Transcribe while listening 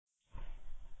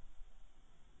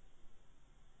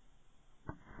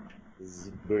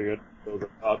big and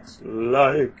hot,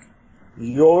 like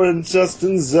your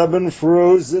intestines have been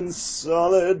frozen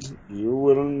solid. You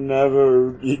will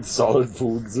never eat solid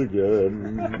foods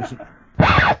again.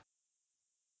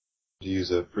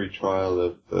 Use a free trial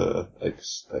of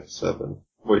X7,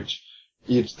 which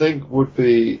you'd think would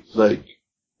be, like,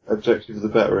 objectively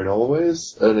better in all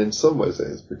ways, and in some ways it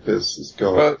is, because it's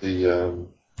got Well,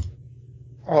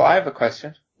 I have a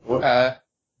question. What?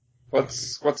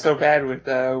 What's so bad with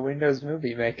Windows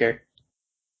Movie Maker?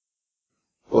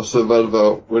 What's so bad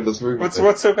about Windows Movie Maker?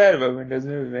 What's so bad about Windows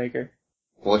Movie Maker?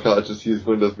 Why can't I just use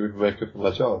Windows Movie Maker for my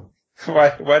job?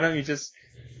 Why don't you just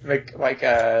make like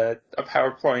a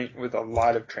PowerPoint with a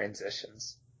lot of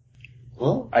transitions?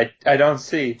 Well, I don't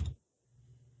see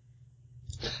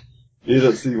you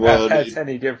don't see why how I that's need...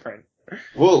 any different.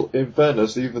 Well, in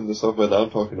fairness, even the software that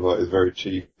I'm talking about is very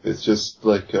cheap. It's just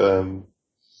like 100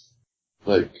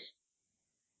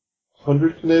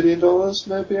 Canadian dollars,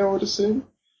 maybe, I would assume.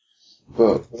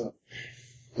 But,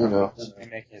 you know. I'm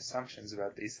making assumptions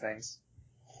about these things.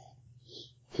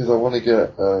 Because I want to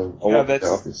get,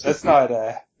 that's not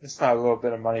a little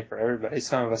bit of money for everybody.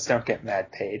 Some of us don't get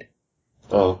mad paid.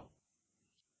 Oh.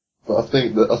 But I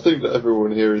think that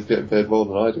everyone here is getting paid more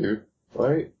than I do,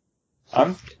 right?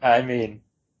 I mean,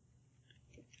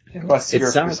 unless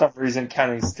you're for some reason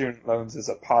counting student loans as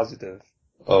a positive.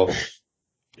 Oh.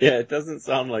 Yeah, it doesn't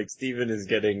sound like Steven is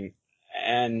getting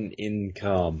an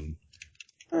income.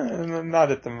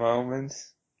 Not at the moment.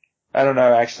 I don't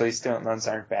know, actually, student loans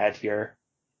aren't bad here.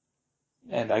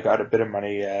 And I got a bit of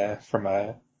money from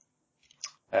a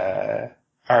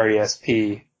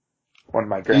RESP, one of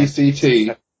my grants.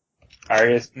 ECT.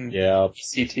 Yeah.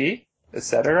 ECT,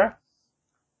 etc.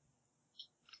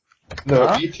 No,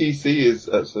 Huh? ETC is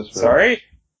etc. Sorry?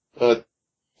 Come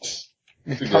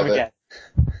Come again.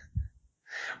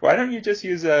 Why don't you just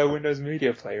use a Windows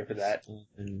Media Player for that?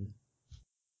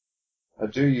 I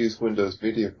do use Windows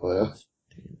Media Player.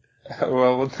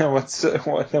 Well, then what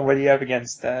do you have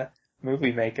against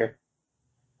Movie Maker?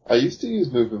 I used to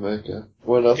use Movie Maker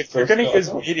when I If you're gonna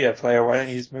use Media Player, why don't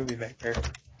you use Movie Maker?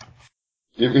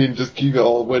 You mean just keep it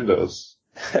all Windows?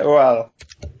 Well,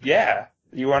 yeah.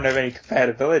 You won't have any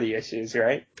compatibility issues,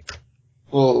 right?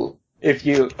 Well, if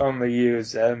you only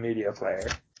use a Media Player.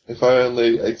 If I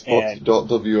only export to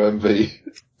 .wmv.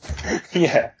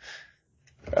 Yeah.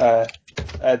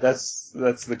 That's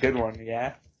the good one,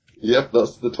 yeah? Yep,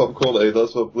 that's the top quality.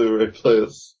 That's what Blu-ray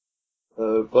players,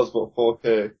 that's what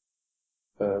 4K,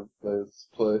 players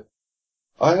play.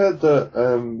 I heard that,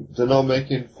 they're not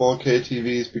making 4K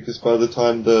TVs because by the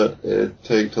time that it'd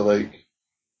take to, like,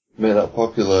 make that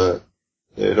popular,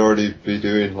 it'd already be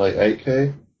doing, like,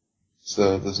 8K.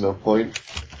 So there's no point.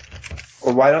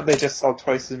 Well, why don't they just sell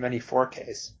twice as many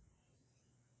 4Ks?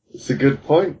 It's a good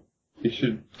point. You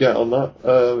should get on that.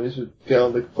 You should get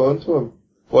on the phone to him.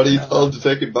 Why don't you tell him to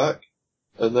take it back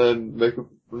and then make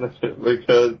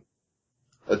a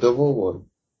double one?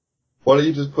 Why don't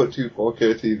you just put two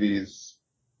 4K TVs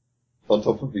on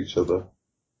top of each other?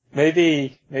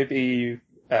 Maybe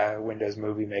Windows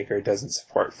Movie Maker doesn't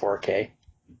support 4K.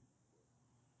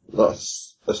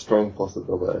 That's a strong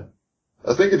possibility.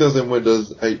 I think it does in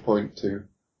Windows 8.2.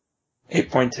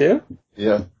 8.2?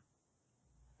 Yeah.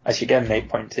 I should get an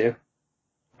 8.2.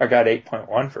 I got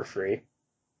 8.1 for free.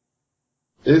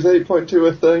 Is 8.2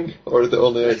 a thing? Or is it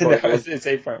only 8.1? No, it's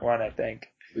 8.1, I think.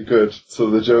 Good.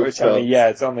 So the joke counts. Yeah,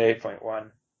 it's only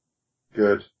 8.1.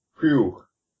 Good. Phew.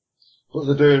 What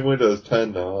they're doing Windows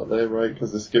 10 now, aren't they, right?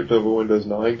 Because they skipped over Windows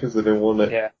 9 because they didn't want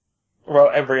it. Yeah.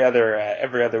 Well, every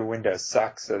other Windows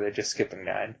sucks, so they're just skipping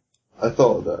 9. I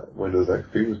thought that Windows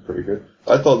XP was pretty good.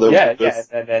 I thought that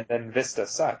and then Vista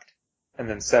sucked. And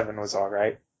then 7 was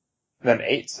alright. Then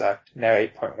 8 sucked. Now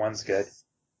 8.1's good.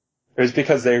 It was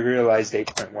because they realized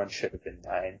 8.1 should have been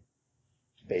 9.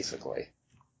 Basically.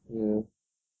 Yeah.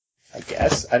 I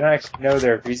guess. I don't actually know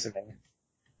their reasoning.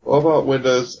 What about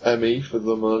Windows ME for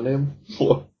the Millennium?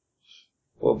 What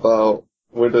about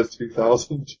Windows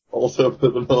 2000 also for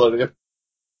the Millennium?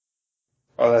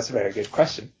 Oh, that's a very good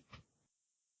question.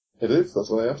 It is, that's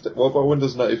why I asked it. What about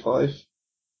Windows 95?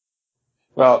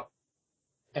 Well,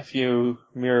 if you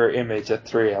mirror image a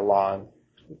 3 along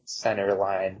center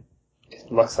line,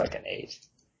 it looks like an 8.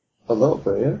 A little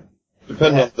bit, yeah.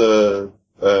 Depending on the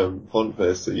font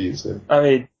base that you're using. I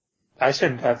mean, I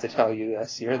shouldn't have to tell you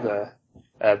this. You're the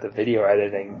video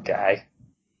editing guy.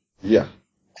 Yeah.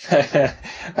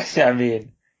 I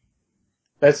mean,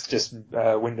 that's just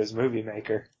Windows Movie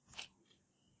Maker.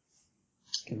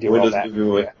 Can do Windows all that.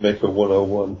 Movie Maker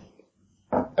 101.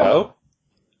 Oh?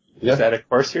 Yeah. Is that a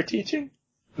course you're teaching?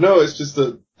 No, it's just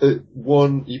that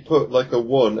you put like a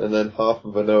 1 and then half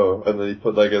of an O, and then you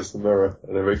put that against the mirror,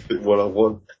 and it makes it 1 on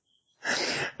 1.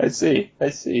 I see.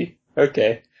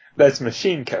 Okay. That's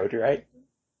machine code, right?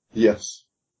 Yes.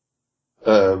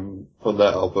 From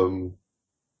that album,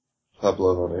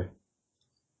 Pablo Honey.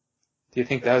 Do you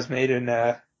think that was made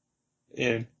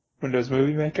in Windows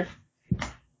Movie Maker?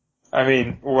 I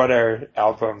mean, what are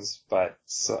albums but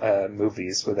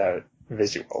movies without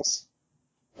visuals?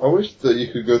 I wish that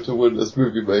you could go to Windows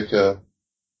Movie Maker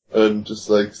and just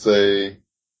like say,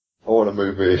 I want a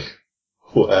movie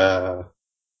where,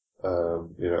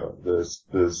 there's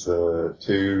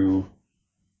two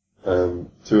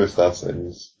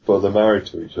assassins, but they're married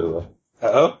to each other.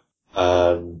 Oh?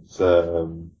 And,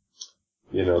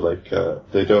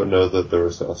 they don't know that they're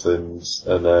assassins,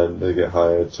 and then they get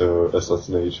hired to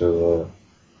assassinate each other.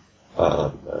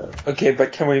 Okay,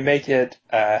 but can we make it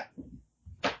a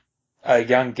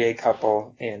young gay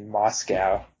couple in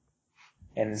Moscow,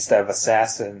 and instead of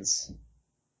assassins,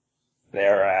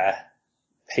 they're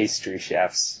pastry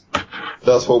chefs?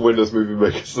 That's what Windows Movie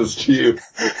Maker says to you.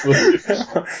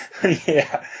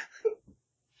 Yeah.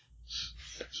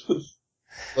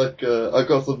 I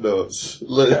got some notes. The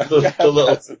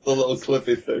little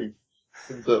clippy thing.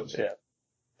 Yeah.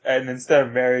 And instead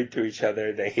of married to each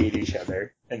other, they hate each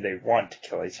other, and they want to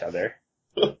kill each other.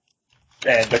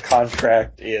 And the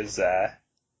contract is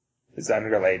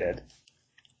unrelated.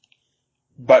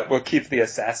 But we'll keep the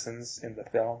assassins in the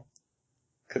film,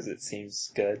 because it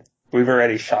seems good. We've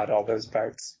already shot all those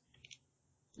parts.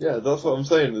 Yeah, that's what I'm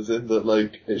saying, is in that,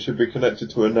 like, it should be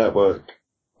connected to a network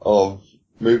of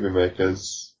movie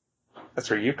makers. That's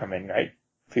where you come in, right?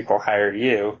 People hire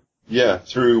you. Yeah,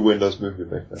 through Windows Movie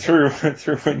Maker. Through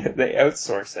Windows, they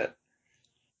outsource it.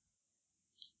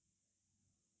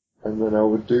 And then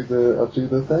I'll do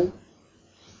the thing.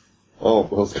 Oh,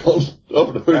 Will's gone.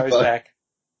 Oh, no, Now he's back.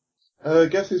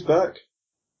 Guess who's back?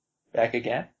 Back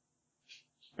again?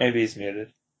 Maybe he's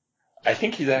muted. I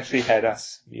think he's actually had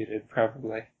us muted,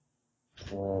 probably.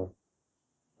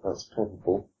 That's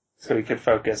probable. So we could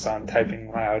focus on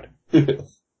typing loud. Get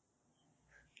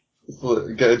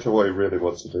into what he really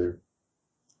wants to do.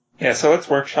 Yeah, so let's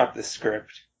workshop the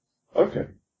script. Okay.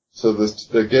 So there's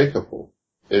the gay couple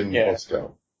in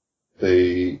Moscow.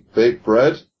 They bake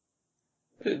bread.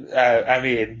 I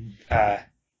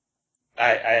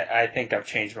think I've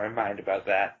changed my mind about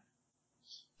that.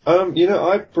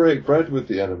 I break bread with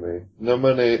the enemy. No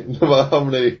matter how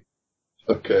many.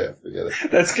 Okay, I forget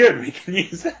it. That's good. We can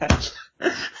use that.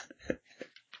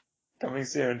 Coming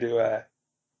soon to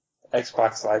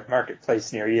Xbox Live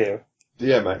Marketplace near you.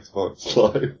 DM Xbox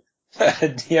Live.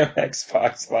 DM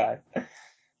Xbox Live.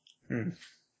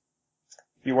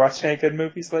 You watched any good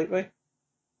movies lately?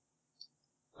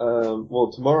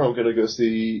 Well, tomorrow I'm gonna go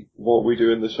see What We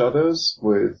Do in the Shadows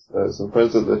with some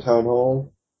friends at the town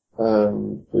hall,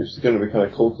 which is gonna be kind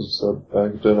of cool because I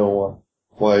don't know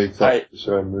why exactly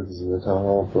showing movies in the town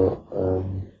hall, but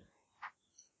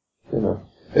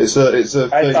it's a.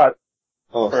 I thought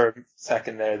for a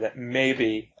second there that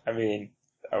maybe, I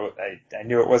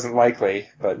knew it wasn't likely,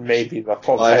 but maybe the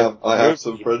full title. I have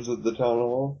some friends at the town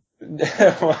hall.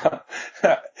 Well,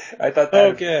 I thought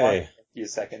that would a few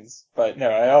seconds, but no,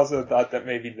 I also thought that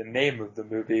maybe the name of the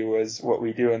movie was What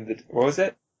We Do in the. What was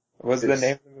it? What was the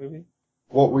name of the movie?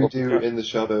 What We Do in the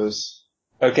Shadows.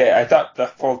 Okay, I thought the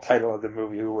full title of the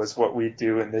movie was What We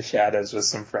Do in the Shadows with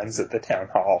Some Friends at the Town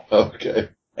Hall. Okay.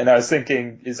 And I was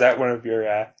thinking, is that one of your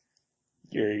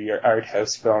art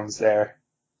house films there?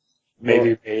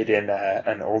 Maybe made in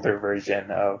an older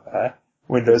version of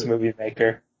Windows Movie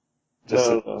Maker. Just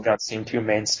so it don't seem too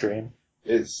mainstream.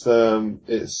 It's a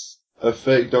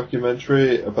fake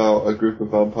documentary about a group of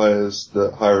vampires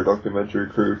that hire a documentary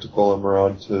crew to follow them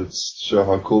around to show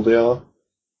how cool they are.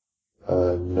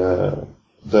 And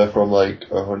they're from like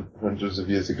hundreds of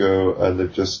years ago, and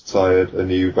they've just sired a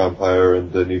new vampire,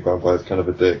 and the new vampire's kind of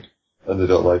a dick, and they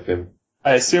don't like him.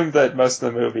 I assume that most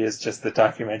of the movie is just the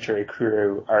documentary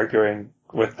crew arguing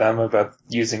with them about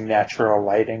using natural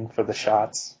lighting for the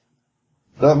shots.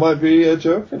 That might be a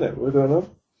joke in it, we don't know.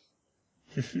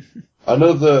 I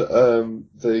know that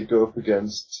they go up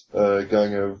against a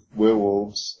gang of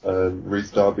werewolves, and Rhys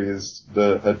Darby is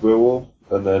the head werewolf,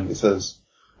 and then it says,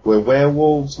 "We're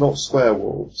werewolves, not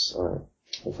swearwolves." Alright,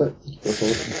 that's it.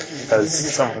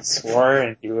 Because someone swore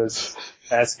and he was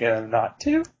asking them not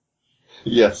to?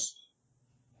 Yes.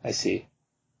 I see.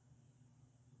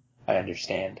 I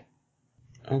understand.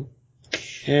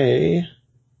 Okay.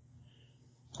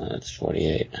 That's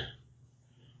 48.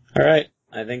 Alright,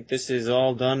 I think this is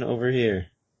all done over here.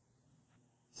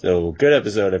 So, good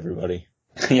episode, everybody.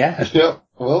 Yeah. Yep.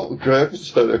 Well, great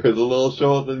episode. It was a little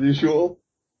shorter than usual.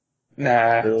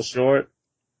 Nah. A little short.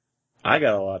 I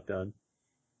got a lot done.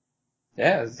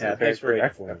 Yeah, it's a very thanks for waiting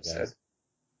productive for me, episode. guys.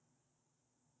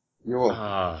 You're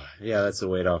welcome. Yeah, that's a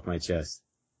weight off my chest.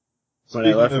 When I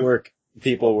Speaking left of- work,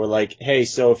 people were like, hey,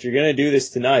 so if you're gonna do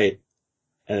this tonight,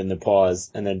 and then the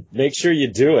pause, and then make sure you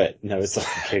do it. And I was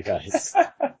like, okay, guys.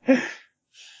 I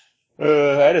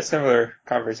had a similar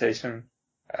conversation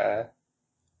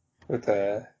with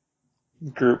a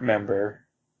group member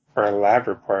for a lab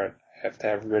report I have to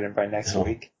have written by next Oh.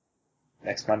 week.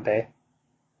 Next Monday.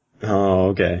 Oh,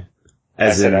 okay. I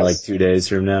As said in I like was- 2 days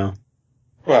from now.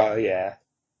 Well, yeah.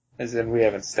 As in, we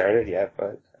haven't started yet,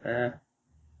 but,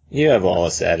 You have all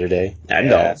of Saturday. And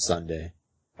Yeah. all of Sunday.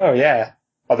 Oh, yeah.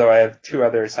 Although I have 2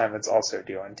 other assignments also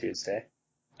due on Tuesday.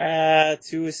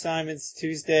 2 assignments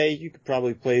Tuesday. You could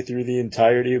probably play through the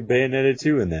entirety of Bayonetta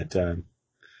 2 in that time.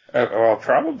 Well,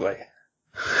 probably.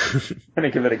 I'm gonna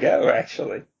give it a go,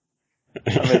 actually.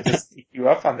 I'm gonna just take you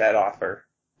up on that offer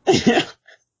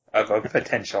of a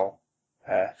potential,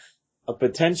 A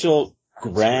potential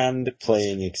grand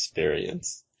playing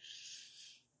experience.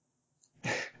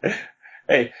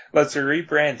 Hey, let's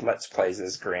rebrand Let's Plays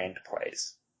as Grand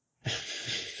Plays.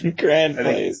 Grand I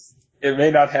think- plays. It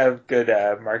may not have good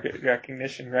market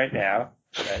recognition right now,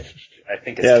 but I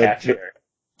think it's Yeah, catchier.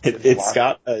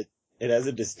 It has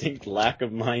a distinct lack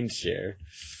of mind share.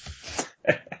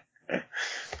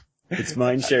 Its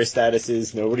mind share status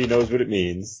is nobody knows what it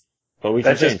means. But we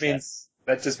can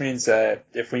That just means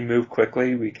if we move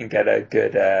quickly, we can get a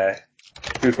good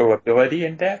Google Ability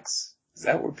Index. Is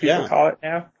that what people Yeah. call it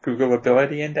now? Google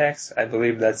Ability Index? I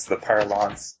believe that's the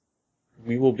parlance.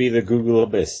 We will be the Google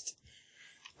Abyss.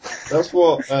 That's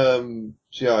what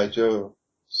G.I. Joe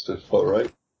stood for,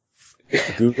 right?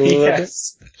 Google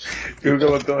Abyss? Yes.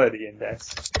 Google Ability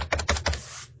Index.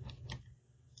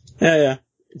 Yeah.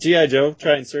 G.I. Joe,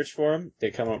 try and search for them.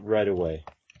 They come up right away.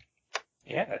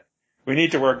 Yeah. We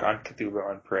need to work on Cthulhu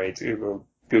on Parade's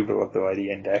Google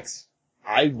Ability Index.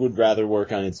 I would rather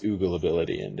work on its Google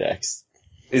Ability Index.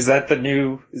 Is that the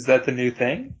new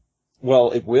thing?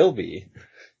 Well, it will be.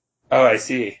 Oh, I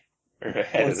see. We're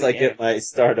ahead Once of the I game. get my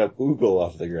startup Google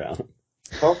off the ground.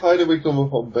 How high did we come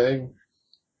up on Bing?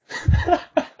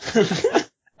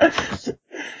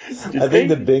 I think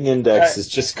the Bing Index is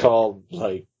just called,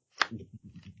 like...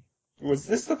 Was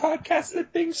this the podcast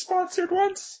that Bing sponsored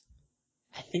once?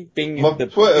 I think Bing... My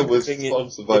Twitter Bing- was Bing-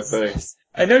 sponsored by it's- Bing.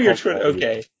 I know your I'll Twitter. tell you.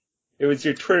 Okay, it was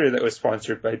your Twitter that was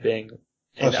sponsored by Bing,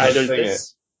 and That's either not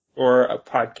this or a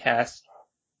podcast,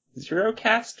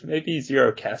 Zerocast, maybe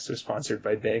Zerocast was sponsored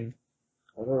by Bing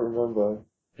I don't remember.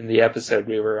 in the episode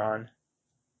we were on.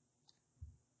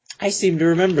 I seem to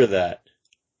remember that.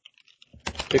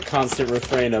 The constant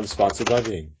refrain of sponsored by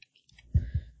Bing.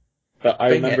 But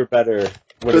I Bing remember better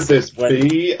when Could this when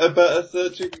be a better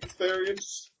searching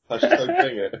experience? Hashtag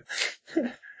Bing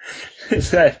it.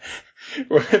 Is that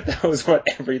was what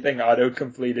everything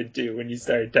auto-completed to when you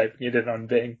started typing it in on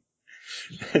Bing?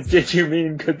 Did you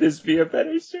mean, could this be a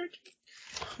better search?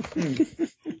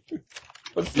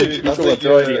 What's the I Google think,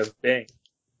 ability of Bing?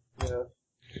 Yeah.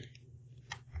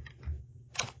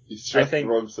 You stressed think-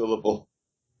 the wrong syllable.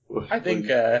 I think,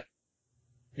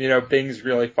 Bing's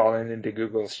really fallen into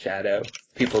Google's shadow.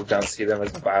 People don't see them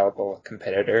as a viable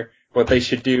competitor. What they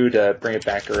should do to bring it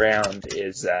back around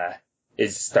is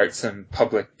start some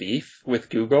public beef with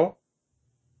Google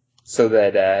so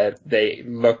that, they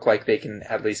look like they can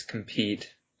at least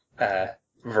compete,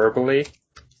 verbally.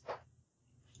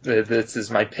 This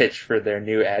is my pitch for their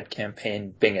new ad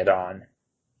campaign, Bing It On.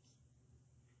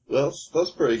 That's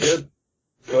pretty good.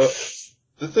 But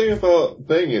the thing about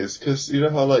Bing is, because you know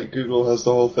how like Google has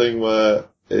the whole thing where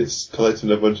it's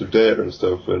collecting a bunch of data and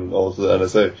stuff and all to the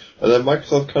NSA, and then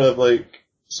Microsoft kind of like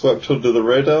swept under the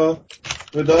radar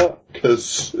with that,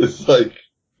 because it's like,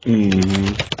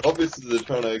 obviously they're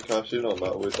trying to cash in on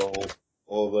that with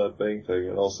all their Bing thing,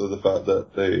 and also the fact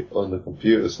that they own the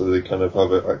computer, so they kind of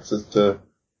have access to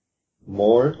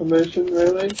more information,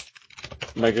 really.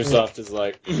 Microsoft is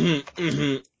like,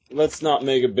 let's not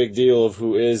make a big deal of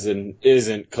who is and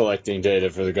isn't collecting data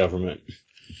for the government.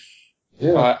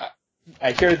 Yeah.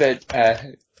 I hear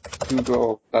that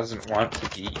Google doesn't want to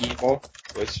be evil,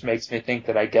 which makes me think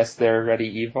that I guess they're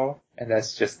already evil, and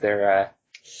that's just their.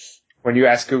 When you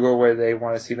ask Google where they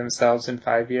want to see themselves in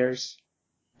 5 years,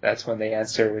 that's when they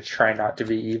answer with "try not to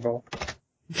be evil."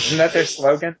 Isn't that their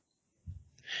slogan?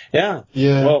 Yeah.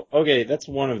 Yeah. Well, okay, that's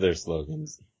one of their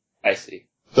slogans. I see.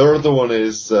 The other one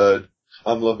is, I'm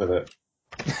loving it.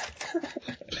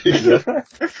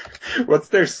 What's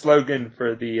their slogan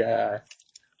for the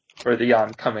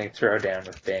oncoming throwdown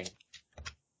with Bing?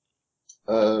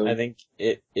 I think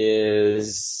it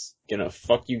is gonna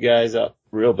fuck you guys up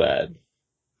real bad.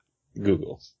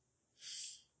 Google.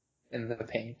 In the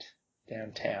paint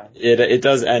downtown. It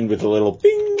does end with a little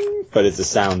bing, but it's a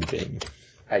sound bing.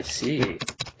 I see.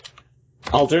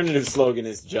 Alternative slogan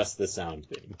is just the sound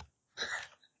bing.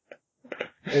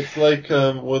 It's like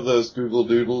one of those Google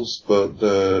Doodles, but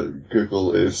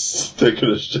Google is taking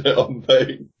a shit on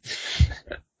paint.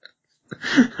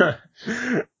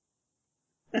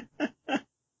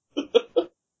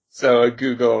 So a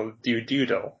Google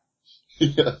doodle.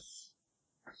 Yes.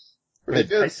 Pretty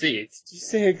I good. see. Did you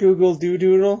say a Google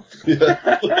Doodle?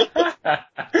 Yeah.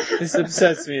 This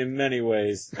upsets me in many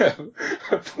ways.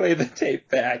 Play the tape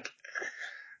back.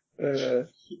 This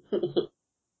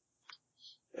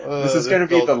is going to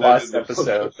be the last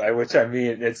episode, by which I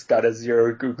mean it's got a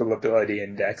 0 Googleability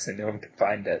index and no one can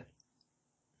find it.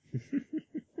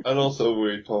 And also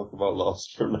we talk about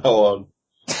Lost from now on.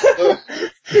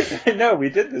 No, we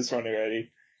did this one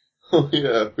already. Oh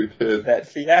yeah, we did. That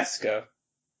fiasco.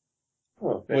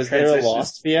 Oh. That Was there a transition-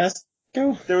 Lost fiasco?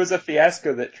 There was a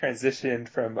fiasco that transitioned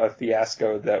from a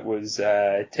fiasco that was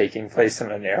taking place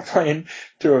on an airplane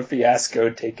to a fiasco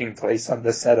taking place on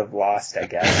the set of Lost, I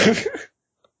guess.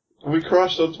 We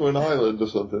crashed onto an island or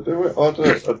something, didn't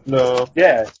we? No.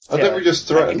 Yeah. I think we just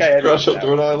threatened I to edited crash that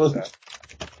onto an one, island.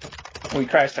 so. We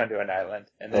crashed onto an island,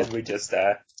 and then we just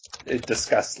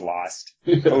discussed Lost.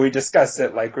 Yeah. But we discussed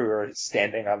it like we were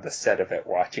standing on the set of it,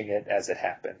 watching it as it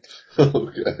happened.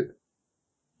 Okay.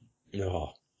 Oh.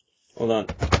 Hold on.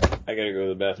 I gotta go to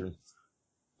the bathroom.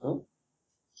 Oh.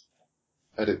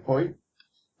 Edit point.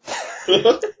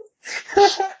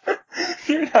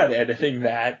 You're not editing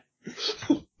that.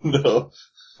 No.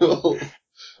 I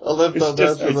left It's that there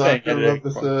just so that I saying can editing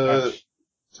remember point.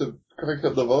 to crank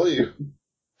up the volume.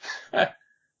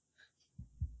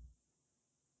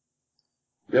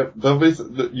 Yep,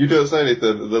 you don't say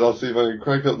anything, and then I'll see if I can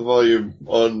crank up the volume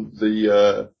on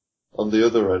the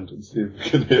other end and see if we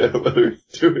can hear what he's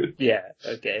doing. Yeah,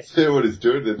 okay. See what he's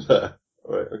doing in there.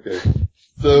 Alright, okay.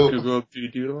 So, Google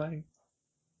doodling.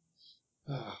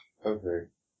 okay.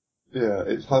 Yeah,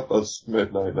 it's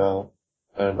midnight now,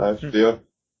 and I have to be up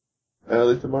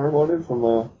early tomorrow morning from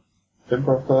my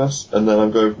improv class, and then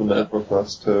I'm going from the improv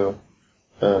class to,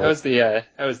 How was the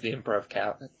improv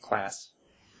class?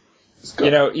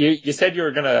 You know, you said you were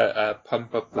gonna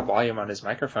pump up the volume on his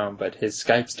microphone, but his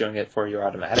Skype's doing it for you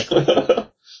automatically.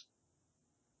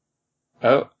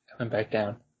 Oh, it went back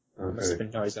down. Must have Okay.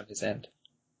 been noise on his end.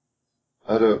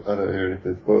 I don't hear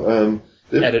anything, but,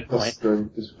 the Edit improv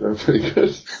point. is going pretty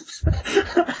good.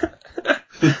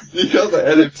 You can't say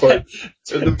edit point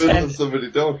in the middle of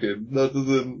somebody talking.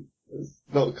 It's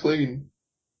not clean.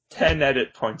 10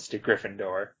 edit points to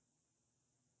Gryffindor.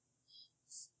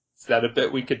 Is that a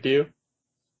bit we could do?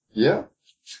 Yeah.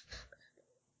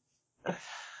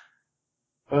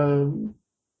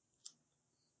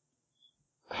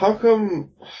 How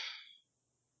come,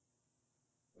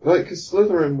 like, 'cause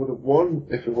Slytherin would have won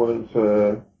if it weren't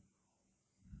for,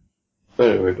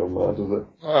 anyway, it don't matter, does it?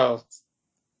 Well,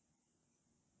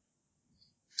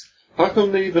 How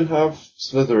come they even have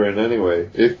Slytherin anyway?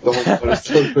 If the whole point of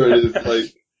Slytherin is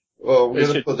like, well, we're They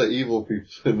gonna should- put the evil people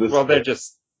in this. well,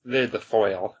 they're the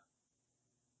foil.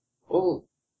 Well,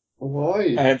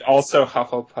 why? And also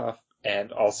Hufflepuff,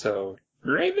 and also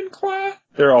Ravenclaw.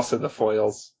 They're also the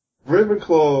foils.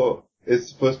 Ravenclaw is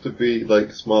supposed to be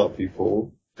like smart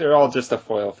people. They're all just a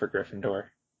foil for Gryffindor.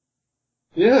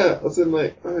 Yeah, as in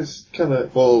like, it's kinda,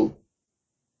 well,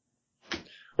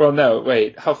 Well, no,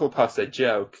 wait. Hufflepuff's a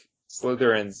joke.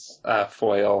 Slytherin's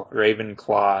foil.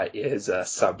 Ravenclaw is a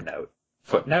subnote.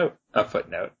 Footnote? A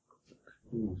footnote.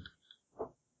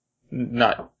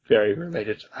 Not very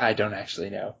related. I don't actually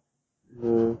know.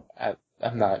 no.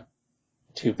 I'm not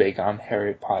too big on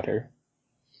Harry Potter.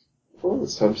 Well,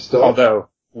 it's time to start. Although,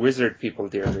 Wizard People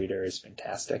Dear Reader is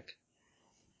fantastic.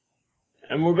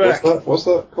 And we're back. What's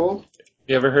that called?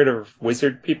 You ever heard of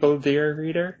Wizard People Dear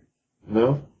Reader?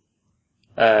 No?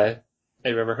 Have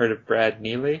you ever heard of Brad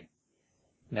Neely?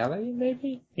 Nelly,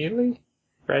 maybe? Neely?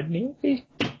 Brad Neely?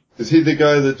 Is he the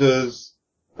guy that does,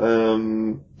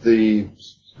 the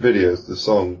videos, the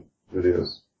song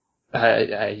videos?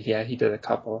 Yeah, he did a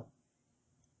couple.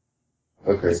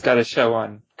 Okay. He's got a show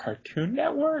on Cartoon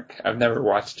Network. I've never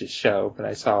watched his show, but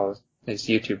I saw his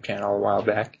YouTube channel a while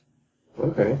back.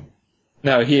 Okay.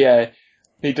 No, he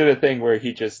did a thing where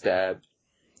he just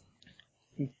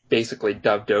basically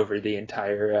dubbed over the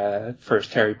entire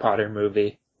first Harry Potter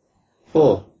movie.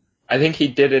 Oh. I think he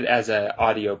did it as an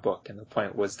audiobook, and the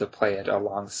point was to play it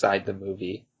alongside the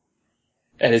movie.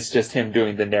 And it's just him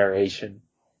doing the narration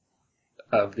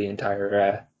of the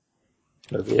entire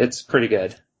movie. It's pretty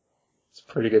good. It's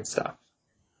pretty good stuff.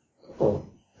 Oh.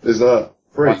 Is that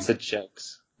free? Lots of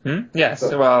jokes. Yes.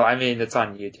 Well, I mean, it's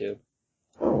on YouTube.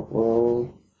 Oh,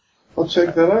 well, I'll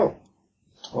check that out.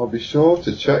 I'll be sure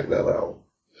to check that out.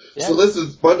 Yeah. So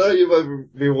listen, by now you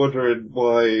might be wondering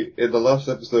why in the last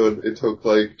episode it took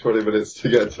like 20 minutes to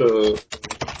get to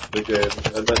the game,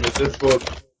 and then in this one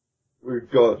we've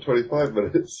got 25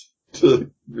 minutes to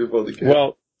move on the game.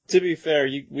 Well, to be fair,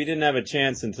 we didn't have a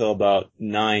chance until about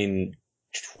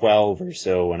 9:12 or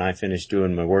so when I finished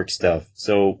doing my work stuff.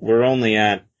 So we're only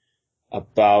at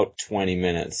about 20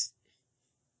 minutes.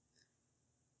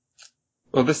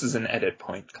 Well, this is an edit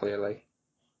point, clearly.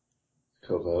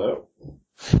 Cut that out.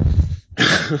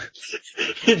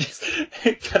 You just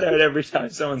cut out every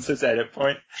time someone says edit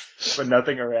point, but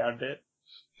nothing around it.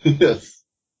 Yes.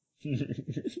 And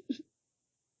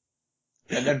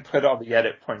then put all the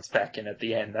edit points back in at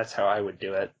the end. That's how I would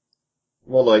do it.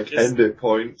 More like end it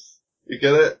points. You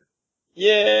get it?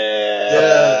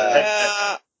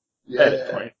 Yeah!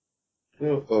 Edit point.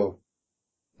 Oh.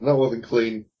 That wasn't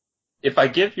clean. If I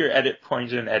give your edit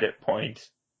point an edit point,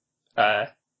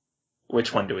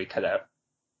 which one do we cut out?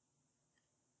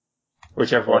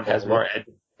 Whichever one has more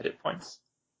edit points.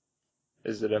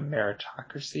 Is it a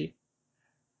meritocracy?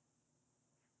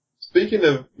 Speaking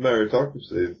of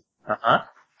meritocracy, Uh-huh.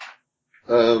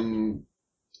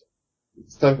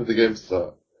 it's time for the game to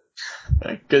start.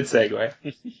 Good segue.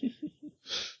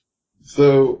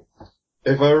 So,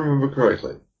 if I remember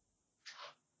correctly,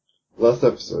 last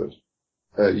episode,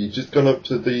 you just gone up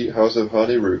to the house of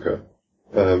Hani Ruka.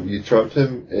 You trapped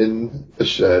him in a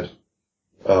shed,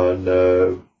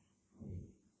 and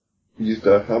used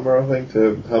a hammer, I think,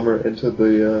 to hammer into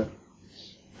the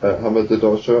hammer the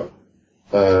door shut.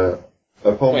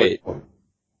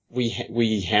 Wait,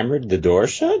 we hammered the door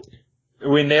shut?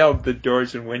 We nailed the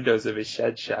doors and windows of his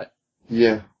shed shut.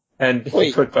 Yeah. And Wait,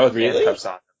 he put both really? handcuffs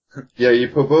on. Yeah, you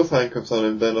put both handcuffs on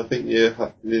him, then I think you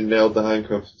nailed the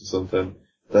handcuffs to something.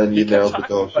 Then you nailed the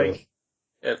door shut. Like,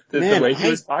 the way he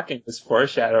was talking was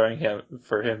foreshadowing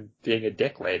for him being a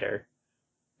dick later.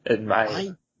 In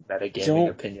my metagaming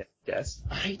opinion, yes.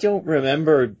 I don't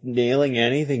remember nailing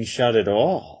anything shut at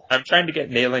all. I'm trying to get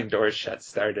nailing doors shut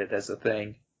started as a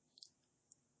thing.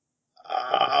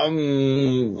 I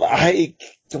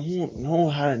don't know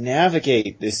how to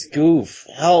navigate this goof.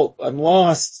 Help, I'm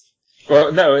lost.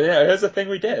 Well, no, yeah, that's a thing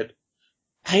we did.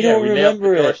 I don't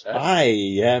remember it. Shut. I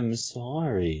am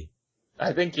sorry.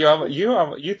 I think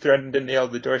you threatened to nail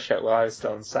the door shut while I was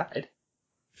still inside.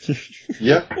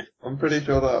 Yeah, I'm pretty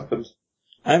sure that happened.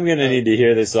 I'm gonna need to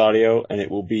hear this audio, and it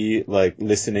will be like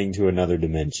listening to another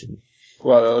dimension.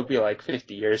 Well, it'll be like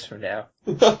 50 years from now.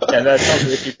 And that's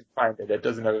only if you can find it. It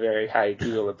doesn't have a very high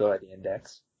Google ability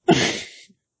index.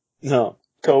 No,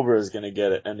 Cobra is gonna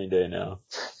get it any day now.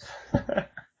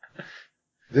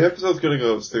 The episode's gonna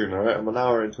go up soon, alright? I'm an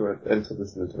hour into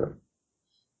listening to it.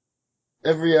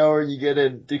 Every hour you get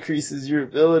in decreases your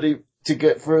ability to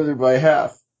get further by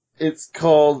half. It's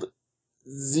called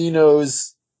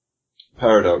Xeno's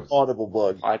Paradox. Audible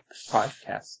bug.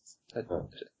 Podcasts.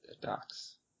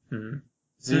 Docs.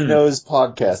 Xeno's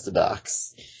podcast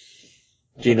docs.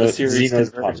 The series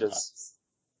Xeno's converges.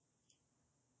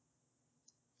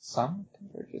 Some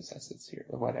converges, I said series,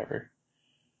 whatever.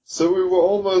 So we were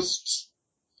almost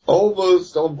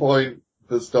on point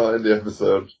for starting the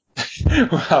episode.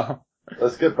 Well,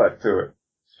 Let's get back to it.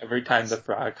 every time the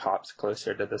frog hops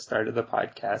closer to the start of the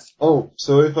podcast. Oh,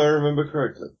 so if I remember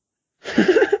correctly,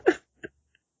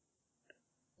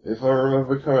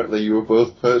 you were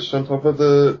both perched on top of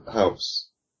the house.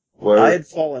 Where I had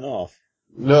fallen off.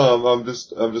 No, I'm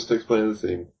just explaining the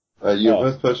scene. You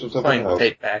were both perched on top of the house.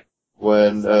 Tape back.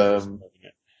 When with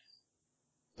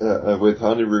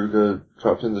Hani Ruka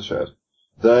trapped in the shed.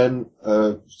 Then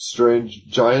a strange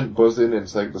giant buzzing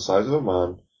insect the size of a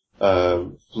man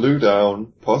flew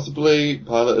down, possibly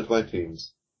piloted by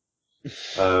teens,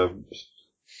 and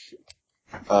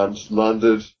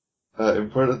landed in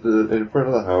front of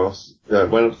the house.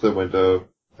 Went up to the window,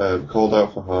 called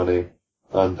out for Hani,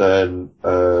 and then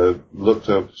looked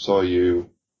up, saw you.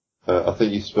 I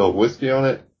think you spilled whiskey on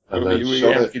it. And then we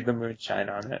shot emptied it. the moonshine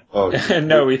on it. Oh,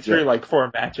 no, we threw like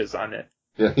 4 matches on it.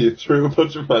 Yeah, you threw a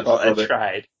bunch of matches on it.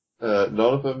 Tried. None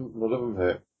of them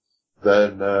hit.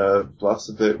 Then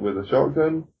blasted it with a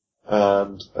shotgun,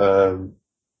 and I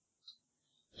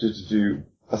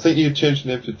think you changed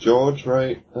your name to George,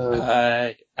 right?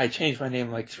 I changed my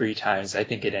name like 3 times. I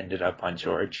think it ended up on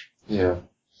George. Yeah.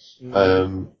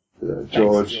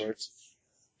 George.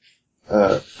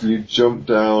 You jumped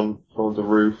down from the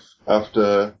roof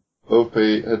after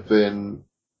Opie had been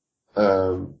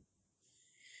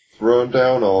thrown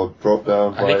down or dropped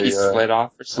down I think by he slid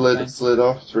off or something. slid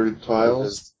off through the With tiles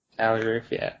his alley roof,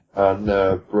 yeah. and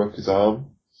broke his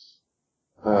arm.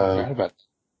 Forgot about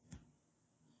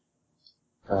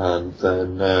And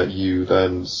then you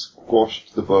then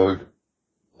squashed the bug,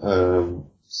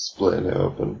 splitting it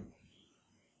open,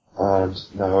 and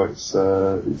now it's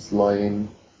lying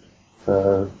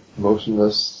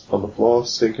motionless on the floor,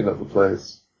 stinking up the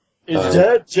place. It's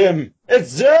dead, Jim!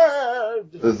 It's dead!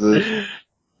 There's a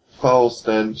foul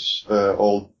stench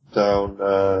all down,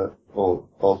 all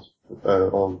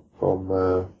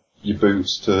from your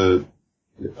boots to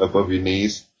above your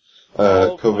knees,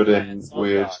 covered in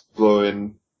weird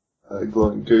glowing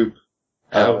goop.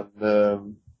 Oh.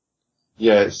 And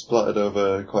yeah, it's splattered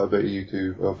over quite a bit of you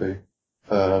too, Opie.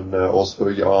 And also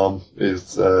your arm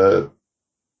is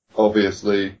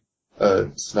obviously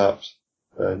snapped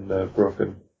and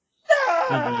broken.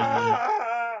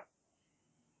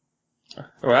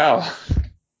 Wow.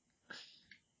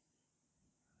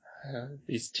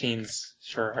 These teens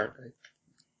sure are.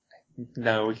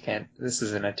 No, we can't. This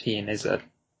isn't a teen, is it?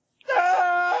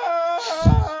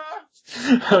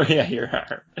 Oh yeah, your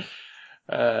arm.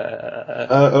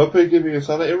 Opie, give me a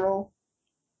sanity roll.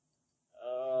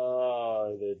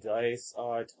 The dice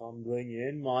are tumbling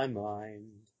in my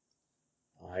mind.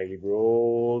 I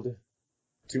rolled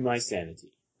to my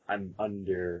sanity. I'm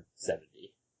under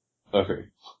 70. Okay.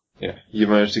 Yeah, you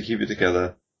managed to keep it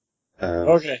together.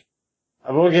 Okay.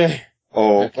 I'm okay.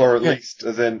 Or at Okay. least,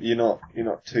 as in, you're not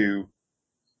too,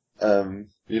 you're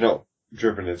not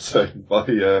driven insane by,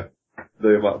 the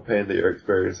amount of pain that you're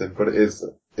experiencing, but it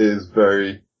is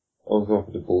very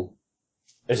uncomfortable.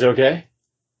 It's okay.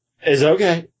 It's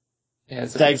okay. Yeah,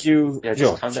 Thank you, Yeah, just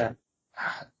George. calm down.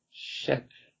 Ah, shit.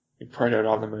 You poured out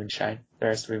all the moonshine. There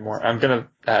has to be more. I'm gonna,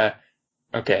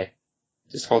 okay.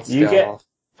 Just hold You still.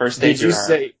 First aid Did you your arm.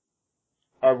 say,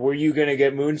 were you gonna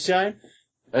get moonshine?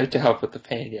 To help with the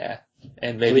pain, yeah.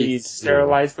 And maybe Please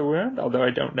sterilize the wound, although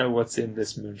I don't know what's in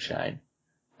this moonshine.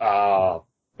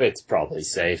 It's probably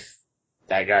safe.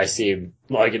 That guy seemed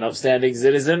like an upstanding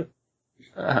citizen.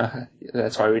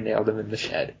 That's why we nailed him in the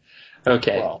shed.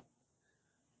 Okay. Well,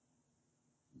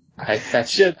 I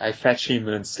fetch you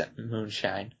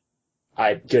moonshine.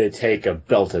 I'm gonna take a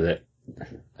belt of it.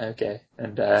 Okay.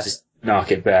 And, Just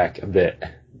knock it back a bit.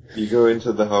 You go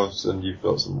into the house and you've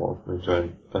got some more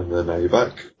moonshine, and then now you're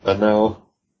back. And now,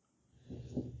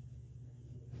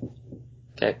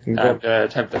 okay. I'm gonna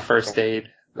attempt to first aid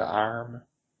the arm.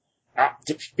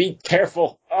 Be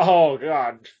careful. Oh,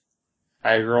 God.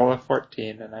 I roll a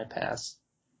 14 and I pass.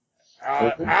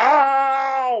 Okay.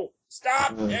 Ow!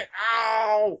 Stop Mm. it!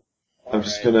 Ow! I'm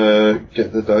just gonna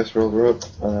get the dice roller up,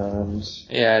 and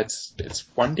Yeah, it's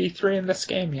 1d3 in this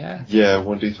game, yeah. yeah,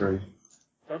 1d3.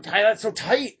 Don't tie that so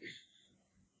tight!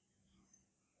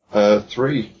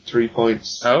 3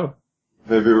 points. Oh.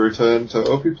 Maybe return to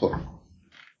Opie Plum.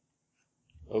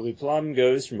 Obi Plum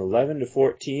goes from 11 to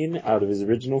 14 out of his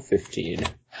original 15.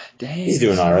 Dang. He's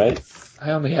doing alright.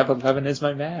 I only have 11 as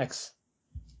my max.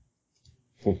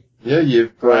 Yeah,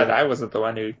 you've Glad I wasn't the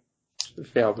one who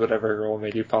failed whatever roll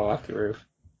made you fall off the roof.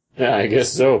 Yeah, I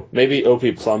guess so. Maybe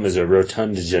Opie Plum is a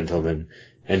rotund gentleman,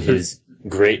 and his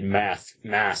great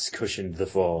mass cushioned the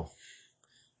fall.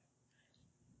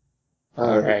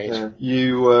 Alright.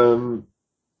 You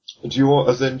do you want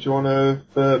to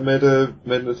have made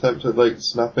an attempt at like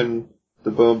snapping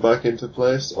the bone back into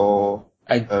place, or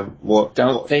I what?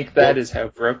 don't think that is how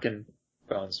broken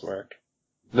bones work.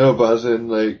 No, but as in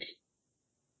like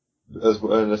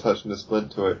and attaching a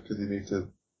splint to it because you need to.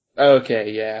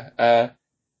 Okay, yeah.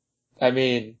 I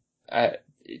mean,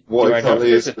 What do I know if exactly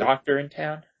there's is a doctor in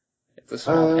town? It's a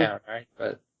small town, right?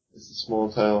 But It's a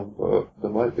small town, but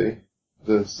there might be.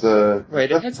 There's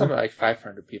wait, it had something like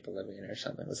 500 people living in it or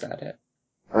something. Was that it?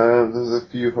 there's a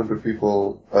few hundred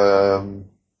people.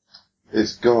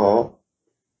 It's got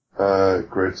a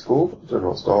grade school, a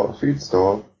general store, a feed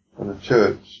store, and a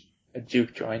church. A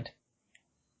juke joint.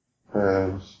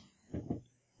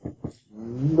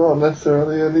 Not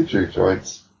necessarily any juke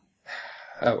joints.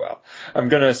 Oh well. I'm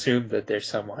gonna assume that there's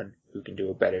someone who can do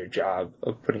a better job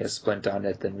of putting a splint on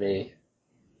it than me.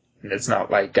 And it's not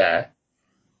like,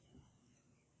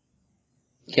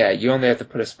 yeah, you only have to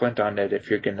put a splint on it if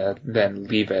you're gonna then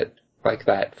leave it like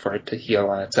that for it to heal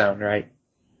on its own, right?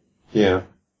 Yeah.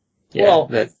 Yeah, Well,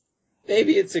 that,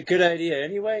 maybe it's a good idea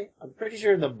anyway. I'm pretty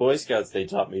sure in the Boy Scouts they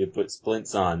taught me to put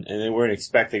splints on, and they weren't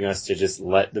expecting us to just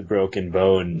let the broken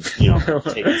bone,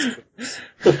 take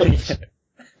its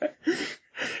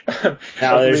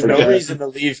Now, there's no reason to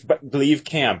leave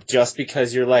camp just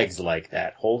because your leg's like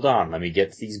that. Hold on, let me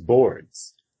get these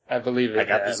boards. I believe it. I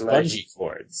got these like, bungee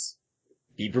cords.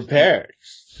 Be prepared.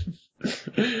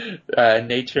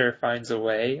 Nature finds a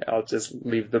way. I'll just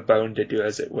leave the bone to do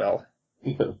as it will.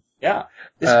 Yeah.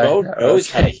 This bone knows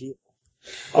how to okay. heal.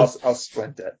 I'll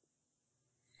splint it.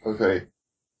 Okay.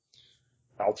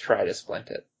 I'll try to splint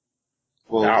it.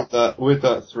 Well, Now- with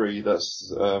that 3,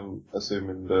 that's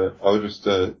assuming that I would just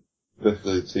with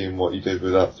the team what you did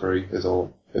with that 3 is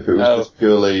all. If it was just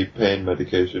purely pain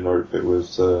medication, or if it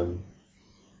was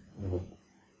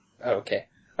Okay.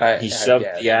 He shoved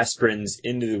the aspirins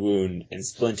into the wound and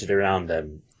splinted around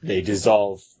them. They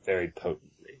dissolve very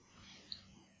potently.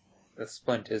 The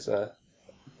splint is a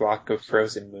block of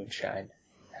frozen moonshine.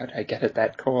 How did I get it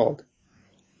that cold?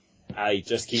 I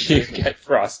just keep You drinking. get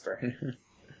frostburn.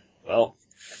 Well,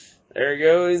 there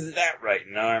goes that right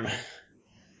arm.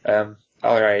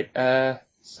 Alright,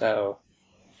 so...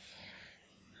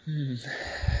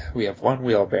 we have one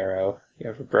wheelbarrow, we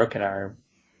have a broken arm,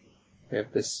 we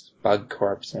have this bug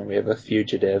corpse, and we have a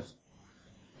fugitive.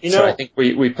 So I think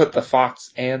we put the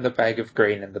fox and the bag of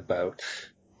grain in the boat.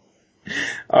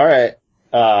 Alright.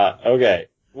 Okay.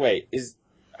 Wait,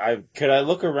 could I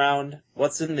look around?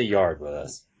 What's in the yard with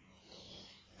us?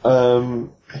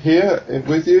 Here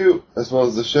with you, as well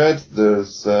as the shed,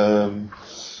 there's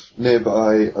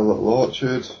nearby a little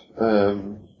orchard,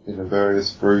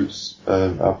 various fruits,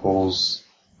 apples,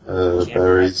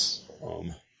 berries,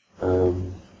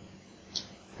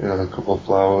 a couple of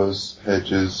flowers,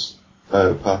 hedges,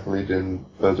 path leading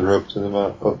further up to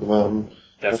up the mountain.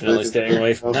 Definitely staying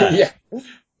away from that. Yeah.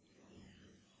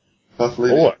 Path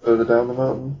leading further down the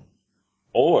mountain.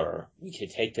 Or we could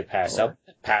take the path up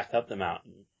the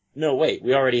mountain. No, wait,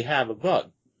 we already have a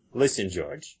bug. Listen,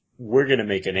 George, we're gonna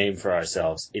make a name for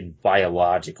ourselves in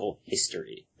biological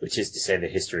history, which is to say the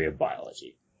history of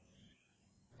biology.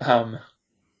 Well,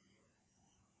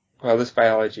 this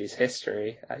biology is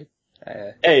history.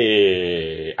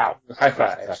 Hey! Ow! High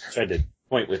five. I tried to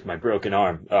point with my broken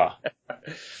arm. Oh.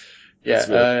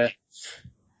 Yeah,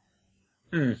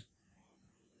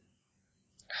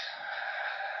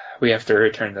 we have to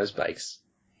return those bikes.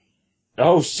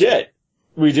 Oh shit!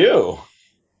 We do!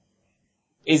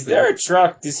 Is there a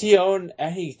truck? Does he own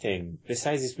anything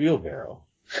besides his wheelbarrow?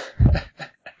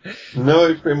 No,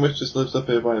 he pretty much just lives up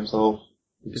here by himself.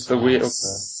 Is the wheel...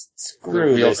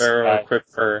 Screw this wheelbarrow guy. equipped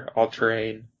for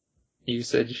all-terrain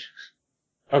usage?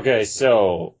 Okay,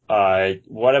 so,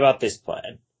 what about this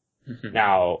plan?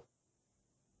 Now,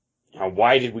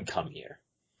 why did we come here?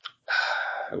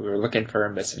 We were looking for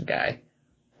a missing guy.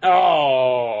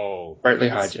 Oh! Bartley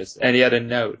Hodges. And he had a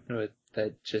note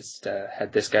that just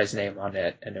had this guy's name on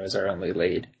it, and it was our only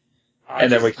lead.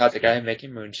 And then we caught the guy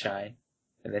making moonshine.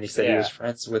 And then he said he was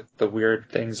friends with the weird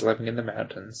things living in the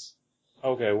mountains.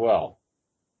 Okay, well.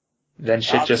 Then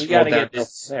shit just rolled down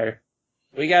there.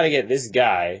 We gotta get this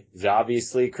guy, who's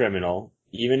obviously a criminal,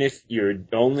 even if you're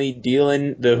only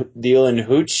dealing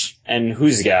hooch and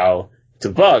hoosgow to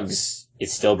bugs,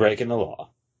 it's still breaking the law.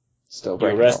 Still You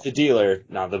breaking arrest the dealer,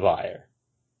 not the buyer.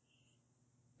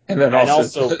 And then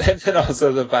also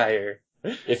the buyer.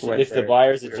 If the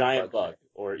buyer's a giant bug,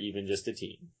 or even just a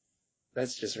teen.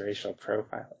 That's just racial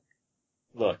profiling.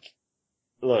 Look,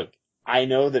 I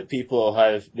know that people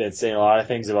have been saying a lot of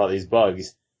things about these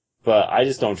bugs, but I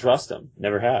just don't trust them.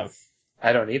 Never have.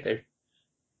 I don't either.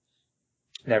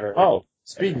 Never. Oh,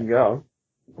 speaking of,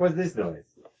 what's this noise?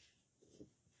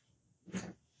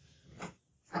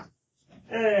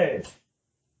 Hey!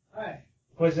 Hi.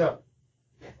 What's up?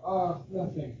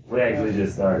 Nothing. We actually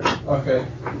just started. Okay.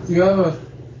 Do you have a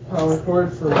power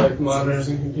cord for like monitors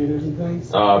and computers and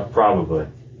things? Probably.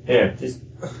 Here, just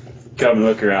come and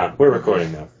look around. We're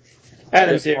recording now.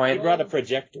 Adam's here. He brought a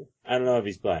projector. I don't know if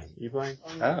he's playing. You playing?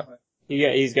 Oh.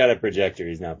 He's got a projector.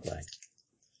 He's not playing.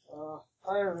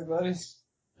 Hi everybody.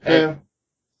 Yeah.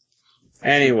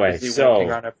 Anyway, Is he so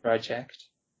working on a project?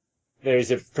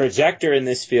 there's a projector in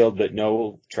this field, but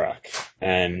no truck,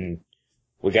 and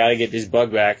we got to get this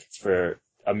bug back for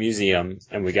a museum,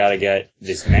 and we got to get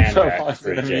this man back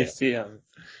for a jail. Museum.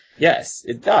 Yes,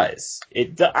 it does.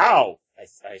 Ow!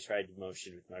 I tried to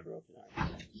motion with my broken arm.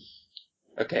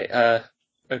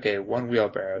 Okay, one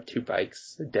wheelbarrow, 2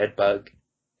 bikes, a dead bug,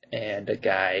 and a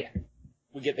guy.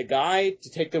 We get the guy to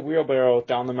take the wheelbarrow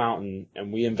down the mountain,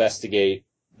 and we investigate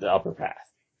the upper path.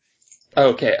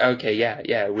 Okay,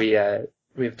 yeah. We have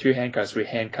 2 handcuffs. We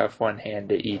handcuff one hand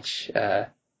to each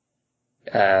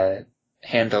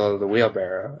handle of the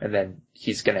wheelbarrow, and then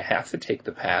he's gonna have to take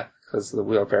the path because the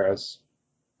wheelbarrow's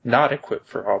not equipped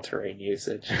for all-terrain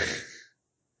usage.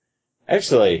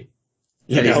 Actually,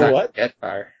 you know what? Get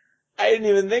far. I didn't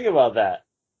even think about that.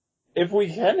 If we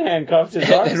can handcuff his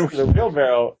arms to the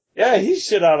wheelbarrow, Yeah, he's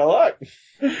shit out of luck.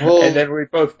 Well, And then we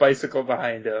both bicycle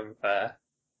behind him,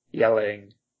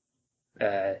 yelling,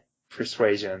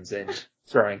 persuasions and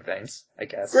throwing things, I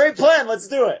guess. Great plan, let's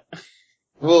do it.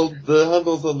 well, the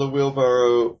handles on the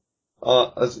wheelbarrow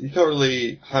are, you can't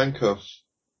really handcuff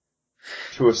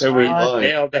to a So we straight line.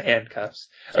 nailed the handcuffs.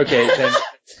 Okay,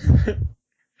 then,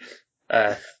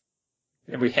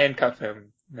 then we handcuff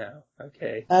him. No,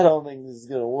 okay. I don't think this is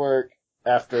gonna work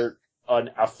after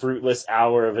a fruitless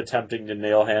hour of attempting to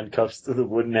nail handcuffs to the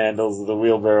wooden handles of the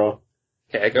wheelbarrow.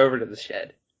 Okay, I go over to the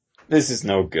shed. This is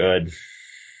no good.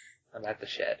 I'm at the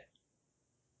shed.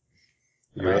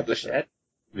 Am You're I at at the the shed?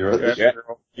 You're at Do I have the, to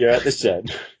roll? You're at the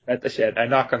shed. At the shed. I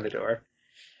knock on the door.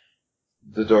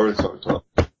 the door is locked up.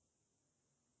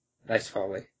 Nice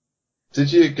Foley.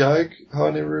 Did you gag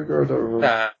Harney Ruger? I don't remember.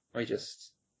 Nah, we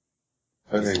just...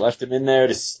 Okay. Just left him in there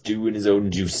to stew in his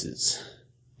own juices.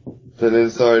 Then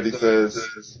inside he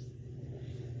says,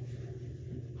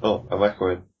 oh, I'm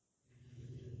echoing.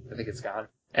 I think it's gone.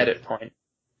 Edit point.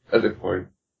 Edit point.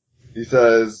 He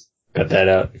says, Cut that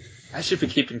out. I should be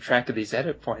keeping track of these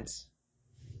edit points.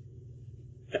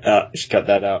 Should cut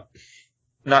that out.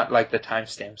 Not like the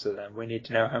timestamps of them. We need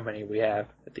to know how many we have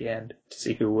at the end to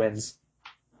see who wins.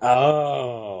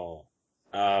 Oh.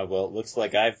 Well, it looks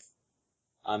like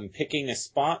I'm picking a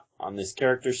spot on this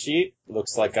character sheet.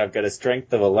 Looks like I've got a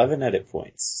strength of 11 edit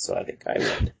points, so I think I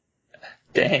win.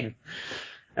 Dang.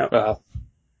 Yep. Well,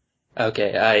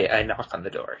 okay, I knock on the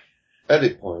door.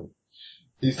 edit point.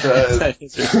 He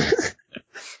says,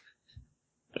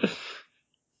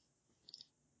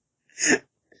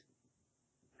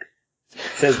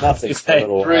 Says nothing You for a say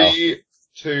little while. 3,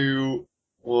 2,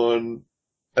 1,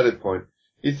 edit point.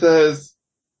 He says,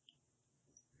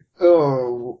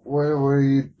 oh, what are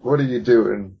you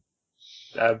doing?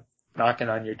 knocking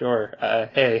on your door.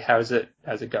 Hey, how's it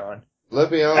going?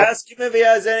 Let me out. Ask him if he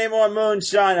has any more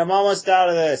moonshine. I'm almost out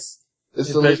of this.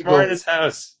 It's There's more in illegal. his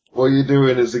house. What you're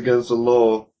doing is against the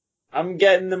law. I'm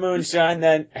getting the moonshine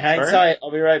then. Hang Sure. tight.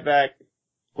 I'll be right back.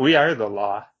 We are the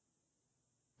law.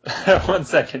 1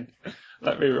 second.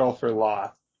 Let me roll for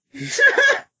law.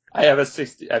 I have a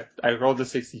 60. I rolled a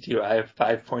 62. I have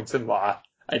 5 points in law.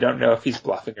 I don't know if he's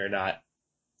bluffing or not.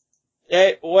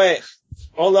 Hey, wait.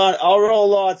 Hold on. I'll roll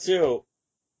law too.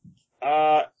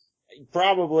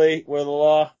 Probably. We're the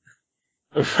law.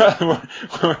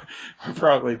 We're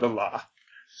probably the law.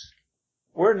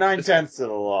 We're 9/10 of the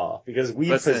law because we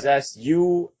Listen. possess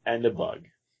you and a bug.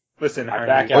 Listen, I Harney.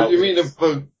 back out. What do you mean a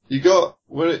bug? You got,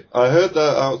 I heard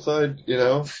that outside, you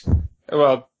know.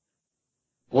 Well,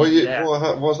 Yeah.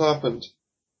 What's happened?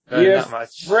 Your not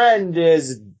much. friend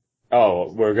is...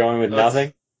 Oh, we're going with Let's-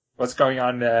 nothing? What's going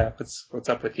on? What's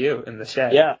up with you in the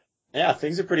shed? Yeah,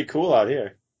 things are pretty cool out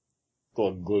here.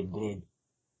 Good.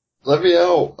 Let me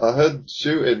out. I heard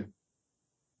shooting.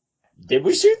 Did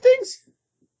we shoot things?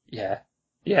 Yeah.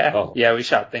 Oh. Yeah, we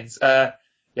shot things. Yeah,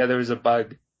 there was a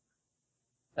bug.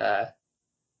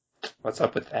 What's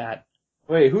up with that?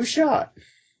 Wait, who shot?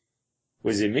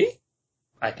 Was it me?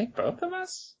 I think both of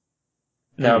us?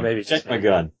 No, maybe Check just my me.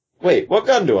 gun. Wait, what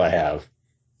gun do I have?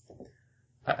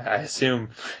 I assume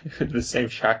the same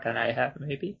shotgun I have,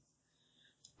 maybe?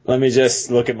 Let me just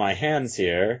look at my hands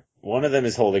here. One of them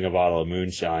is holding a bottle of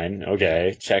moonshine.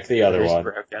 Okay, check the other Other's one.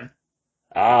 broken.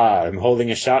 I'm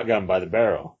holding a shotgun by the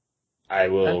barrel. I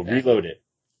will Okay. reload it,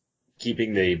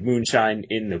 keeping the moonshine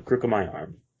in the crook of my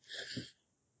arm.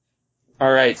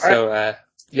 Alright, so,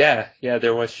 yeah,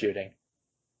 there was shooting.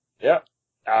 Yep.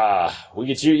 We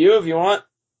can shoot you if you want.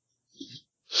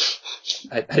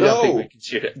 I don't think we can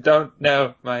shoot it. No,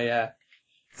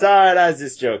 It's alright, I was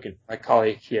just joking. my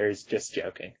colleague here is just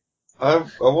joking. I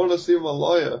want to see my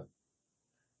lawyer.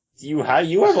 You have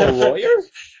a lawyer?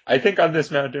 I think on this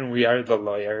mountain we are the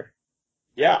lawyer.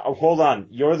 Yeah, hold on.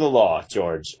 You're the law,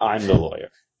 George. I'm the lawyer.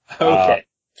 Okay.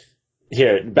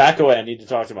 Here, back away. I need to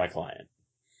talk to my client.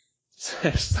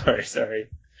 Sorry.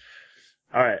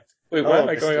 Alright. Wait, why Oh, am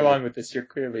I going Mr. along with this? You're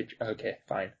clearly... Okay,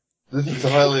 fine. This is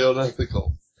highly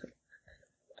unethical.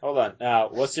 Hold on. Now,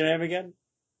 what's your name again?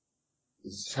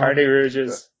 Harney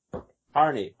Rouges.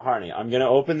 Harney, I'm gonna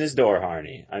open this door,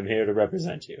 Harney. I'm here to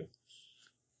represent you.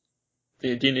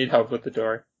 Do you need help with the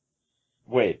door?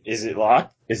 Wait, is it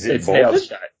locked? Is it It's nailed bolted?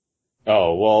 shut.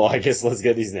 Oh, well, I guess let's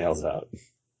get these nails out.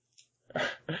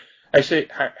 Actually,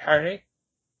 Harney,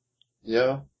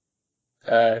 Yeah.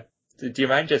 do you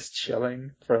mind just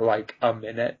chilling for like a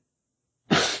minute?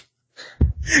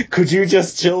 Could you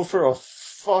just chill for a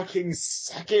fucking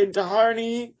second,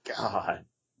 Harney? God.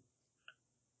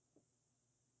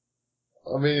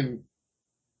 I mean,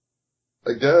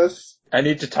 I guess. I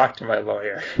need to talk to my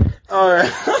lawyer.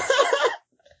 Alright.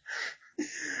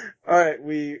 Alright,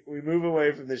 we move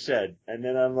away from the shed, and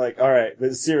then I'm like, alright,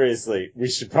 but seriously, we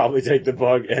should probably take the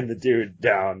bug and the dude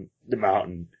down the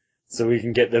mountain, so we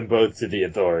can get them both to the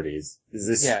authorities. Is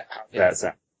this Yeah, how yeah. that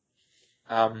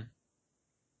sound?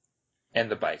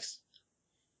 And the bikes.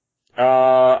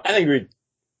 I think we,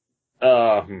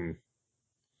 no,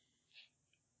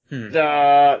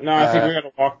 I think we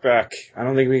gotta walk back. I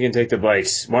don't think we can take the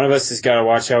bikes. One of us has gotta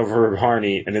watch out for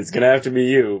Harney, and it's gonna have to be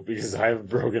you, because I have a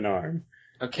broken arm.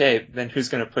 Okay, then who's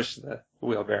gonna push the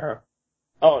wheelbarrow?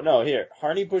 Oh, no, here.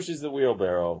 Harney pushes the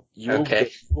wheelbarrow.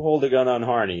 Okay. You hold a gun on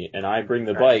Harney, and I bring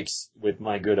the Right. bikes with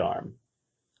my good arm.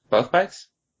 Both bikes?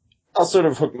 I'll sort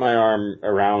of hook my arm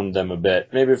around them a bit.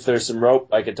 Maybe if there's some rope,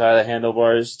 I could tie the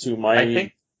handlebars to my... I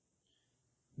think.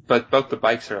 But both the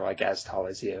bikes are like as tall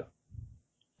as you.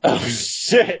 Oh,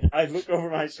 shit! I look over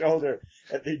my shoulder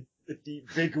at the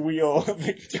big wheel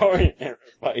Victorian era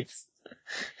bikes.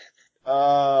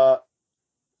 What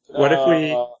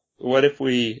if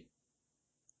we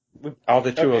all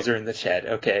the tools are in the shed?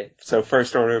 Okay, so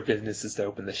first order of business is to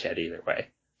open the shed either way.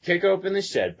 Kick open the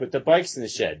shed, put the bikes in the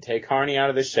shed, take Harney out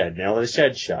of the shed, nail the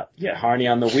shed shut, get Harney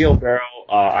on the wheelbarrow,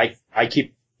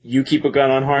 you keep a gun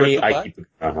on Harney, With the I bug? keep a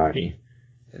gun on Harney.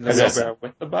 In the How's that wheelbarrow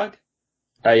with the bug?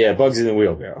 Yeah, Bug's in the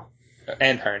wheelbarrow.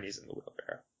 And Harney's in the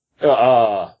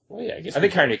wheelbarrow. Well yeah, I guess I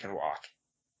think Harney can walk.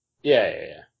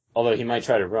 Yeah. Although he might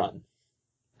try to run.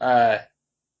 Uh,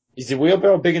 Is the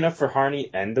wheelbarrow big enough for Harney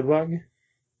and the Bug?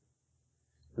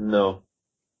 No.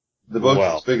 The bug's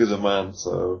Well. as big as a man,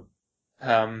 so...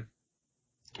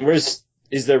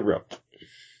 Is there rope?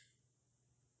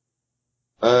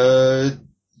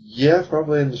 Yeah,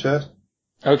 probably in the shed.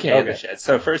 okay, in the Okay. shed.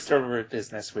 So first order of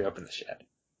business, we open the shed.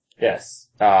 Yes.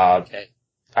 Okay.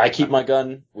 I keep my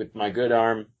gun with my good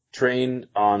arm trained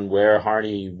on where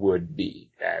Harney would be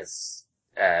as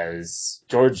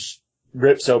George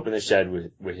rips open the shed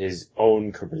with his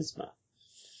own charisma.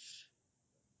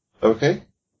 Okay.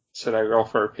 Should I roll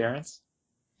for appearance?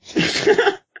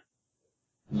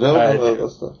 No, No.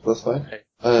 that's fine. Right.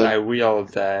 I Uh,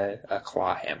 wield a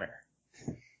claw hammer,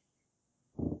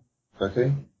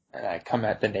 okay. and I come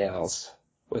at the nails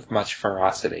with much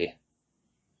ferocity.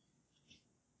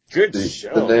 Good The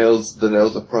show. nails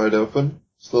are pried open,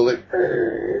 slowly.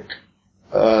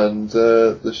 And,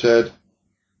 the shed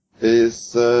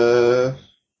is,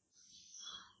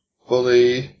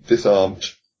 fully disarmed.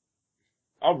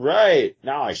 Alright,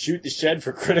 now I shoot the shed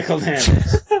for critical damage.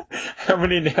 How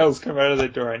many nails come out of the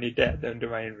door? I need to add them to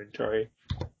my inventory.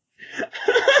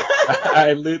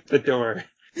 I loot the door.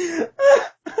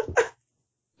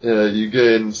 Yeah, you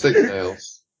gain 6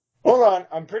 nails. Hold on,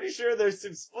 I'm pretty sure there's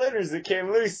some splinters that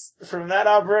came loose from that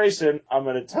operation. I'm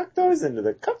gonna tuck those into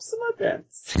the cups of my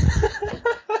pants.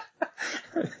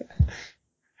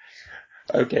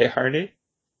 Okay, Harney,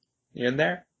 you in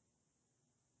there?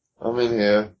 I'm in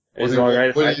here. Is it alright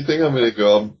if Where do you think I'm gonna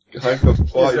go? I'm handcuffed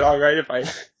Is twice. it alright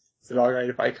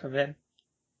if I come in?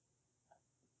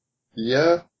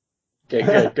 Yeah? Okay,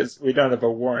 good, because we don't have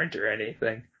a warrant or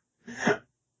anything.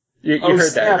 You Oh,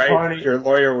 heard snap, that, right? Harney. Your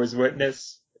lawyer was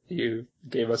witness. You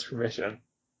gave us permission.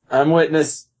 I'm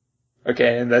witness.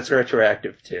 Okay, and that's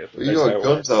retroactive too. You That's got how it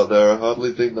guns works. out there, I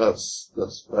hardly think that's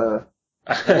fair.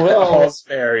 Well- All's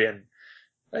fair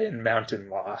in mountain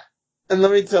law. And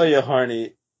let me tell you,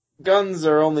 Harney, guns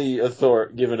are only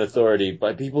given authority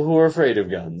by people who are afraid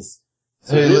of guns.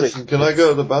 So Hey, really, listen, can I go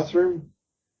to the bathroom?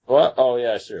 What? Oh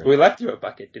yeah, sure. We left you a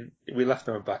bucket, didn't we? Left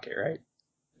them a bucket, right?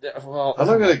 Well, I'm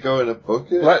not gonna go in a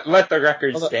bucket. Let the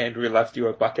record Hold on. stand. We left you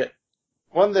a bucket.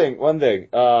 one thing.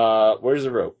 Where's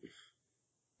the rope?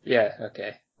 Yeah.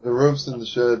 Okay. The rope's in the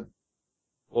shed.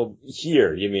 Well,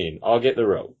 here, you mean. I'll get the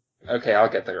rope. Okay. I'll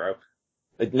get the rope.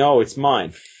 No, it's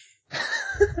mine.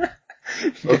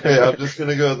 Okay, I'm just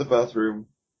gonna go to the bathroom.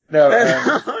 No.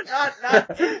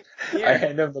 not here. I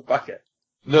hand him the bucket.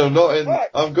 No, not in.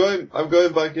 What? I'm going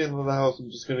back into the house.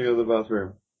 I'm just gonna go to the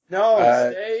bathroom. No,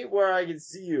 Uh, stay where I can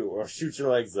see you, or shoot your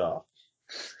legs off.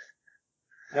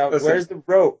 Now, Listen, where's the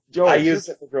rope? George, I look use-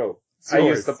 at the rope. It's I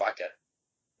yours. use the bucket.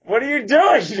 What are you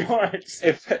doing, George?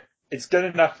 If it's good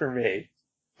enough for me.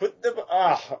 Put the,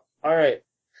 alright.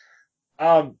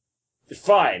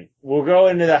 Fine. We'll go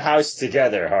into the house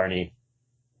together, Harney.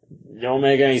 Don't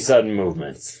make any sudden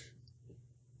movements.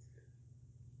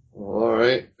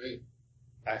 Alright.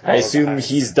 I follow assume behind.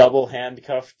 he's double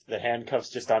handcuffed. The handcuff's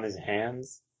just on his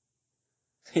hands.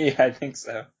 Yeah, I think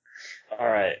so.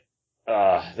 Alright.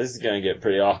 This is gonna get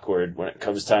pretty awkward when it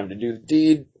comes time to do the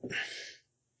deed.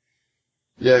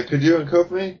 Yeah, could you uncuff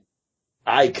me?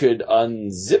 I could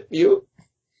unzip you.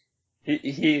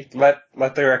 He let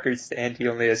the record stand. He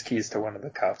only has keys to one of the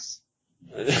cuffs.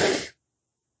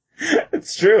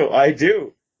 It's true, I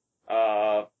do.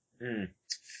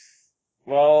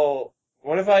 Well,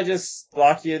 what if I just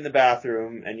lock you in the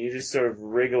bathroom and you just sort of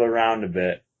wriggle around a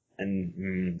bit?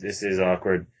 And, this is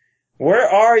awkward. Where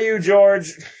are you,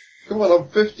 George? Come on, I'm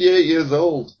 58 years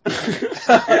old.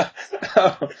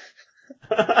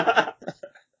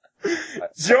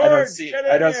 George,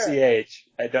 I don't see age.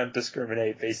 I don't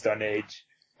discriminate based on age.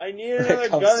 I need When another it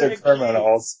comes gun to and a key.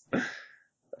 criminals.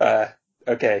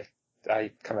 Okay.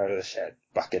 I come out of the shed,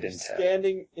 bucket in tow.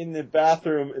 Standing in the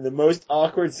bathroom in the most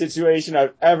awkward situation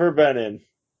I've ever been in.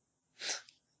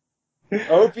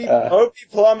 Opie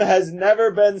Plum has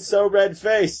never been so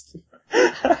red-faced.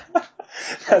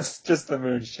 That's just the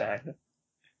moonshine.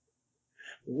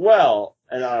 Well,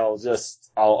 and I'll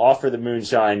offer the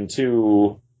moonshine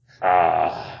to,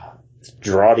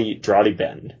 Draughty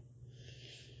Bend.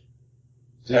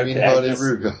 Do you mean Okay, Hardy Agnes.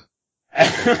 Ruger?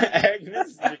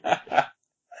 Agnes?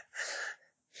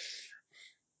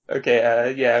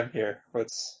 Okay, yeah, I'm here.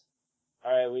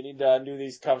 Alright, we need to undo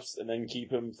these cuffs and then keep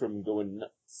him from going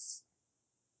nuts.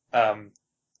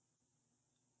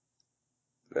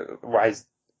 Why is,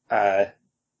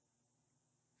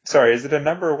 sorry, is it a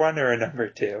number 1 or a number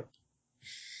 2?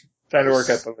 Trying to work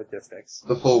out the logistics.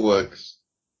 The full works.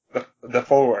 The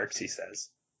full works, he says.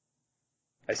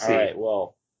 I see. Alright,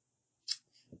 well.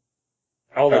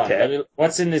 Hold on, Okay.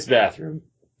 what's in this bathroom?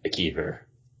 A keeper.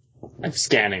 I'm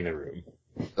scanning the room.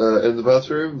 In the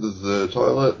bathroom, there's the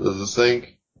toilet, there's a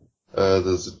sink,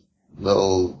 there's a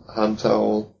little hand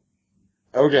towel.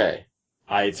 Okay.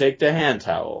 I take the hand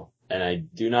towel, and I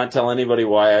do not tell anybody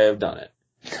why I have done it.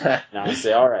 Now I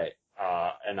say, alright,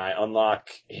 and I unlock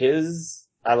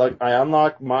I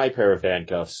unlock my pair of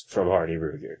handcuffs from Hardy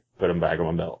Ruger. Put them back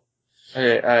on my belt.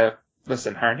 Okay,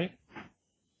 listen, Harney.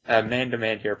 Man to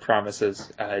man here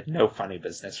promises, no funny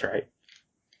business, right?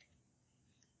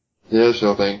 Yeah,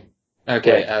 sure thing.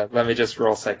 Okay, let me just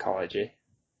roll psychology.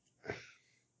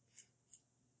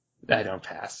 I don't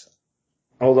pass.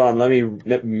 Hold on,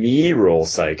 let me roll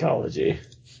psychology.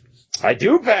 I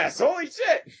do pass, holy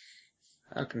shit!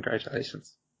 Oh,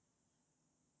 congratulations.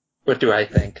 What do I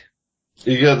think?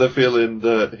 You get the feeling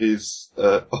that he's,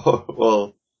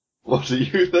 well, what do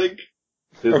you think?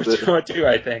 What do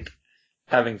I think?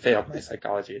 Having failed my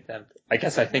psychology attempt. I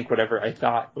guess I think whatever I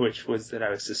thought, which was that I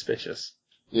was suspicious.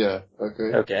 Yeah,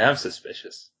 okay. Okay, I'm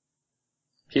suspicious.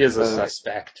 He is a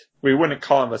suspect. We wouldn't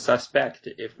call him a suspect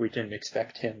if we didn't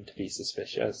expect him to be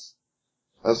suspicious.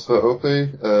 As for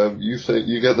Opie,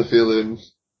 you get the feeling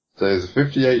that he's a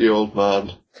 58-year-old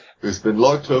man who's been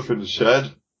locked up in the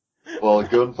shed while a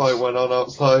gunfight went on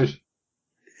outside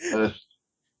and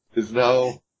is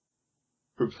now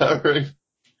preparing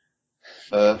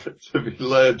to be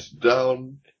led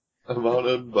down a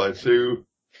mountain by two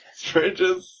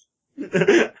strangers.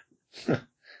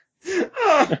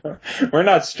 We're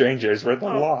not strangers, we're the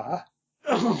law.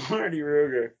 Oh, Hardy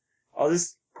Ruger. I'll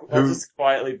just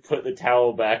quietly put the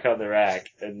towel back on the rack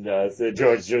and say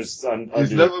George just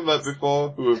He's never met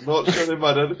before, who have not shown him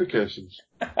identification.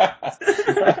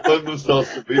 Claim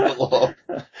themselves to be the law.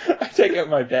 I take out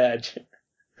my badge.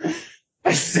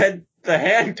 I said the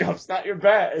handcuffs, not your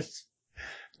badge.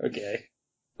 Okay.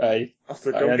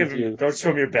 Also, don't show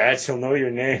him your badge, he'll know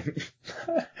your name.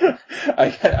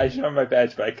 I show him my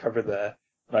badge, but I cover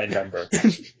my number.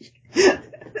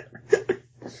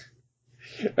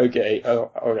 Okay,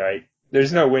 alright.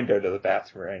 There's no window to the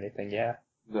bathroom or anything, yeah?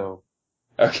 No.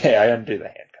 Okay, I undo the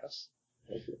handcuffs.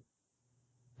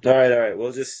 Alright,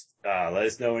 we'll just, let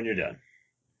us know when you're done.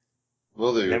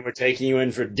 Will do. And then we're taking you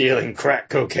in for dealing crack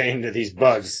cocaine to these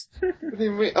bugs. What do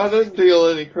you mean? I didn't deal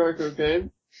any crack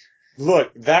cocaine.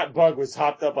 Look, that bug was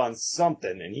hopped up on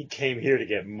something, and he came here to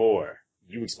get more.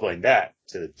 You explain that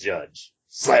to the judge.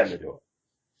 Slam the door.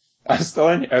 I'm still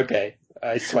in here? Okay.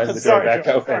 I slam the door Sorry, back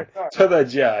George, open sorry. to the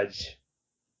judge.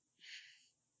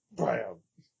 Bam.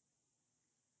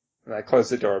 And I close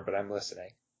the door, but I'm listening.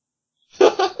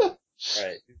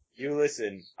 Alright, you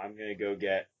listen. I'm gonna go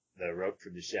get the rope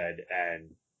from the shed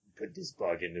and put this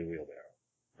bug in the wheelbarrow.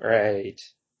 Right.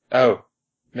 Oh,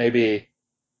 maybe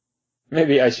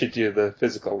I should do the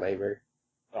physical labor.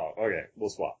 Oh, okay. We'll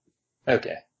swap.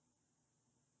 Okay.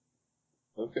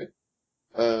 Okay.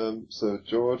 So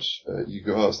George, you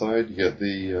go outside, you get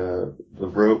the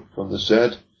rope from the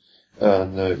shed,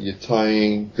 and you're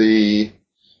tying the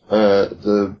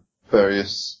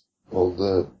various,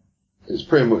 it's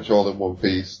pretty much all in one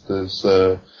piece. There's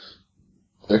a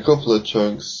couple of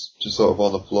chunks just sort of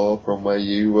on the floor from where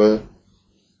you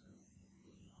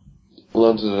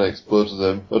landed and exploded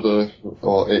them. I don't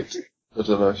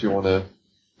know if you want to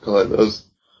collect those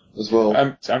as well.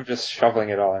 I'm just shoveling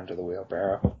it all into the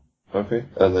wheelbarrow. Okay.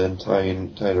 And then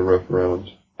tying a rope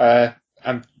around.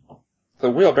 The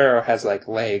wheelbarrow has like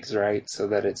legs, right? So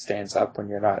that it stands up when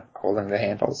you're not holding the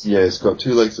handles. Yeah, it's got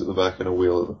 2 legs at the back and a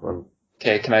wheel at the front.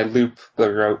 Okay, can I loop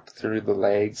the rope through the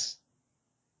legs?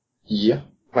 Yeah.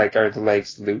 Like, are the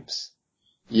legs loops?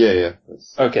 Yeah.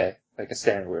 Okay, like a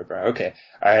standard wheelbarrow. Okay,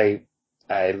 I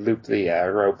loop the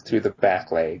rope through the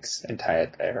back legs and tie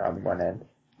it there on one end.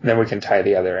 And then we can tie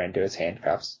the other end to his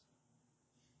handcuffs.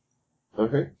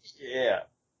 Okay. Yeah.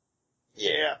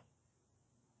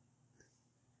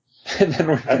 And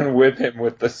then we can whip him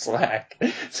with the slack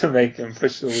to make him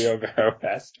push the wheelbarrow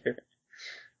faster.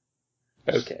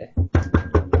 Okay.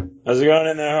 How's it going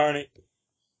in there, Harney?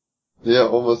 Yeah,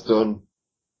 almost done.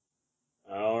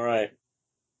 Alright.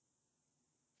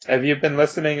 Have you been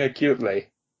listening acutely?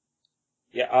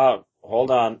 Yeah,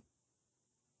 hold on.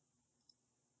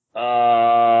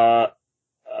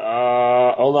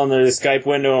 Hold on, there's a Skype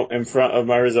window in front of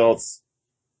my results.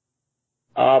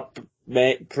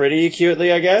 Pretty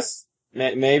acutely, I guess?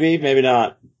 Maybe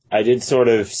not. I did sort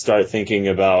of start thinking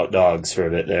about dogs for a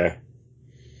bit there.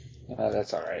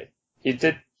 That's alright. You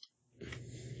did...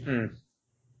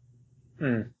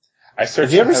 I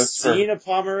searched Have you ever the house seen a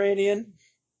Pomeranian?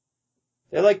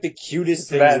 They're like the cutest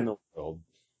things in the world.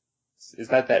 Is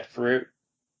that fruit?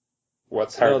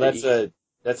 What's hard to eat?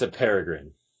 That's a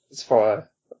peregrine. It's full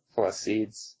of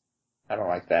seeds. I don't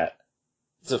like that.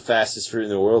 It's the fastest fruit in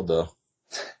the world, though.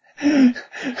 Here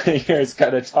it's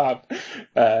got a top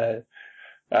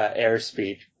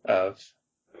airspeed of...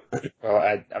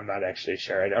 Well, I'm not actually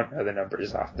sure. I don't know the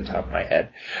numbers off the top of my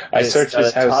head. I searched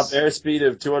his house. Top airspeed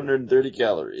of 230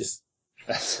 calories.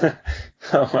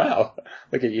 Oh wow!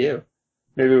 Look at you.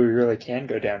 Maybe we really can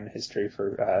go down in history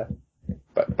for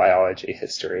biology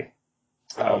history.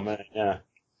 Oh man, yeah.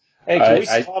 Hey, can we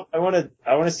stop? I want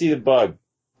to see the bug.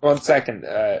 1 second.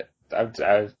 I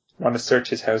want to search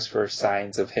his house for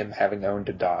signs of him having owned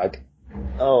a dog.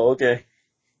 Oh, okay.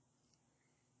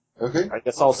 Okay. I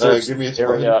guess I'll search give me a the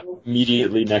area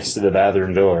immediately next to the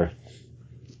bathroom door.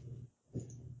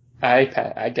 I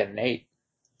get an 8.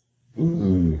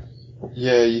 Ooh.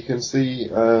 Yeah, you can see,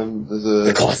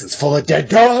 The closet's full of dead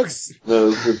dogs!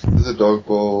 No, there's a dog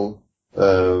bowl,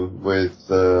 with,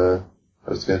 I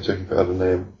was gonna check if it had a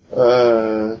name.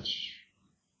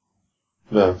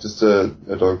 No, just a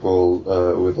dog bowl,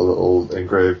 with a little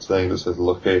engraved thing that says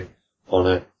Lucky on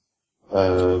it.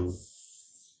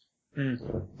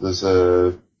 There's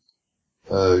a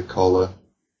collar.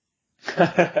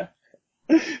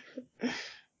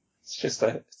 It's just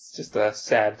a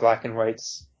sad black and white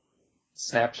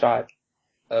snapshot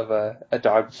of a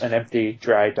dog, an empty,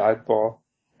 dry dog bowl,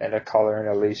 and a collar and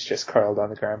a leash just curled on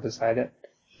the ground beside it.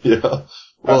 Yeah.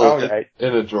 Well, right.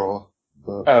 in a drawer.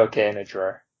 But... Oh, okay, in a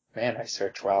drawer. Man, I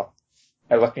search well.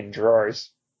 I look in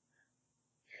drawers.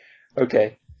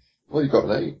 Okay. Well, you got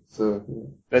an 8, so...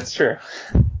 That's true.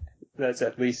 That's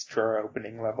at least drawer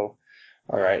opening level.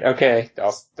 Alright, okay.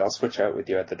 I'll switch out with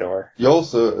you at the door. You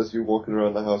also, as you're walking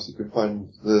around the house, you can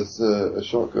find there's a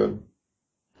shotgun.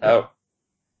 Oh.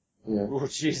 Yeah. Oh,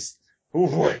 jeez. Oh,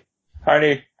 boy.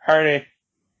 Harney. I'll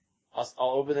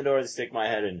open the door to stick my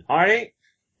head in. Harney?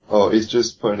 Oh, he's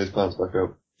just putting his pants back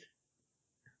up.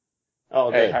 Oh,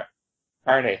 good. Hey,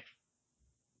 Harney.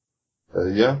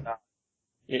 Yeah?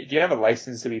 Do you have a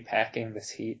license to be packing this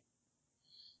heat?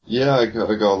 Yeah, I got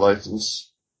a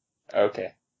license.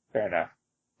 Okay. Fair enough.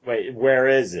 Wait, where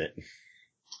is it?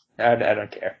 I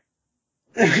don't care.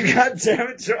 God damn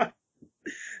it, John.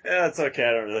 Yeah, it's okay.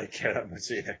 I don't really care that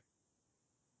much either.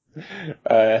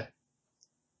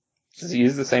 Does it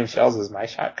use the same shells as my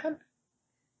shotgun?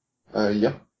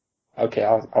 Yeah. Okay,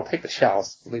 I'll take the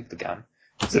shells. Leave the gun.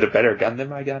 Is it a better gun than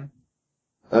my gun?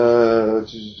 It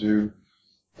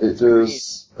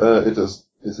does,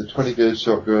 it's a 20 gauge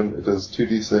shotgun, it does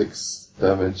 2d6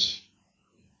 damage.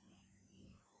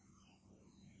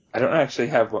 I don't actually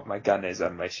have what my gun is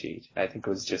on my sheet. I think it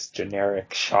was just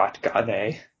generic shotgun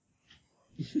A.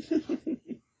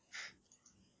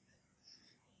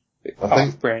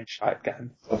 Off-brand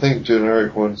shotgun. I think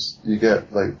generic ones, you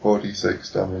get like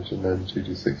 4d6 damage and then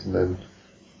 2d6 and then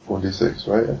 4d6,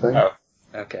 right, I think? Oh,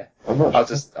 okay. I'm not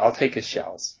sure. I'll take his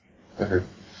shells. Okay.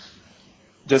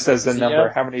 Just as the number,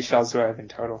 yeah. how many shells do I have in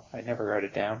total? I never wrote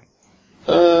it down.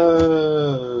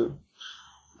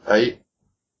 8.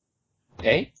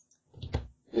 8?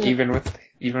 Yeah. Even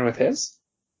with his?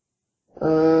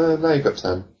 Now you got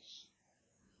 10.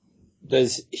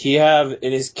 Does he have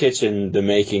in his kitchen the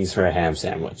makings for a ham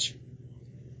sandwich?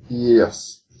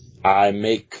 Yes. I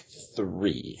make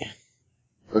 3.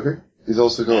 Okay. He's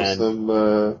also got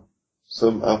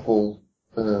some apple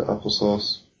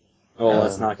sauce. Oh,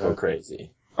 let's not go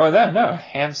crazy. Oh, no.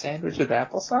 Ham sandwich with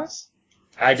applesauce?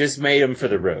 I just made them for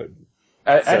the road.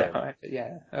 I So- know.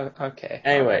 Yeah. Okay.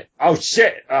 Anyway. Oh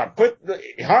shit!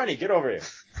 Harney, get over here.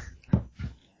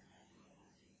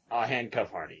 I'll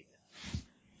handcuff Harney.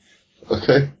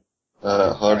 Okay.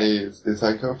 Harney is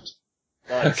handcuffed.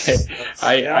 Okay.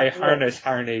 I harness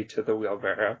Harney to the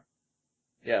wheelbarrow.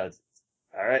 Yeah.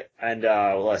 All right. And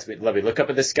let me look up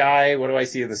at the sky. What do I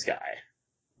see in the sky?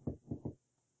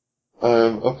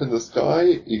 Up in the sky,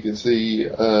 you can see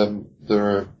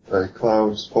there are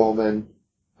clouds forming.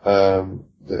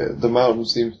 The mountain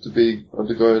seems to be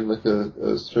undergoing like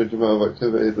a strange amount of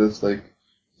activity. There's like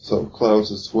sort of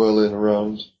clouds are swirling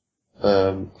around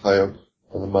high up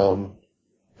on the mountain.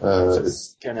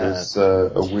 There's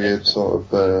a weird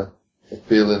sort of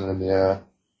feeling in the air.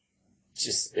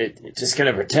 Just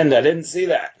gonna pretend I didn't see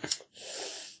that.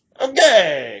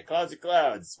 Okay, clouds of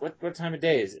clouds. What time of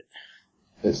day is it?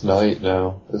 It's night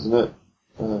now, isn't it?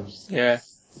 Yeah.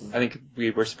 I think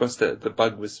the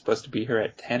bug was supposed to be here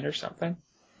at 10 or something.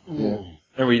 Yeah.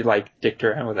 And we dicked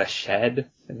around with a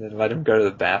shed and then let him go to the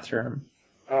bathroom.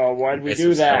 Oh, why'd we Get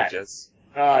do some that? sandwiches.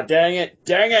 Ah, dang it.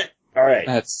 All right,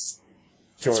 That's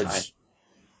fine.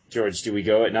 George, do we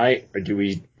go at night or do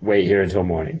we wait here until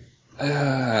morning?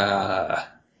 Oh.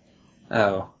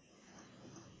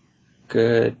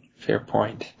 Good. Fair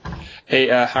point. Hey,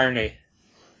 Harney.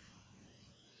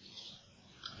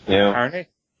 Yeah. Harney?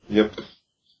 Yep.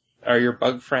 Are your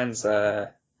bug friends,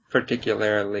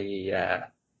 particularly,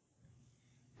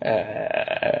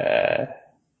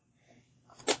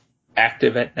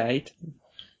 active at night?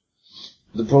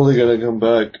 They're probably gonna come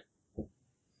back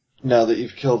now that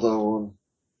you've killed that one.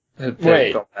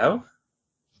 Wait. They'll know?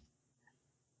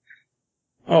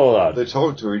 Hold on. They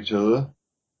talk to each other.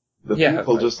 They're Yeah,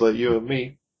 people but- just like you and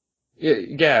me.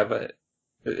 Yeah, but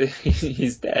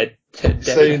he's dead.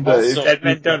 Saying that if Dead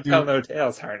men don't you- tell no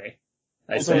tales, Harney.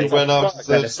 I So you said, went out to Menacing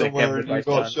search him somewhere with and my you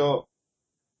got tongue. shot.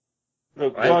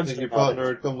 Look, I I bugs think your are partner not-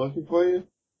 would come looking for you.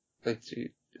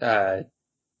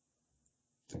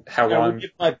 How long?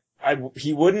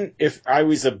 He wouldn't if I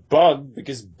was a bug,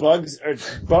 because bugs are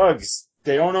bugs.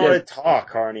 They don't know how Yeah. to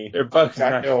talk, Harney. They're bugs, Got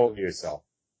not to hold yourself.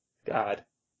 God.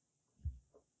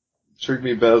 Treat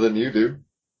me better than you do.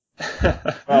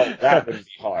 Well, that would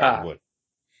be hard, Ah. would.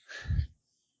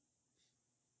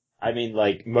 I mean,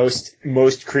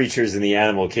 most creatures in the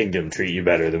animal kingdom treat you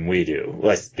better than we do.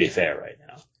 Let's be fair right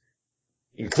now.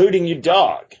 Including your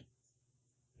dog.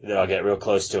 Then I'll get real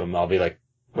close to him. I'll be like,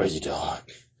 "Where's your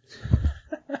dog?"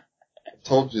 I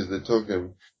told you they took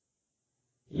him.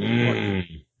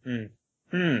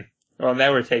 Well,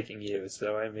 now we're taking you,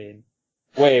 so I mean.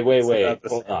 Wait. about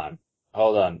the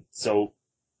Hold on. So,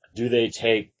 do they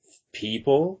take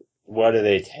people? What do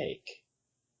they take?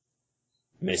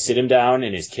 I'm gonna sit him down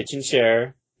in his kitchen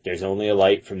chair. There's only a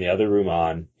light from the other room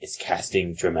on. It's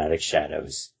casting dramatic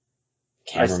shadows.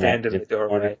 I stand in the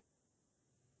doorway,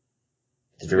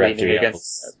 The director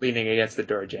yells. leaning against the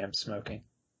door jamb, smoking.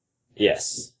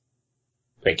 Yes.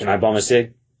 Wait, can I bum a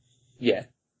cig? Yeah.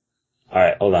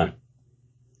 Alright, hold on.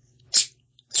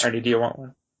 Arnie, do you want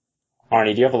one?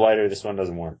 Arnie, do you have a lighter? This one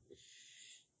doesn't work.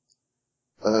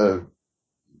 I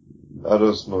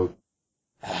don't smoke.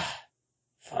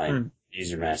 Fine.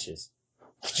 Use your matches.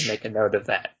 I make a note of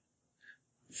that.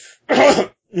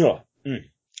 Yeah.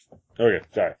 Okay,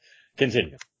 sorry.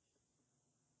 Continue.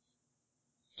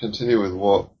 Continue with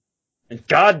what?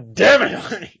 God damn it,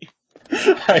 Arnie!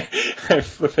 I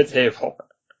flip a table.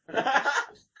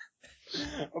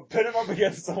 I'll pin him up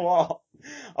against the wall.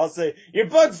 I'll say, "Your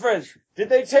bug friends, did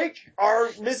they take our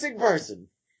missing person?"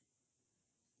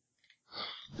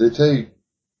 They take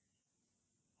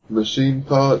machine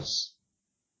parts.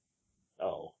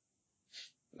 Oh.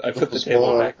 I put the small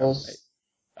table back. animals.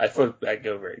 I flip back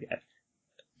over again.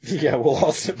 Yeah, we'll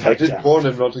all sit I back did down. warn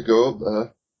him not to go up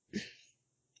there.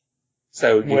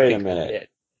 So you Wait a think minute. it.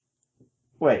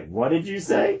 Wait, what did you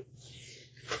say?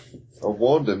 I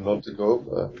warned him not to go up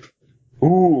there.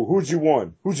 Who'd you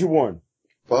warn?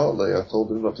 Bartley, I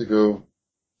told him not to go.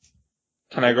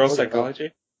 Can I roll Okay.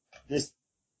 psychology?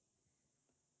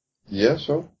 Yeah,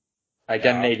 sure. I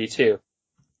got an 82.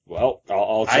 Well,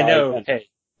 I'll try I know. again.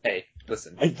 Hey,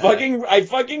 listen. I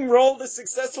fucking rolled a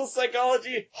successful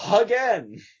psychology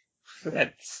again.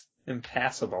 That's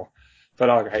impassable. But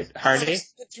alright. Harney?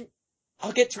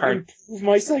 I'll get to improve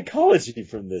my psychology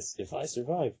from this if I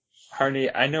survive.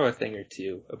 Harney, I know a thing or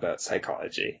two about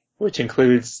psychology, which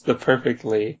includes the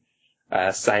perfectly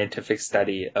scientific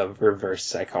study of reverse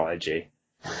psychology.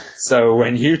 So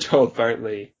when you told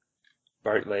Bartley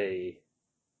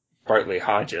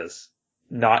Hodges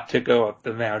not to go up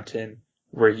the mountain,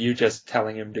 were you just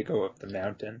telling him to go up the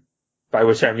mountain? By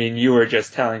which I mean you were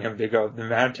just telling him to go up the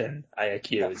mountain, I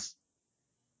accuse.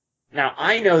 Now,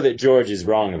 I know that George is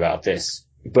wrong about this,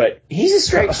 but he's a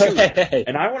straight shooter, Hey.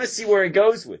 and I want to see where he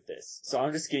goes with this. So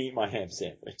I'm just gonna eat my ham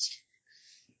sandwich.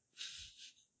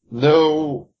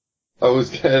 No, I was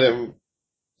getting him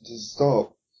to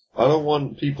stop. I don't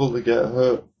want people to get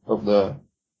hurt up there.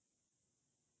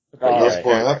 That's Alright,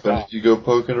 what alright. happens if you go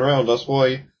poking around. That's why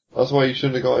you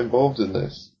shouldn't have got involved in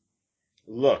this.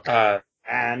 Look,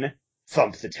 Anne,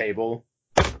 thump the table.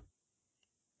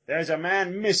 There's a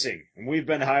man missing, and we've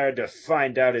been hired to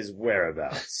find out his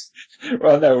whereabouts.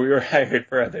 Well, no, we were hired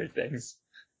for other things.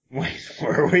 Wait,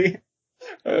 were we?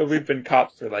 We've been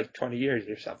cops for like 20 years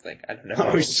or something. I don't know.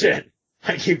 Oh shit.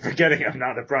 I keep forgetting I'm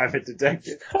not a private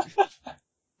detective.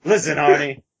 Listen,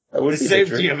 Arnie. That would The be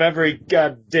safety dream. of every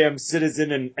goddamn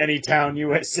citizen in any town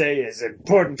USA is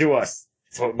important to us.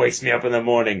 It's what wakes me up in the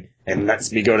morning and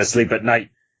lets me go to sleep at night.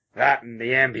 That and the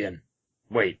Ambien.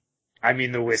 Wait, I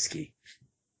mean the whiskey.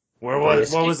 What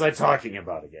was I talking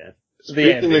about again?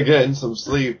 Speaking of getting some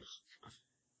sleep,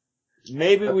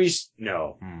 Maybe we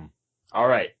no.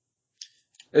 Alright.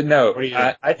 No, What do you-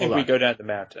 I think hold we on. go down the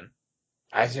mountain.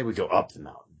 I say we go up the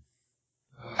mountain.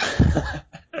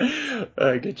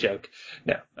 Good joke.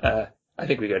 No, I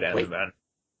think we go down Wait. the mountain.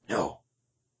 No.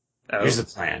 Oh, Here's the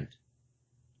plan.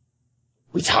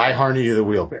 We tie Harney to the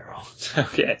wheelbarrow.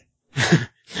 okay.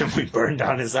 Then we burn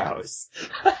down his house.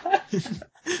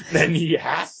 Then he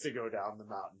has to go down the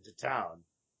mountain to town.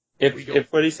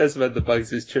 If what he says about the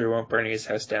bugs is true, we won't burning his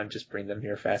house down, just bring them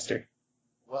here faster.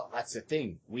 Well, that's the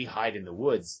thing. We hide in the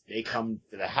woods. They come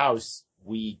to the house.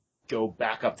 We go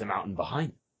back up the mountain behind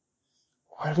them.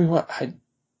 Why do we want...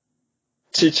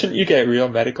 Shouldn't you get real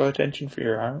medical attention for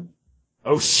your arm?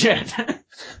 Oh shit!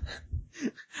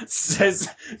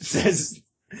 says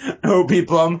Opie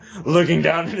Plum, looking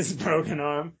down at his broken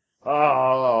arm.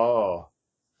 No.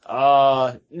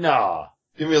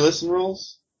 give me a listen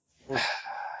rolls.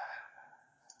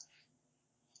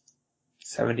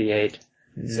 78.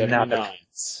 79.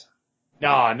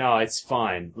 No, it's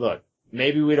fine. Look,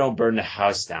 maybe we don't burn the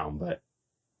house down, but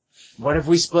what if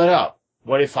we split up?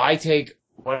 What if I take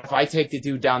the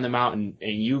dude down the mountain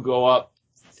and you go up?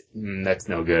 That's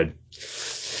no good.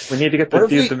 We need to get What the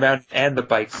if we- dude, the mountain, and the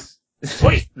bikes.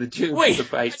 Wait, the dude, wait, the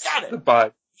bikes, I got it. the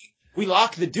bug. we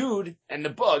lock the dude and the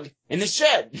bug in the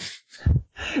shed.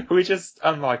 We just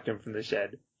unlocked him from the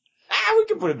shed. We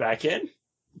can put it back in.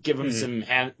 Give him some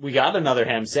ham. We got another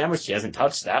ham sandwich. He hasn't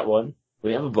touched that one.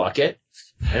 We have a bucket.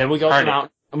 And then we go up the Arnie.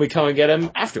 mountain and we come and get him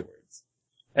afterwards.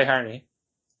 Hey, Harney.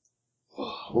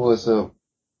 What's up?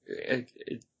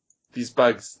 These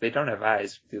bugs, they don't have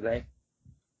eyes, do they?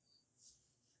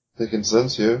 They can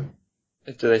sense you.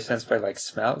 Do they sense by, like,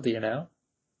 smell? Do you know?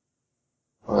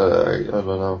 I don't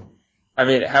know. I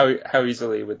mean, how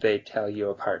easily would they tell you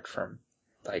apart from,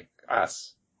 like,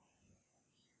 us?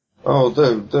 Oh,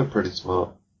 they're pretty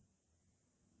smart.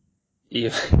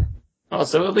 Oh,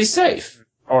 so at least safe.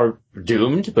 Or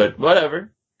doomed, but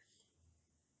whatever.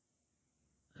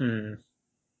 Hmm.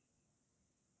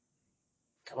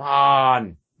 Come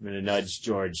on. I'm gonna nudge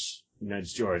George.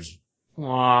 Come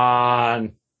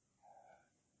on.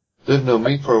 Didn't know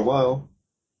me for a while.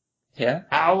 Yeah?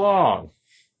 How long?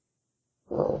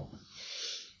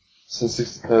 Since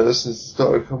it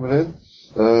started coming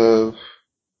in.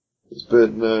 It's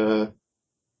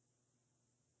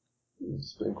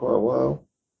been quite a while.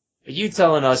 Are you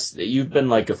telling us that you've been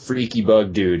like a freaky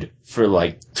bug dude for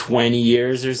like 20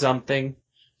 years or something?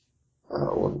 I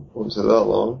wouldn't say that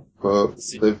long, but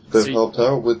they've helped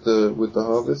out with the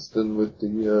harvest and with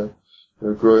the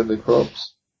growing the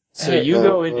crops. So you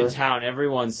go into town every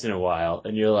once in a while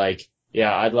and you're like,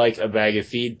 yeah, I'd like a bag of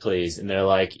feed, please. And they're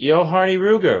like, yo, Harney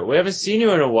Ruger, we haven't seen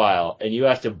you in a while. And you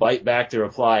have to bite back the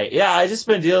reply, yeah, I just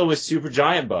been dealing with super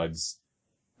giant bugs.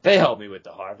 They help me with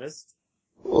the harvest.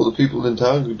 All the people in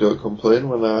town who don't complain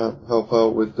when I help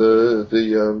out with the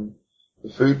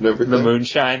food and everything. The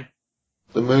moonshine.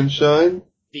 The moonshine.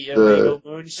 The illegal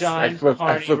moonshine. I flipped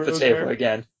Harney the Ruger. table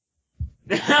again.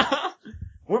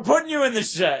 We're putting you in the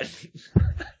shed.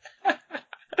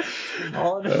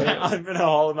 I'm gonna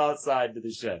haul him outside to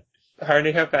the shed.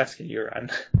 Harney, how fast can you run?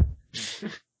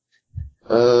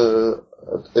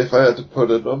 If I had to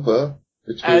put a number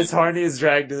between, As Harney is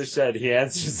dragged to the shed, he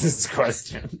answers this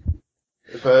question.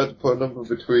 if I had to put a number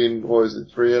between, what is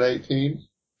it, 3 and 18?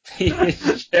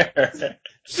 Sure.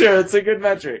 Sure, it's a good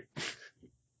metric.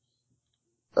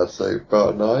 I'd say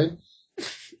about 9.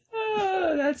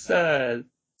 That's Pretty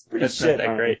that's shit, not that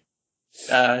Harney.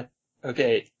 great.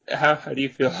 Okay, how do you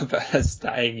feel about us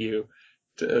tying you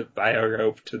by a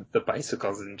rope to the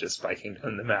bicycles and just biking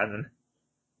down the mountain?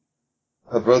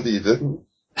 I'd rather you didn't.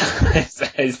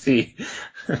 I see.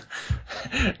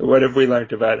 What have we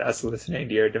learned about us listening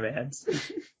to your demands?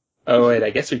 Oh wait, I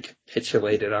guess we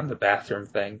capitulated on the bathroom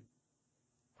thing.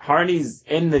 Harney's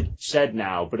in the shed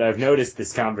now, but I've noticed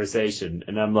this conversation,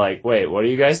 and I'm like, wait, what are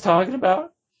you guys talking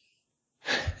about?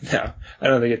 No, I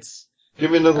don't think it's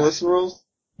Give me another listen rolls.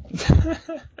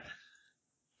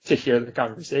 to hear the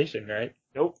conversation, right?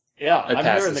 Nope. Yeah, I I'm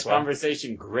pass hearing the this one.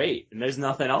 conversation great, and there's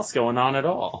nothing else going on at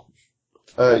all.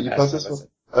 You pass pass that this listen.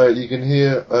 one? You can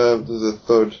hear, there's a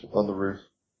thud on the roof.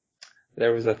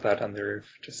 There was a thud on the roof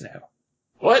just now.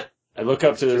 What? I look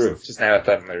up to the roof. Just now a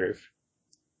thud on the roof.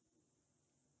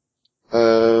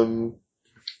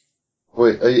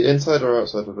 Wait, are you inside or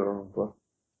outside? I don't remember.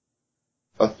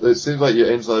 It seems like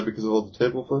you're inside because of all the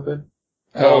table flipping.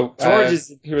 Oh, George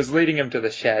is... he was leading him to the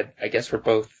shed. I guess we're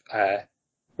both,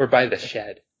 we're by the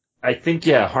shed. I think,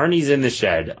 yeah, Harney's in the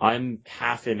shed. I'm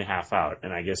half in, half out,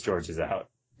 and I guess George is out.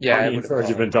 Yeah, Harney and George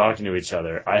have been talking to each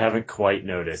other. I haven't quite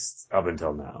noticed up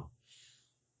until now.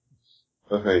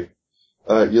 Okay.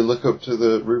 You look up to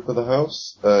the roof of the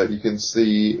house. You can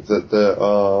see that there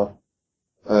are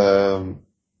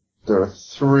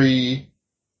 3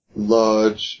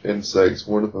 large insects.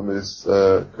 One of them is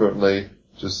currently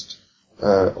just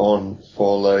on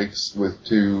 4 legs with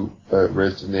 2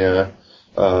 raised in the air.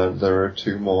 There are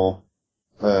 2 more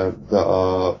that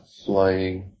are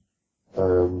flying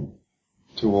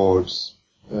towards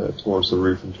the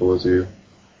roof and towards you.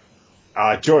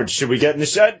 George, should we get in the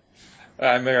shed?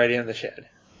 I'm already in the shed.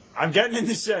 I'm getting in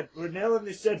the shed. We're nailing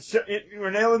the shed. We're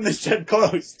nailing the shed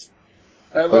closed.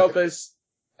 Well, Okay. there's,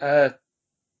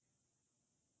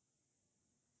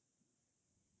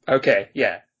 okay,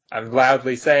 yeah. I'm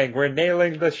loudly saying, we're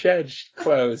nailing the shed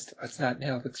closed. Let's not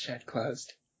nail the shed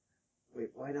closed. Wait,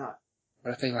 why not?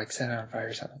 What if they, set it on fire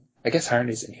or something? I guess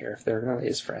Harney's in here if they're really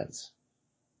his friends.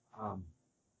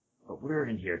 But we're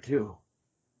in here too.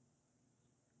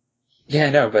 Yeah, I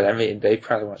know, but I mean, they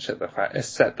probably won't set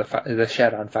the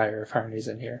shed on fire if Harney's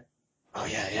in here. Oh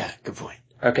yeah, good point.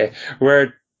 Okay,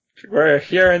 we're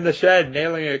here in the shed,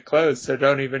 nailing it closed, so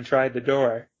don't even try the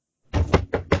door. I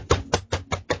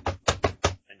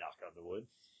knock on the wood.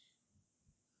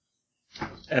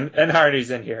 And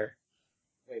Harney's in here.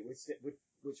 Wait,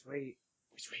 which way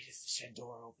does the shed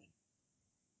door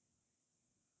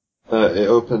open? It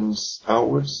opens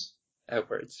outwards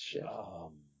Outwards, shit.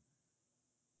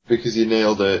 because you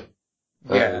nailed it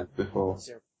Yeah. before.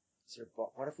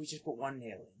 What if we just put one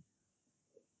nail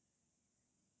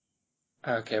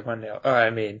in? Okay, one nail. Oh, I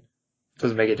mean,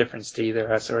 doesn't make a difference to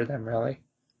either us or them, really.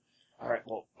 Alright,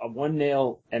 well, one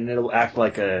nail, and it'll act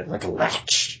like a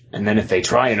latch. And then if they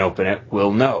try and open it,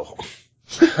 we'll know.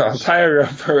 I'll tie a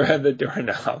rope around the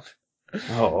doorknob.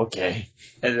 Oh, okay.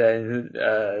 And then,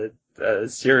 a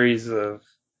series of,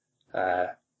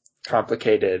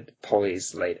 complicated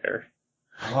pulleys later.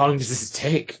 How long does this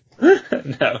take? No,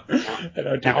 I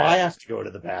don't do Now that. I have to go to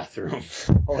the bathroom.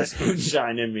 All this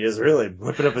moonshine in me is really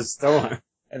whipping up a storm.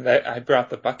 And I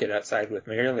brought the bucket outside with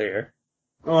me earlier.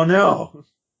 Oh no.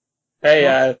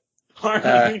 Hey,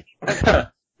 Harney.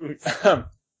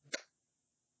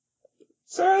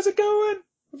 so how's it going?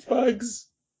 Bugs.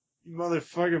 You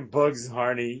motherfucking bugs,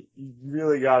 Harney. You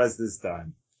really got us this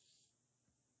time.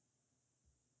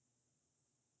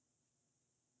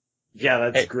 Yeah,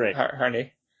 that's Hey, great.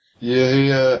 Harney.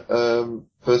 Yeah,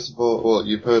 first of all, well,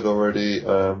 you've heard already,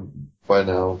 by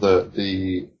now that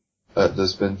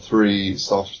there's been 3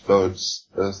 soft thuds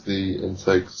as the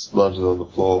insects landed on the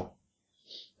floor.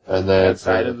 And then,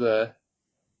 Outside of the...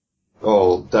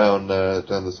 down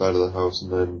the side of the house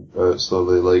and then,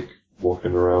 slowly,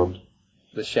 walking around.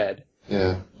 The shed.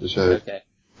 Yeah, the shed. Okay.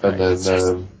 And Right.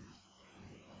 then,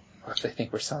 What if they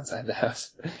think we're still inside the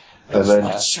house? and then,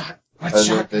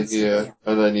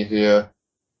 and then you hear,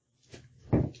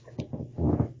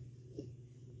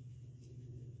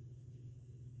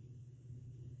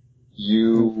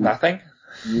 Nothing?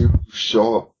 you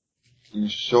shot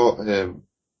him.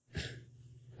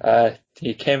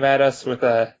 He came at us with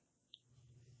a...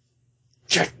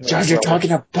 George, you're talking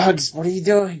to bugs. What are you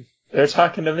doing? They're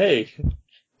talking to me.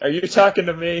 Are you talking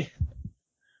to me?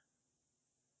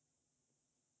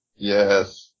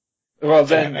 Yes. Well,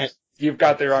 then, you've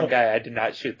got the wrong guy. I did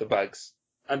not shoot the bugs.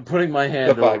 I'm putting my hand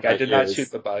The bug. over my I did not ears.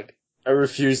 shoot the bug. I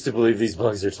refuse to believe these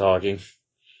bugs are talking.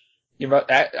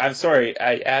 I'm sorry,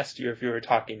 I asked you if you were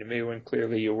talking to me when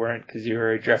clearly you weren't because you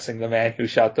were addressing the man who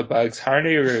shot the bugs.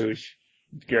 Harney Rouge.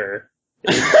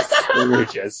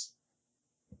 Rouges.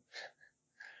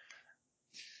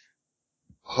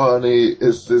 Honey,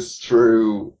 is this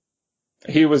true?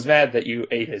 He was mad that you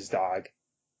ate his dog.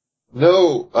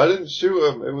 No, I didn't shoot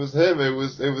him. It was him. It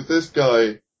was this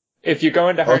guy. If you go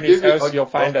into I'll Harney's give you, house, you'll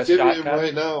find I'll a give you him shotgun.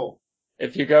 right now.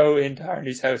 If you go into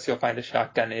Harney's house, you'll find a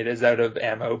shotgun. It is out of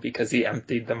ammo because he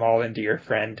emptied them all into your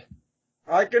friend.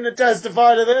 I can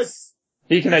testify to this.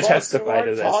 He can Boss, testify you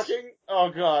to are this. talking? Oh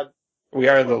God. We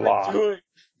are the What am I law. doing?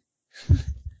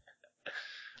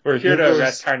 We're here to Nicholas-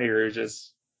 arrest Harney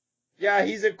Rouges. Yeah,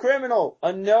 he's a criminal.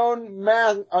 A known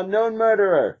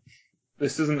murderer.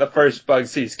 This isn't the first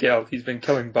bugs he's killed. He's been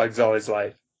killing bugs all his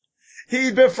life.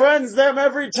 He befriends them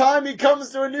every time he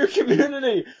comes to a new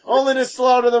community, only to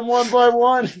slaughter them one by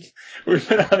one. We've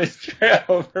been on his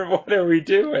trail for what are we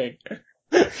doing?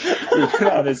 We've been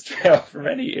on his trail for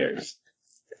many years.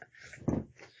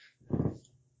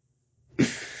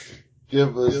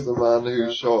 Give us the man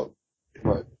who shot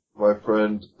my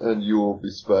friend, and you will be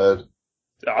spared.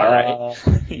 Alright.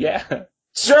 Yeah.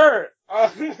 Sure.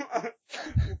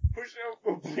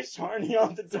 We'll push Harney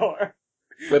out the door.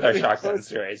 With our We shotguns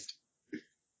close- raised.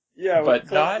 Yeah, But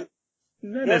close not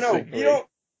No, menacingly.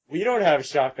 we don't have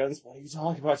shotguns. What are you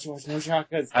talking about, George? No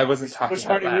shotguns. I wasn't talking Push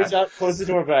about Harney, reach that. out, close the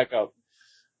door back up.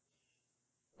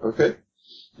 Okay.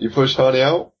 You push Harney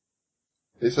out.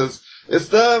 He says, "It's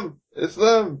them! It's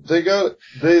them!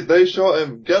 They shot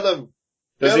him! Get him!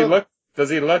 Does Get he him!"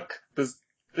 look?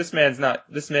 This man's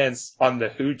on the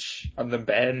hooch, on the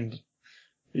bend.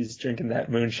 He's drinking that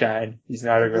moonshine. He's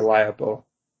not a reliable.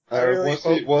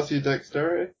 What's he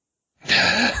dexterity?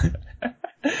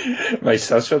 My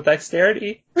social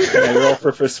dexterity? Can I roll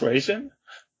for persuasion?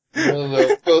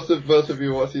 No. Both of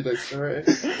you, what's he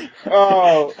dexterity?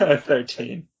 Oh,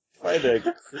 13.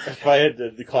 if I had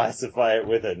to classify it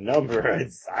with a number,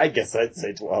 I guess I'd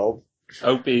say 12.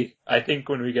 Opie, I think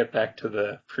when we get back to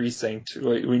the precinct,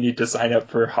 we need to sign up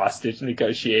for hostage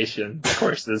negotiation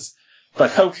courses.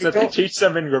 But hope that they teach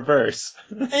them in reverse.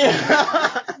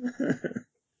 Yeah.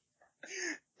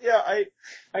 Yeah,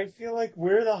 I feel like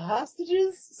we're the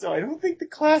hostages, so I don't think the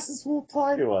classes will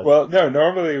apply to us. Well, no,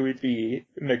 normally we'd be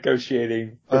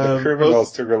negotiating for the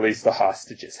criminals to release the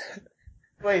hostages.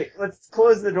 Wait, let's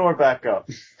close the door back up.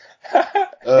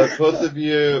 Both of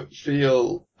you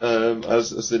feel,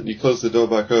 as you close the door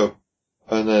back up,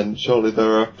 and then shortly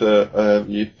thereafter,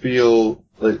 you feel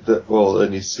like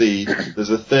and you see, there's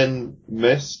a thin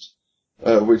mist,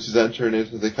 which is entering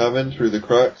into the cabin through the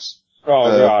cracks.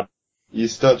 Oh God. You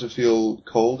start to feel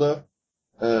colder,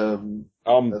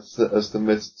 as the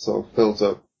mist sort of fills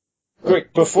up.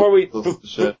 Quick, before we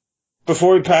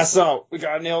pass out, we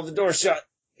gotta nail the door shut.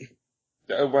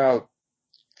 Well,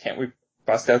 can't we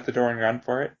bust out the door and run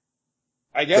for it?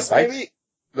 I guess maybe.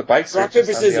 The bikes are Rock, just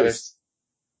paper, on the other scissors.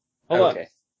 Hold okay.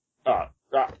 on.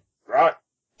 Rock,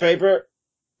 paper.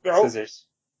 No. Scissors.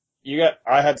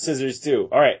 I had scissors too.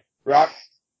 Alright. Rock,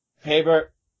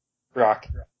 paper, Rock.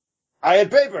 I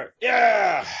had paper.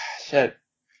 Yeah! Shit.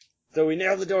 So we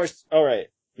nailed the doors. Alright.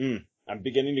 I'm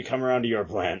beginning to come around to your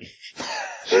plan.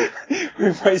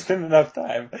 We've wasted enough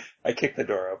time. I kicked the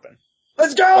door open.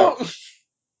 Let's go!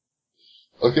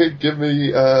 Okay, give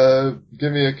me a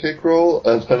kick roll,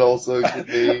 and then also give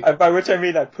me... By which I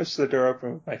mean I pushed the door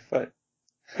open with my foot.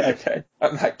 Okay.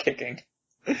 I'm not kicking.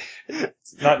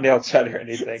 It's not nailed shut or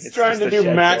anything. He's trying to do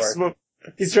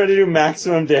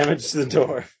maximum damage to the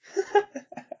door.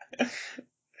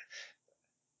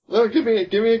 No, give me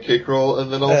a kick roll,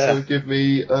 and then also give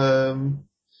me,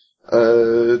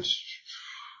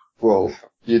 well,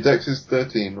 your dex is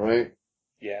 13, right?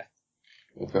 Yeah.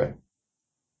 Okay.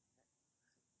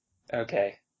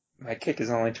 Okay. My kick is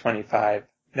only 25.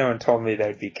 No one told me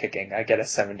there'd be kicking. I get a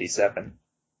 77.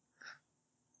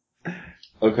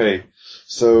 Okay.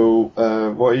 So,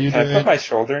 what are you Can doing? I put my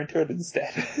shoulder into it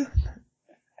instead?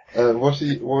 What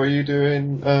are you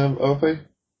doing, Opie?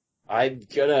 I'm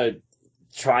gonna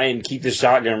try and keep the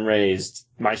shotgun raised,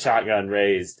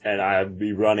 and I'll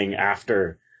be running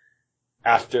after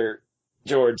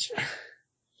George.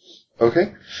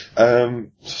 Okay.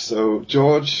 So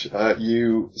George,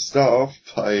 you start off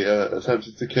by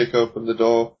attempting to kick open the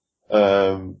door.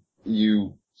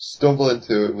 You stumble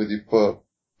into it with your foot.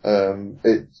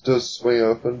 It does swing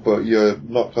open, but you're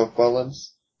knocked off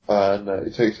balance, and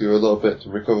it takes you a little bit to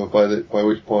recover. By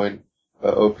which point,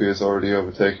 Opie has already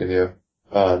overtaken you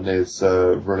and is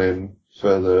running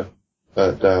further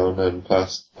down and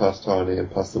past Harney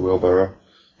and past the wheelbarrow.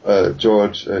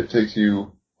 George, it takes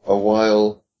you a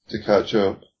while to catch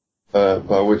up,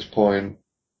 by which point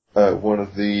one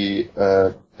of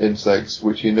the insects,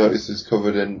 which you notice is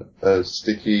covered in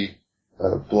sticky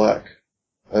black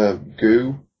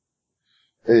goo,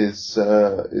 is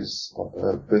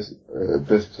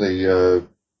basically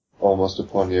almost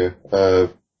upon you.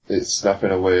 it's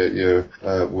snapping away at you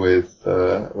with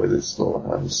its little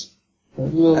hands,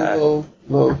 little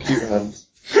cute hands.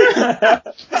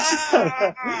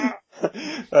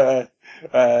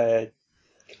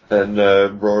 And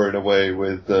roaring away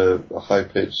with a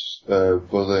high-pitched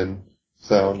buzzing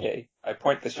sound. Okay, I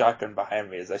point the shotgun behind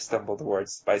me as I stumble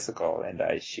towards the bicycle, and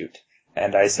I shoot.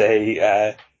 And I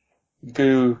say,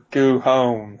 goo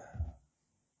home.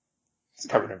 It's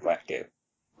covered in black goo.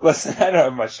 Listen, I don't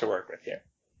have much to work with here.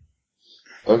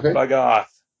 Okay. Bug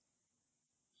off.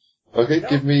 Okay, No.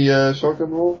 give me a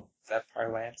shotgun roll. Is that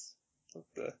parlance of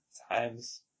the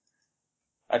times?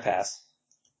 I pass.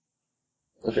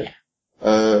 Okay.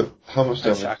 How much My damage do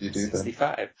you shotgun do then?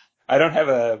 65. I don't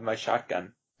have my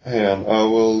shotgun. Hang on, I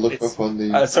will look It's- up on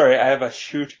the... Sorry, I have a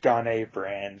Shootgun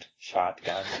brand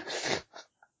shotgun.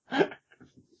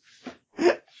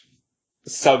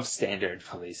 Substandard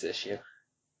police issue.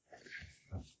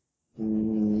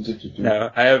 No,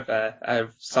 I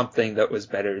have something that was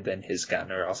better than his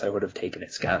gun, or else I would have taken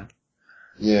his gun.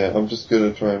 Yeah, I'm just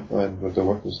gonna try and find what the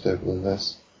weapons table in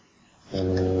this.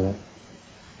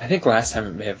 I think last time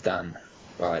it may have done.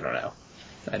 Well, I don't know.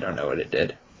 I don't know what it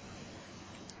did.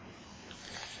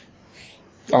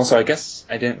 Also, I guess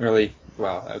I didn't really...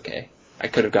 Well, okay. I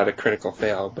could have got a critical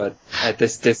fail, but at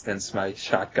this distance, my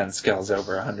shotgun skill's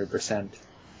over 100%.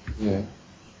 Yeah.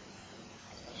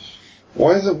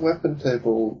 Why isn't weapon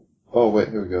table... Oh, wait,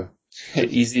 here we go.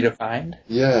 Easy to find?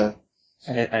 Yeah.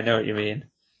 I know what you mean.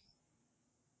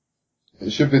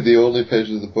 It should be the only page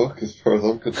of the book, as far as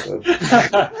I'm concerned.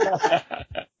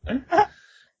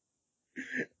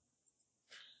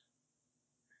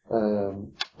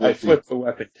 I flipped the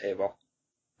weapon table.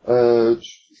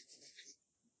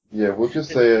 Yeah, we'll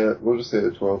just say a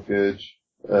 12 gauge,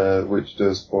 which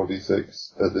does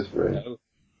 46 at this range. No.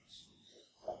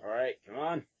 Alright, come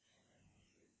on.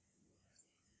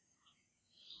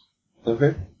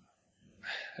 Okay.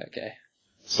 Okay.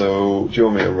 So, do you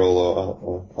want me to roll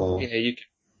or Yeah, you can.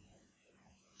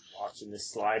 Watching the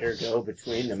slider go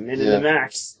between the min Yeah. and the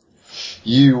max.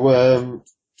 You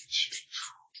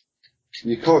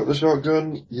cock the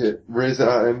shotgun, you raise it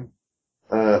at him,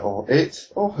 or it,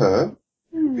 or her,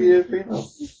 be a female,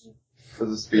 as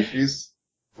a species,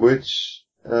 which,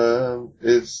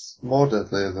 is more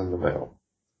deadly than the male.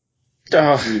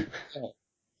 Oh.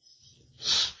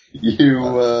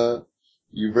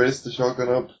 You raise the shotgun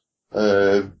up,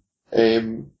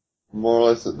 aim more or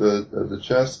less at the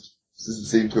chest. This doesn't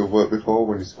seem to have worked before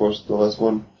when you squashed the last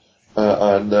one,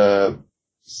 and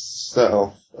set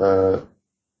off a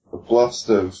blast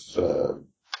of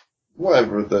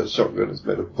whatever the shotgun is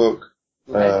made of, book,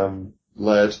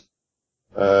 lead.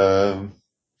 I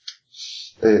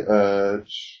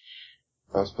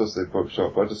was supposed to say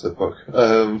buckshot, but I just said book.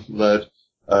 Lead.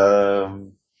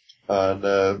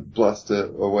 And blast it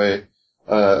away.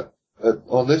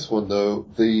 On this one though,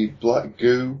 the black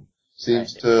goo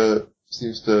seems to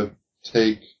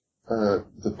take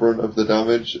the brunt of the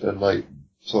damage and like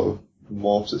sort of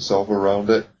morphs itself around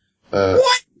it.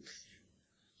 What?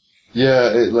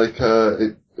 Yeah,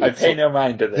 it I pay no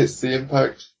mind to hits this. the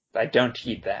impact. I don't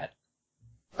heed that.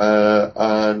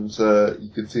 And you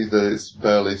can see that it's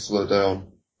barely slowed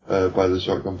down by the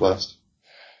shotgun blast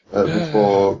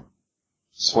before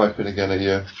swiping again at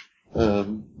you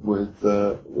with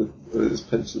its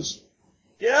pincers.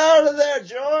 Get out of there,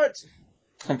 George!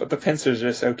 But the pincers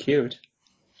are so cute.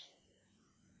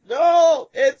 No!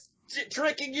 It's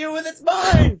tricking you with its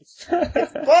mind!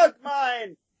 It's bug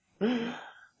mind!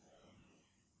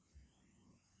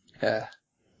 Yeah.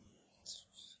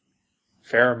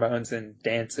 Pheromones and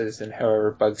dances and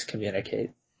however bugs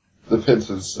communicate. The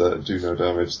pincers do no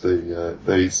damage.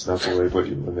 They snap away, but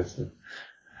you miss it.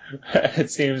 It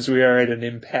seems we are at an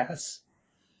impasse.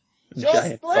 Just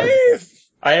Giant bug. leave!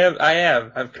 I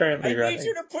am. I'm currently I running. need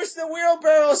you to push the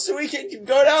wheelbarrow so we can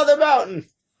go down the mountain!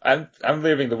 I'm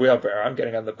leaving the wheelbarrow. I'm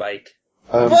getting on the bike.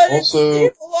 But Also,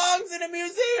 it belongs in a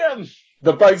museum!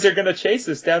 The bugs are gonna chase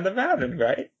us down the mountain,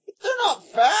 right? They're not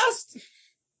fast!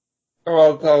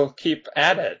 Well, they'll keep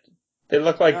at it. They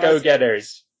look like No,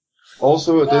 go-getters. at this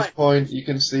Fine. point, you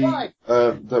can see Fine.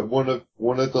 that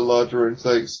one of the larger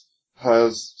insects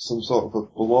has some sort of a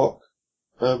block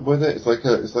with it.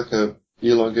 It's like a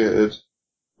elongated.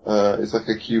 It's like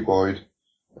a cuboid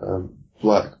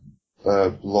black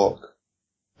block.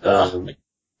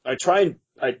 I try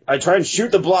and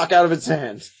shoot the block out of its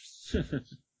hand.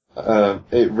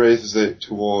 It raises it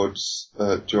towards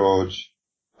George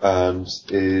and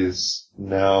is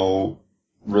now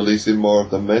releasing more of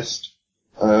the mist,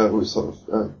 which sort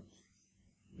of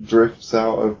drifts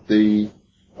out of the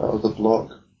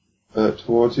block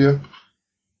towards you.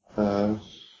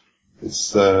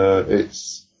 It's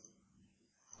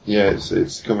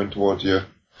coming towards you.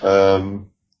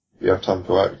 You have time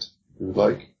to act if you would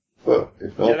like, but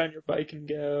if Get not, on your bike and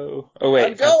go. Oh wait,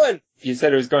 I'm going! you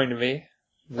said it was going to me?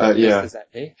 yeah. Is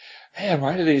that me? Man,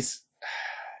 why do these,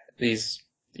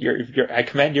 I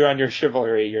commend you on your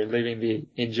chivalry. You're leaving the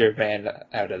injured man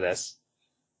out of this.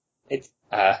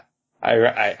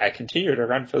 I continue to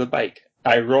run for the bike.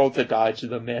 I roll to dodge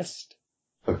the mist.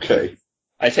 Okay.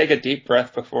 I take a deep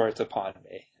breath before it's upon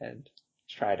me and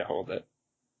try to hold it.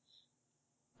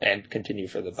 And continue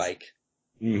for the bike.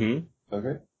 Mm-hmm.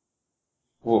 Okay.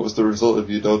 What was the result of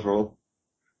your dodge roll?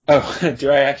 Oh,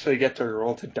 do I actually get to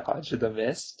roll to dodge the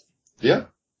mist? Yeah.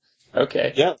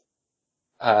 Okay. Yep.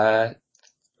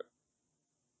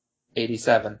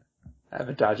 87. I have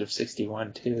a dodge of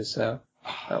 61 too, so,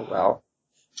 oh well.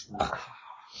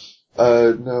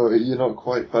 No, you're not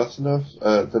quite fast enough.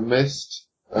 The mist,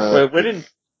 But wouldn't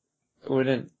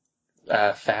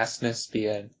fastness be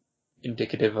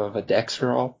indicative of a dex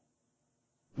roll?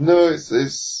 no,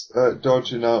 it's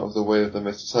dodging out of the way of the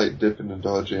mist. It's like dipping and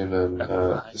dodging, and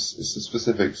it's a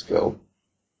specific skill.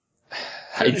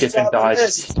 I dip and dodge.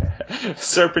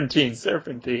 Serpentine.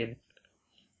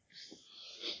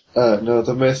 No,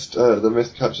 the mist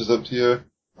catches up to you.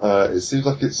 It seems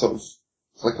like it's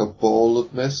like a ball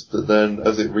of mist, but then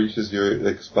as it reaches you, it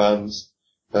expands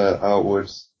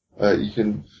outwards.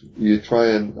 You try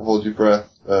and hold your breath,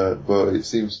 but it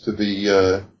seems to be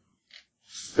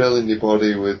filling your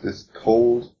body with this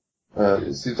cold.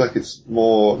 It seems like it's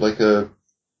more like the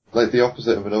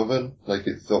opposite of an oven. Like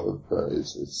it's sort of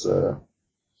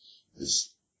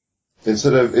it's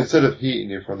instead of heating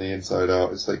you from the inside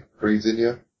out, it's like freezing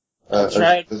you as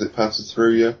it passes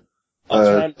through you. I'll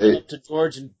try and run up to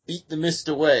George and beat the mist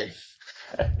away.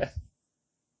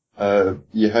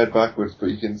 You head backwards, but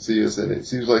you can see us, and it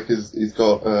seems like he's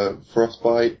got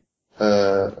frostbite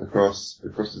across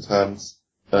his hands.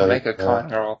 I'll make a con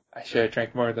roll. I should have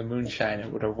drank more of the moonshine.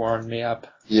 It would have warmed me up.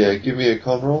 Yeah, give me a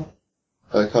con roll.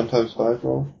 Con times 5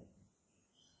 roll.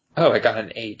 Oh, I got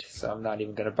an 8, so I'm not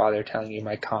even going to bother telling you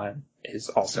my con is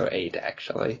also 8,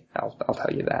 actually. I'll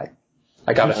tell you that.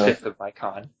 I got a fifth of my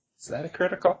con. Is that a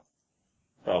critical?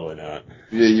 Probably not.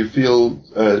 Yeah, you feel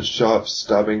sharp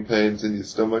stabbing pains in your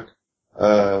stomach,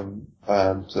 and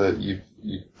you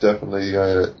definitely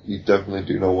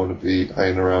do not want to be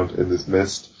hanging around in this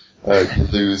mist. You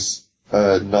lose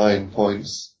 9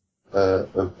 points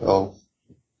of health.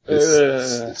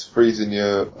 It's freezing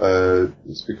you.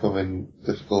 It's becoming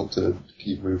difficult to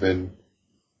keep moving.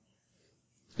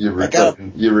 You're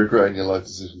regretting your life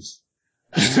decisions.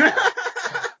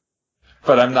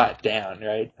 But I'm not down,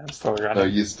 right? I'm still running. No,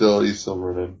 you're still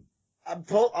running.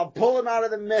 I'll pull him out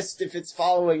of the mist if it's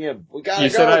following him. We gotta go.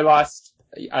 You said I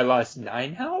lost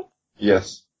 9 health?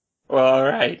 Yes. Well,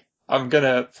 alright. I'm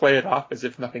gonna play it off as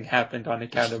if nothing happened on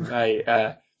account of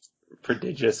my,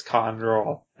 prodigious con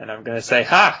roll. And I'm gonna say,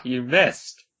 ha! You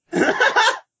missed! No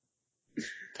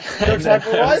time for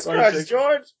wisecracks,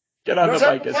 George! Get on the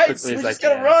bike as quickly as I can. We're just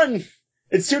gonna run!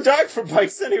 It's too dark for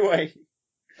bikes anyway!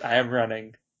 I am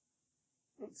running.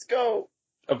 Let's go!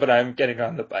 Oh, but I'm getting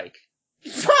on the bike.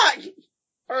 Fuck!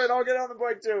 Alright, I'll get on the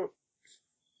bike too.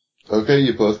 Okay,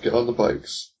 you both get on the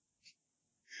bikes.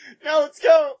 Now let's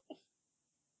go!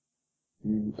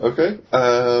 Okay,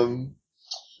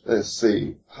 let's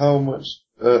see. What's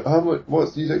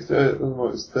you take,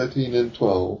 it's 13 and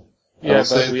 12. Yeah,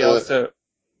 but we also,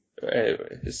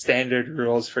 standard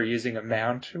rules for using a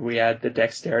mount, we add the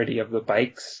dexterity of the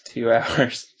bikes to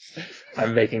ours.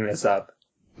 I'm making this up.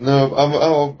 No,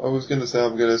 I was gonna say,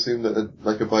 I'm gonna assume that a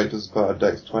bike does about a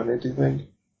dex 20, do you think?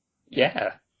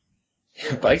 Yeah.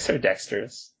 Bikes are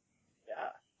dexterous. Yeah.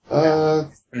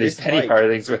 And these penny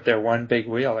farthings with their one big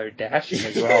wheel are dashing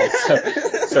as well,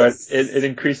 so it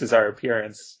increases our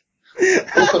appearance. Yes,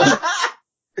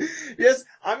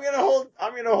 I'm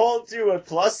gonna hold to a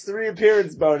 +3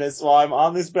 appearance bonus while I'm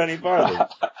on this penny farthing.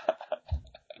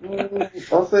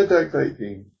 I'll say dex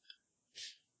 18.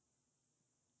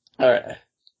 Alright.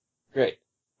 Great.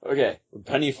 Okay, we're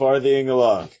penny farthing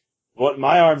along.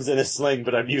 My arm's in a sling,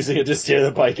 but I'm using it to steer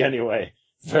the bike anyway.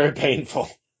 It's very painful.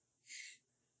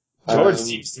 George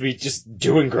seems to be just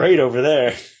doing great over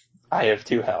there. I have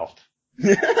 2 health.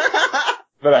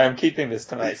 But I'm keeping this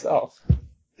to myself.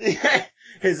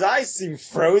 His eyes seem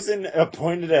frozen,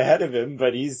 pointed ahead of him,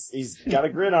 but he's got a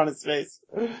grin on his face.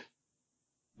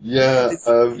 Yeah,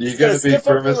 you're gonna be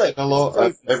grimacing a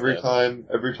lot every time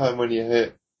when you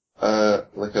hit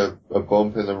like a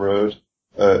bump in the road.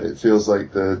 It feels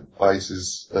like the ice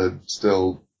is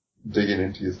still digging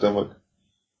into your stomach.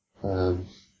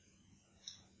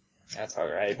 That's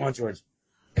alright. Come on, George.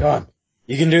 Come on.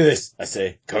 You can do this, I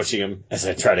say, coaching him as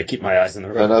I try to keep my eyes on the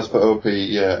road. And as for OP,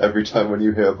 yeah, every time when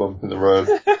you hit a bump in the road,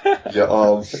 your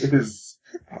arm is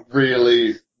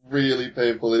really, really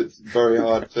painful. It's very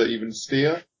hard to even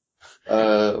steer.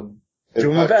 Doing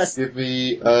my best. Give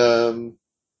me, what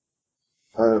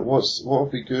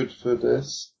would be good for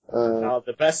this?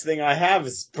 The best thing I have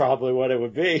is probably what it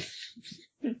would be.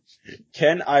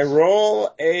 Can I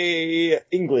roll a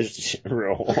English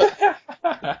roll?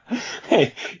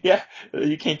 Hey, yeah,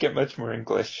 you can't get much more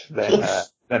English than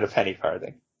a penny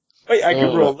farthing. Wait, I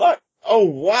can roll luck. Oh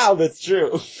wow, that's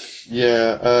true.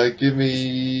 Yeah, give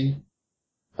me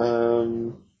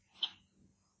a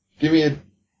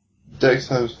Dex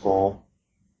times 4.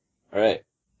 Alright.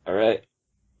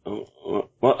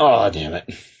 Oh, damn it.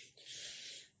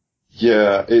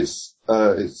 Yeah, it's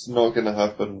not gonna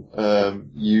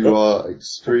happen. You are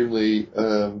extremely,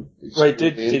 Wait,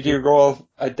 did you roll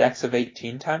a dex of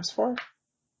 18 times 4?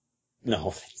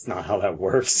 No, that's not how that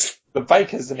works. The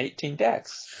bike has an 18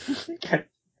 dex.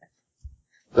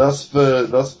 That's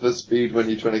for speed when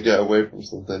you're trying to get away from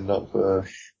something, not for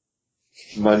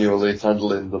manually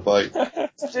handling the bike.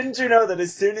 Didn't you know that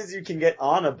as soon as you can get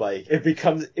on a bike, it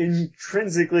becomes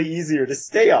intrinsically easier to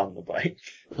stay on the bike?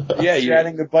 Yeah, You're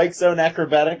adding the bike's own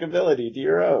acrobatic ability to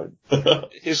your own.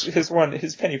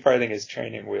 His penny farthing is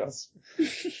training wheels.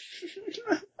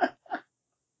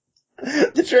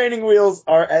 The training wheels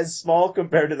are as small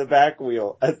compared to the back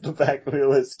wheel as the back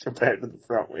wheel is compared to the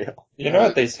front wheel. You know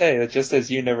what they say, that just as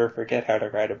you never forget how to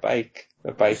ride a bike,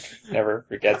 the bike never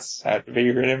forgets how to be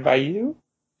ridden by you?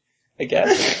 I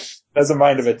guess. Has a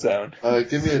mind of its own.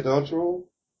 Give me a dodge roll.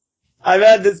 I've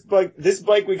had this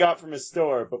bike we got from a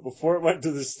store, but before it went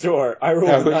to the store, I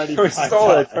rolled 95 we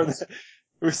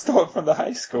stole it from the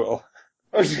high school.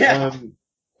 Oh yeah.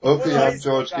 Opie Well, and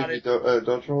George, give me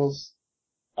dodge rolls.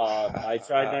 I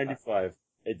tried 95.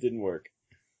 It didn't work.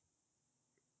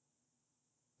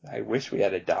 I wish we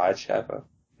had a Dodge, have a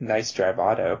nice drive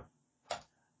auto.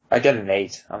 I get an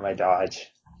 8 on my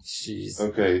Dodge. Jeez.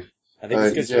 Okay. I think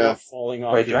it's because you're not falling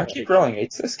off. Wait, do I keep rolling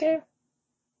 8s this game?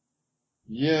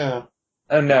 Yeah.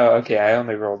 Oh no, okay, I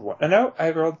only rolled 1. No, I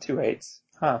rolled 2 8s.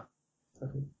 Huh.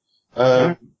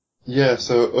 Yeah,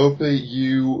 so Opie,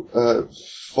 you,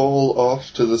 fall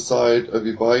off to the side of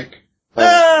your bike.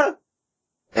 Ah!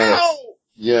 Ow!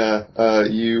 Yeah,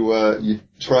 you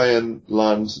try and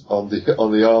land on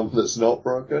the arm that's not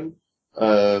broken,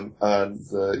 and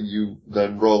you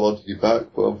then roll onto your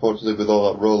back, but unfortunately with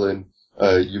all that rolling,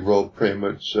 you roll pretty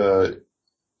much,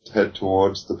 head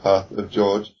towards the path of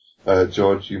George.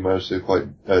 George, you manage to quite,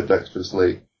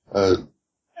 dexterously, dive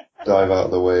out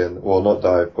of the way well, not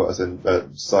dive, but as in,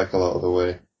 cycle out of the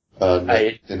way. And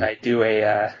I do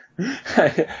a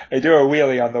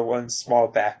wheelie on the one small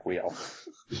back wheel.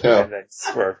 yeah. And then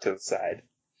swerve to the side.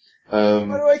 Why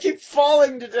do I keep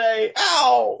falling today?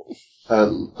 Ow!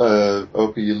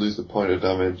 Opie, you lose a point of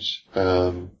damage,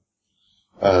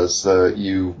 as,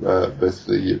 you,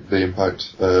 basically, the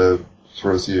impact,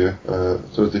 throws you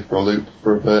for a loop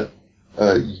for a bit.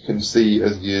 You can see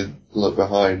as you look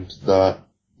behind that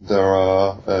there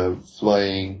are,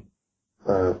 flying,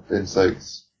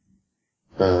 insects,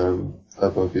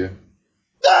 above you.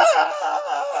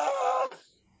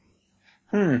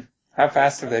 How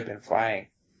fast have they been flying?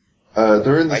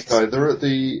 They're in the sky. They're at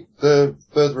they're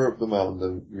further up the mountain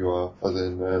than you are, as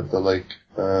in, the lake.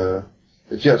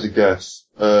 If you had to guess,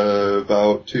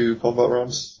 about 2 combat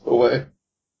rounds away.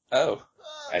 Oh,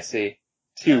 I see.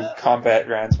 2 combat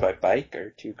rounds by bike,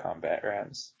 or 2 combat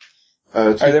rounds?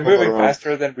 Are they moving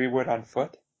faster than we would on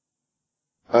foot?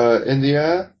 In the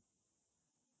air?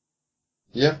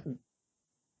 Yeah.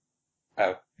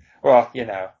 Oh. Well, you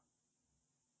know.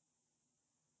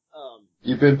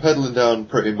 You've been pedaling down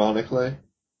pretty manically.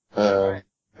 And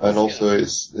also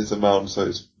it's a mountain, so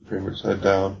it's pretty much head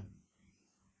down.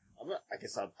 I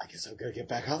guess I'm gonna get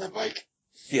back on that bike.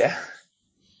 Yeah.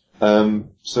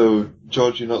 So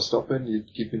George, you're not stopping? You're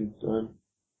keeping going?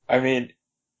 I mean,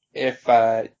 if,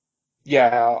 I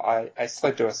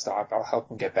slid to a stop, I'll help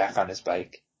him get back on his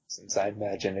bike, since I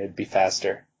imagine it'd be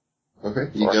faster. Okay,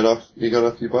 you got off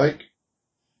your bike?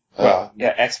 Well,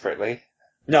 yeah, expertly.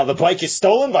 Now the bike is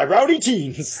stolen by rowdy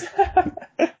teens.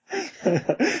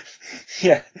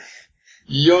 Yeah.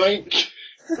 Yoink!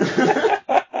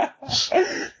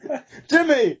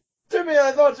 Timmy,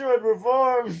 I thought you had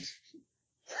reformed.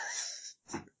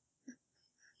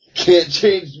 Can't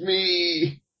change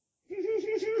me!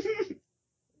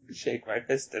 Shake my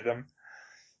fist at him.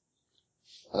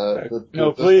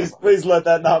 No, please let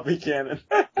that not be canon.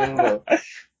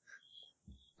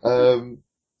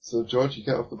 So George, you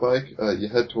get off the bike, you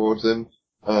head towards him,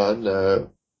 and,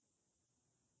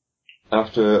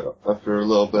 after a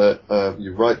little bit,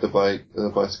 you ride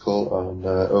the bicycle, and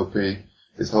OP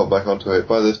is helped back onto it.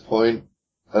 By this point,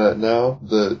 now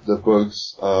the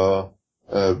boats are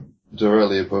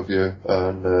directly above you,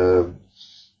 and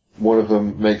one of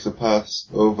them makes a pass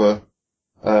over,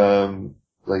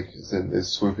 is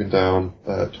swooping down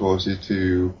towards you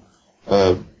to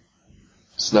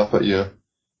snap at you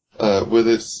with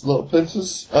its little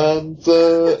pincers, and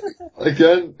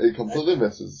again, it completely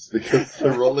misses because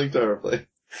they're rolling terribly.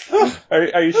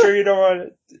 Are you sure you don't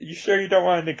want? You sure you don't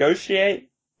want to negotiate?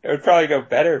 It would probably go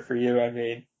better for you. I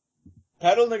mean,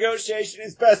 Pedal negotiation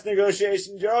is best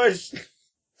negotiation, George.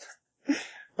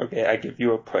 okay, I give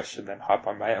you a push and then hop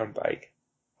on my own bike.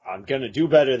 I'm gonna do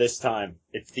better this time.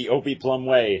 It's the Opie Plum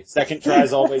way. Second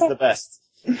try's always the best.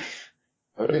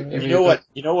 Okay, You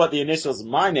know what the initials of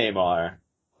my name are?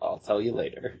 I'll tell you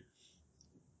later.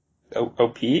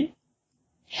 OP?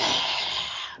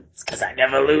 It's 'cause I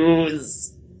never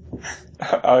lose.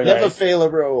 All Never right. fail a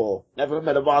roll. Never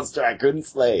met a monster I couldn't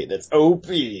slay. That's OP.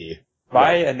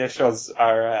 My initials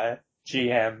are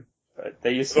GM, but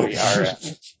they used to be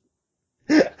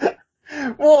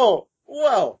RM. Whoa,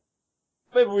 well,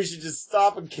 maybe we should just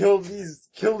stop and kill these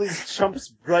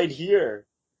chumps right here.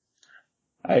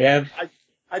 I am.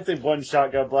 I'd say one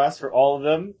shotgun blast for all of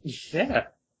them. Yeah.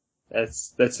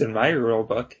 That's in my rule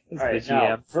book. Is the Alright, GM.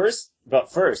 now,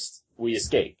 first, we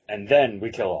escape, and then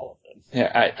we kill all of them.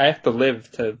 Yeah, I have to live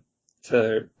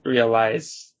to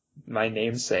realize my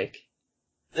namesake,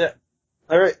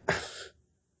 Alright.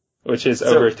 which is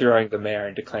So- overthrowing the mayor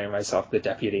and declaring myself the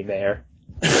deputy mayor.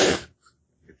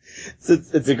 So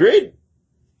it's agreed.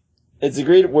 It's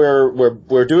agreed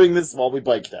we're doing this while we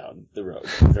bike down the road.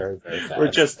 Very, very fast.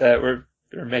 We're just we're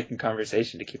making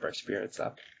conversation to keep our spirits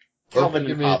up. Calvin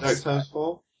give and me a Hobbes. dex times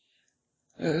 4.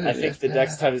 I think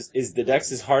the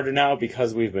dex is harder now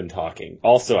because we've been talking.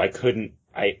 Also, I could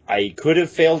have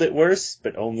failed it worse,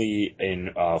 but only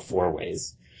in 4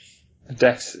 ways.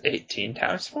 Dex 18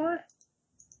 times 4?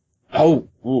 Oh,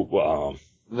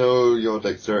 No, your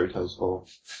dexterity times 4.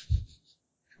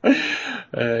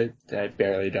 I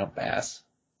barely don't pass.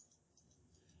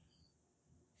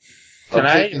 Can I'm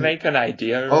I thinking- make an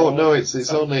idea? Oh roll? no, it's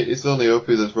only OP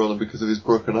that's rolling because of his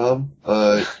broken arm.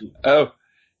 Oh,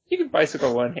 you can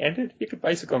bicycle one-handed. You can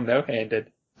bicycle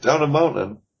no-handed. Down a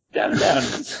mountain. Down and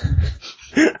down.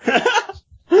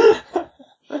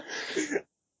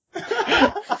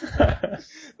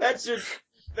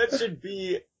 that should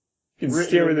be You can written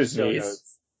steer in with the his show knees.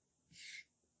 notes.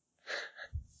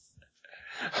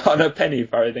 On a penny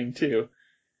farthing, too.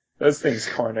 Those things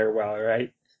corner well,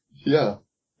 right? Yeah.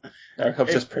 Or he'll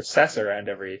just process around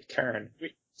every turn.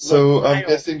 So Look, I I'm don't-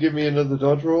 guessing give me another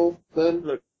dodge roll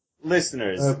then.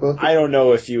 Listeners, both- I don't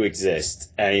know if you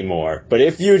exist anymore, but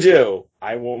if you do,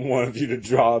 I want one of you to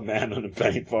draw a man on a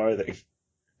penny farthing.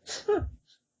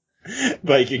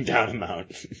 Biking down a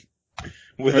mountain.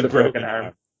 With a broken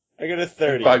arm. I got a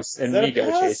 30. Bugs Is and that me a go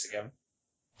pass? chasing him.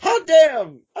 Hot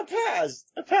damn! I passed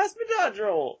my dodge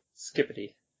roll!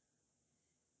 Skippity.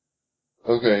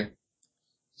 Okay.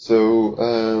 So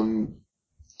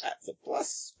That's a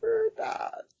plus for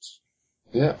dodge.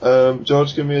 yeah.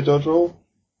 George, give me a dodge roll.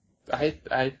 I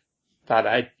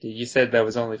thought you said that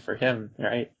was only for him,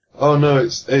 right? Oh no,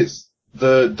 it's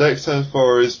the dex times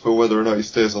 4 is for whether or not he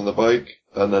stays on the bike,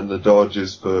 and then the dodge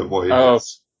is for what he Oh.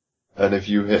 hits. And if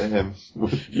you hit him,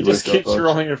 He just keeps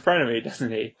rolling in front of me,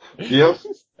 doesn't he? Yep.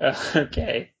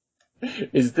 Okay.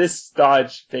 Is this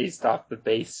dodge based off the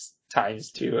base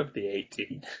times 2 of the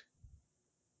 18?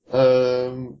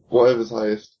 Whatever's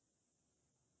highest.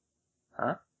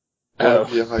 Huh? Whatever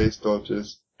Oh. your highest dodge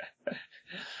is.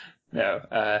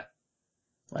 No,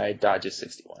 my dodge is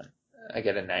 61. I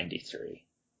get a 93.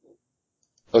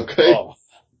 Okay. Oh.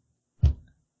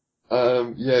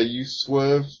 Yeah, you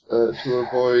swerve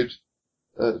to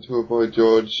avoid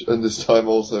George, and this time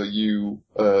also you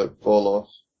fall off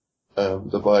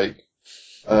the bike.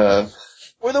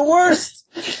 We're the worst!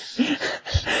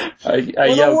 I We're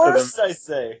the yell to worst, them. I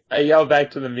say. I yell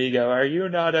back to the Migo, "Are you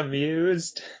not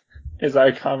amused?" Is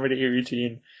our comedy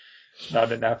routine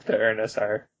not enough to earn us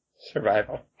our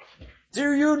survival?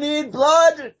 Do you need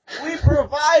blood? We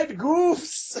provide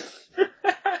goofs!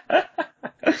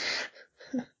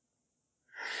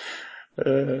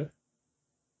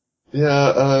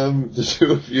 Yeah, the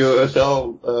two of you are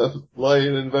now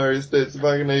lying in various states of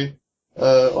agony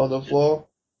on the floor.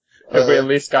 Have we at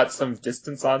least got some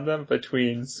distance on them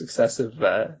between successive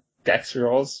dex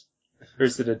rolls? Or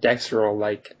is it a dex roll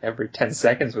like every 10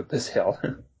 seconds with this hill?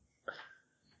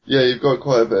 Yeah, you've got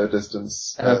quite a bit of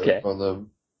distance Okay. on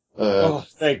them. Oh,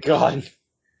 thank God.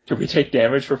 Do we take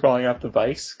damage for falling off the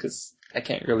bikes? Because I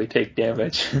can't really take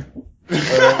damage.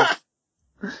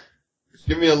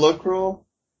 Give me a luck roll.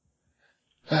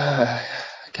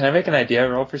 Can I make an idea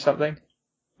roll for something?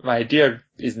 My idea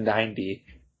is 90,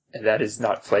 and that is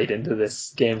not played into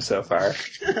this game so far.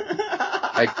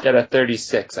 I get a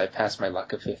 36, I pass my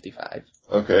luck of 55.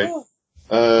 Okay.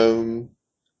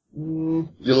 You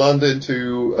land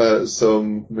into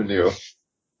some manure.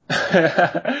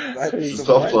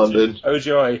 Soft landing. Oh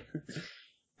joy.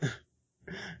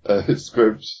 It's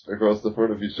scraped across the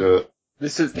front of your shirt.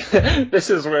 This is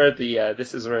where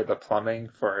the plumbing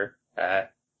for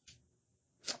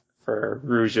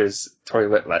Rouge's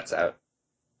toilet lets out.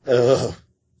 Ugh.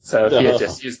 So if he had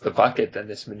just used the bucket, then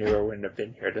this manure wouldn't have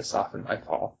been here to soften my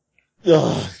fall.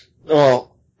 Ugh.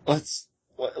 Well, let's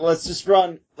just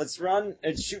run. Let's run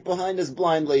and shoot behind us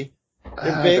blindly.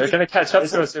 They're gonna catch up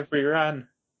to us if we run.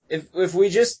 If we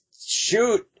just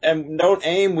shoot and don't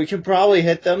aim, we can probably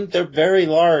hit them. They're very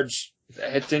large.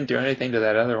 It didn't do anything to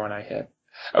that other one I hit.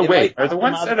 Oh It wait, might are the knock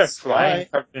ones them out that of are the flying sky.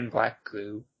 covered in black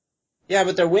glue? Yeah,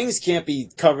 but their wings can't be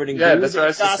covered in Yeah, glue. that's what I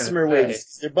was They're just gossamer gonna say. wings.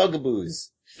 'Cause they're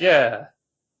bugaboos. Yeah.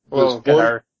 We'll There's get one-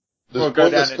 our... There's We'll go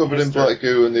one down that's in covered in history. black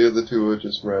goo and the other two are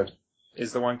just red.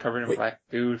 Is the one covered in Wait. black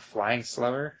goo flying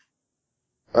slower?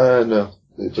 No.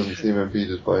 It doesn't seem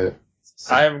impeded by it.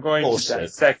 I am going Bullshit. to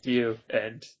dissect you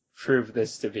and prove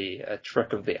this to be a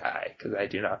trick of the eye, because I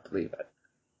do not believe it.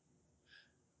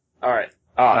 Alright.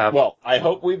 Um, Well, I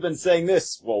hope we've been saying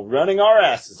this while running our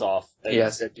asses off. And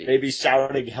Yes, indeed. maybe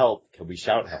shouting help. Can we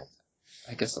shout help?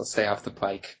 I guess I'll stay off the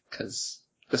pike, because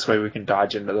this way we can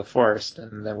dodge into the forest,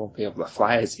 and they won't be able to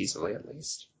fly as easily, at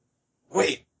least.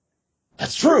 Wait.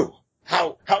 That's true.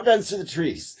 How dense are the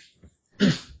trees?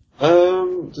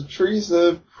 The trees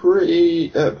are pretty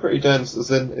dense,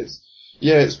 as in,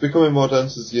 it's becoming more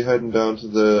dense as you're heading down to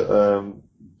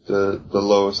the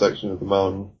lower section of the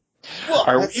mountain. Well,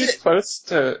 Are that's we it. close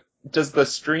to... Does the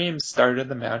stream start in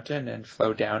the mountain and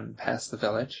flow down past the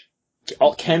village?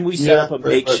 Can we set Yeah, up a but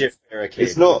makeshift barricade?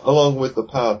 It's not along with the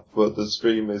path, but the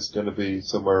stream is going to be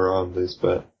somewhere around this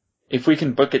bit. If we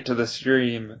can book it to the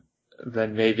stream,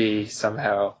 then maybe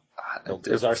somehow Don't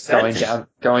lose our scent.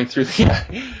 going through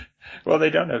the. Well, they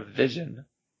don't have vision.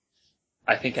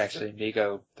 I think actually,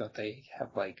 Migo, don't they have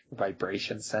like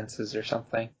vibration senses or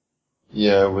something?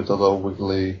 Yeah, with the little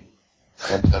wiggly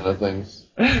antenna things.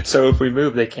 So if we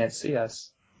move, they can't see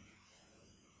us.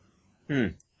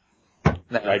 No,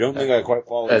 I don't think I quite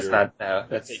follow that's your... not. No,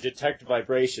 They that's detect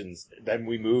vibrations, then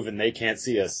we move and they can't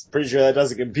see us. Pretty sure that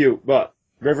doesn't compute, but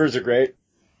rivers are great.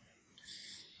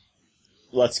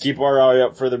 Let's keep our eye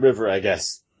up for the river, I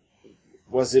guess.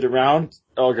 Was it around?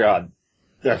 Oh god.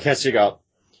 They're catching up.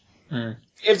 Hmm.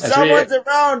 If As someone's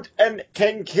around and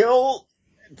can kill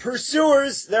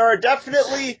pursuers, there are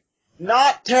definitely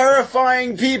not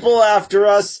terrifying people after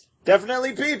us.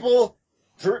 Definitely people.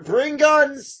 Bring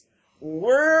guns.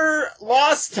 We're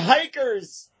lost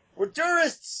hikers. We're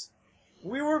tourists.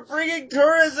 We were bringing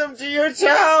tourism to your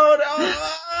town.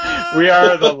 we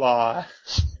are the law.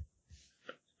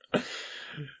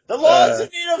 The law's in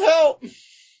need of help.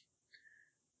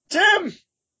 Tim,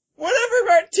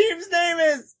 whatever our team's name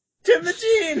is, Tim the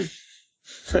Teen.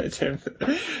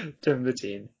 Tim the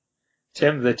teen.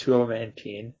 Tim the Toolman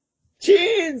teen.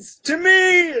 Teens to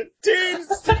me.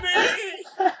 Teens to me.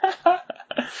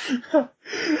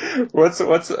 What's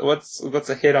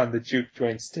a hit on the juke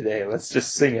joints today? Let's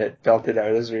just sing it, belt it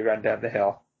out as we run down the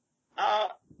hill.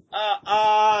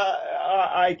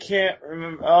 I can't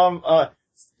remember.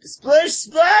 Splish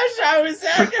Splash, I was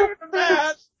at the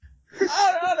bath.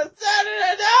 On a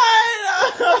Saturday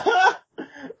night.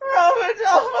 Robert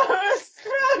was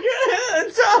smoking in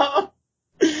the top.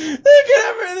 Thinking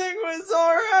everything was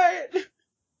alright.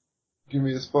 Give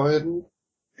me a Spartan.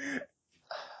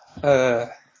 A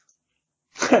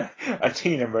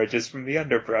teen emerges from the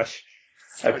underbrush.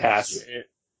 I pass.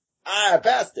 I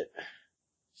passed it.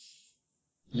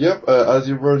 Yep, as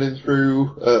you're running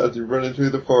through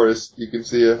the forest, you can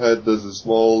see ahead there's a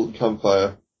small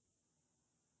campfire.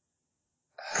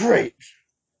 Great.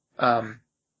 Do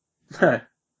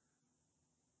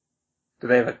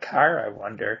they have a car, I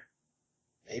wonder?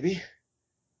 Maybe.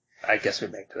 I guess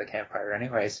we'd make to the campfire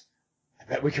anyways. I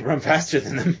bet we could run faster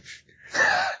than them.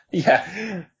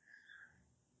 Yeah.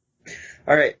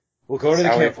 Alright, we'll go to the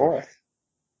Sally campfire. forth.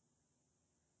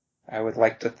 I would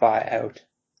like to thaw out.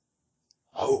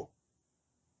 Oh.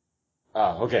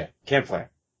 Okay. Campfire.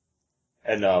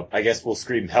 And, I guess we'll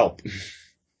scream help.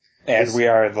 And we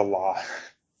are the law.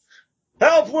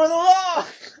 Help, we're the law!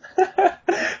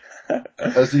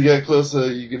 As you get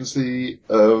closer, you can see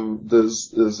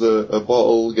there's a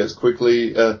bottle gets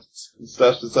quickly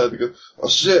stashed inside the gun. Oh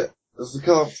shit! There's the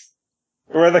cops.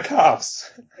 We're the cops.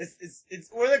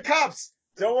 We're the cops.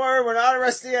 Don't worry, we're not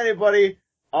arresting anybody.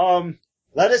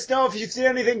 Let us know if you see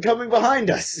anything coming behind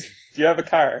us. Do you have a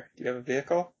car? Do you have a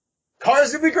vehicle?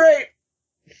 Cars would be great.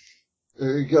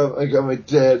 I got my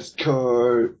dad's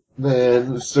car,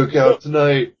 man. Stuck out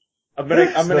tonight. I'm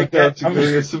gonna Stuck out to go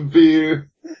get some beer.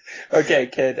 Okay,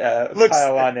 kid, Look,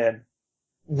 pile on in.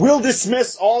 We'll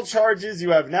dismiss all charges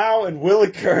you have now and will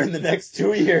occur in the next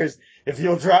 2 years if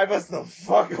you'll drive us the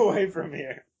fuck away from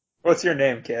here. What's your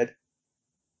name, kid?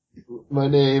 My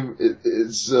name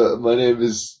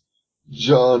is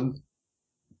John.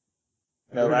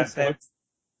 No last name?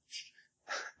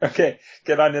 Okay,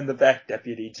 get on in the back,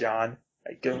 Deputy John.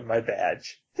 I give him my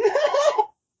badge.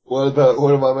 What about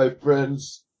my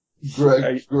friends,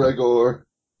 Gregor,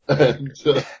 and,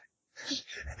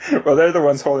 Well, they're the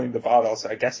ones holding the bottle, so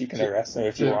I guess you can arrest them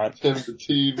if you want. Tim the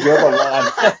Teen. You're the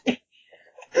law.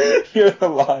 You're the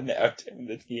law now, Tim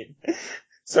the Teen.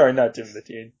 Sorry, not Tim the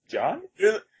Teen. John?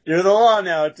 You're the law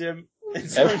now, Tim.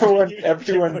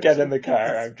 Everyone get in the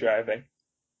car. I'm driving.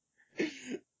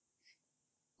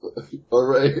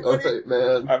 Alright,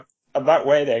 man. I'm not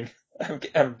waiting. I'm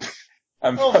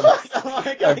I'm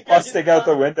busting out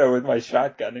the window with my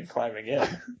shotgun and climbing in.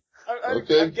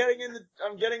 Okay. I'm getting in the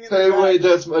Hey, back. wait,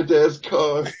 that's my dad's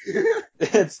car.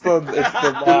 It's the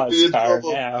law's car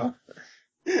now.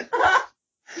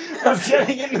 I'm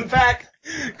getting in the back.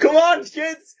 Come on,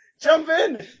 kids. Jump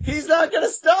in. He's not gonna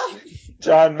stop.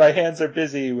 John, my hands are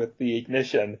busy with the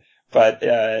ignition, but,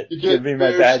 You give get me my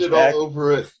bear badge shit back. all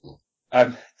over it.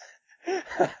 I'm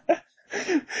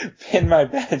pin my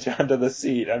badge onto the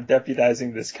seat. I'm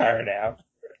deputizing this car now.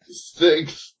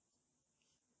 Stinks.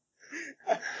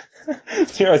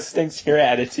 You know, it stinks your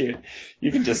attitude.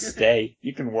 You can just stay.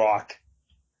 You can walk.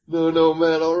 No,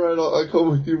 man, alright, I'll come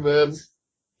with you, man.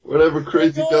 Whatever,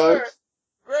 crazy guy.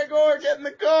 Gregor, get in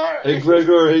the car. Hey,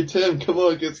 Gregor, hey, Tim, come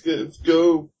on, let's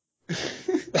go. I'm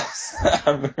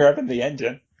revving the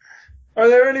engine. Are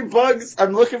there any bugs?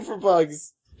 I'm looking for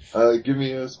bugs. Give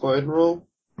me a spider roll.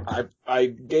 I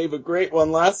gave a great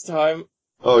one last time.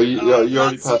 Oh, you already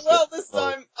Not passed so well it. this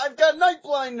time. I've got night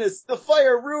blindness. The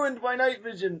fire ruined my night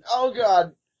vision. Oh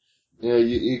god. Yeah,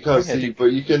 you can't Okay, see, but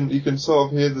you can sort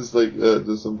of hear there's like,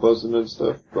 there's some buzzing and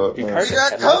stuff, but, You We Cars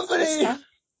got have headlights company. this time?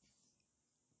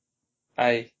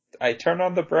 I turn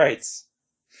on the brights.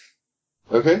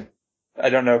 okay. I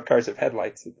don't know if cars have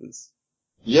headlights. It is.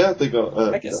 Yeah, they got,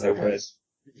 I guess they would.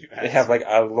 They have like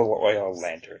a little oil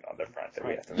lantern on the front that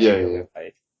we have to make Yeah.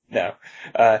 light.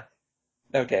 No.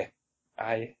 Okay.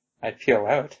 I peel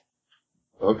out.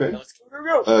 Okay. Let's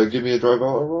go. Give me a drive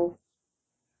out roll.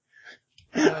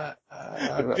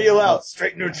 Peel out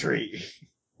straight into a tree.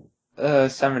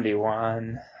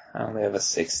 71. I only have a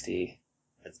 60.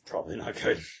 That's probably not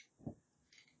good.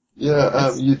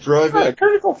 Yeah, you drive Oh, a it,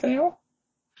 critical fail.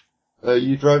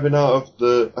 you driving out of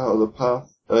the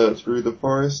path, through the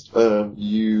forest,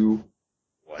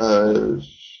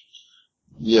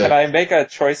 yeah. Can I make a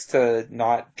choice to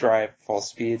not drive full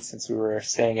speed since we were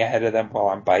staying ahead of them while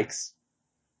on bikes?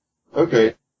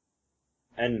 Okay.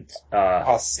 And,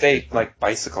 I'll stay like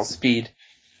bicycle speed.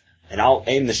 and I'll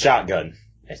aim the shotgun.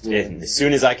 And as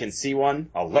soon as I can see one,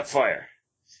 I'll let fire.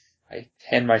 I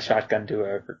hand my shotgun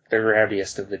to the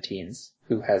rowdiest of the teens,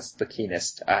 who has the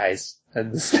keenest eyes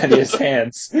and the steadiest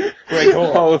hands. Gregor,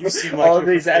 all you seem like all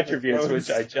you're these from Game of attributes Thrones.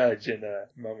 which I judge in a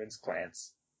moment's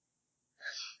glance.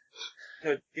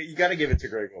 No, you gotta give it to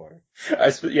Gregor.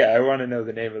 I want to know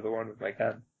the name of the one with my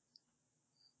gun.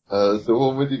 The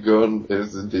one with your gun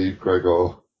is indeed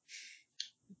Gregor.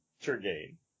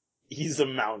 Turgain. He's a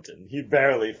mountain. He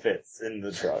barely fits in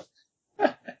the truck.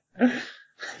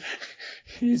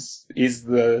 He's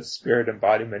the spirit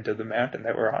embodiment of the mountain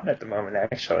that we're on at the moment,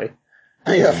 actually.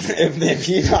 Yeah, if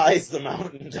he dies, the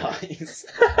mountain dies.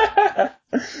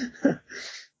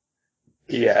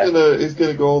 Yeah. He's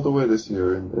gonna go all the way this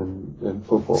year in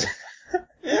football.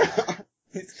 Yeah,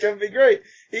 he's gonna be great.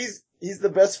 He's the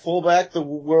best fullback the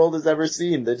world has ever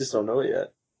seen. They just don't know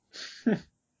it yet.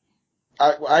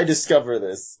 I discover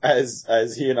this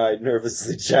as he and I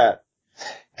nervously chat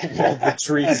while the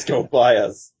trees go by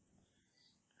us.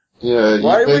 Yeah.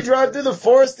 Why did we drive through the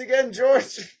forest again,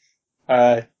 George?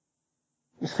 I'm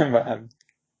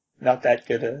not that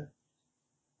good a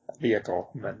vehicle,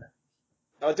 but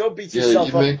Oh, don't beat Yeah, yourself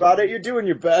you up make- about it. You're doing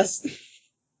your best.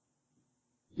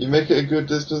 You make it a good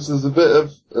distance. There's a bit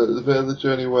of the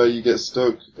journey where you get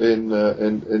stuck in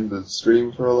the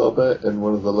stream for a little bit in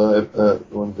one of the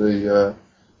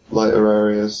lighter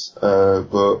areas,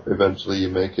 but eventually you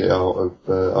make it out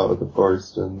of the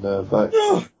forest and back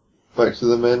to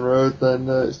the main road. Then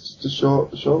it's just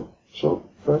a short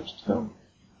stretch down.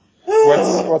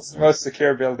 What's the most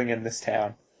secure building in this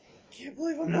town? Can't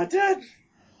believe I'm not dead.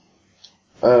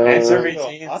 Answer Uh, me.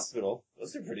 No, hospital.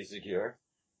 Those are pretty secure.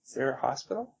 Is there a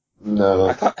hospital? no.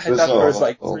 I thought there's there no was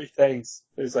like hospital. 3 things.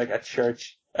 There's like a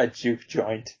church, a juke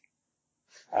joint.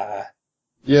 Yeah,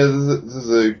 there's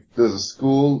a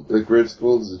school, a grade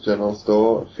school, there's a general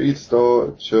store, a feed store,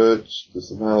 a church, there's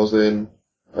some housing,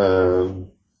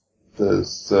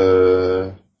 there's,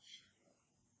 Alright,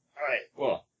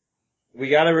 well, we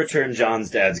gotta return John's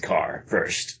dad's car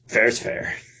first. Fair's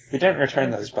fair. We didn't return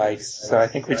those bikes, so I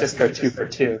think we just go 2 for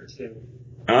 2.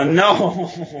 No!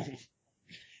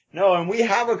 No, and we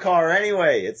have a car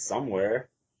anyway. It's somewhere.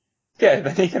 Yeah,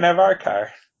 then he can have our car.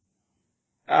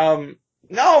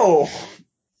 No!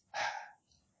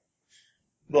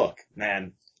 Look,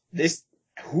 man,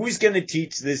 who's gonna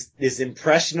teach this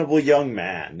impressionable young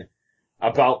man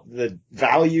about the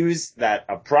values that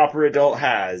a proper adult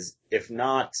has, if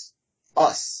not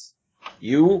us?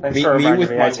 You, Thanks me for reminding with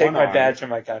me. my I take one my arm. badge and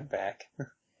my gun back.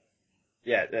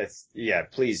 Yeah,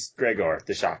 please, Gregor,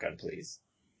 the shotgun, please.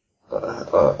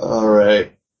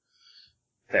 alright.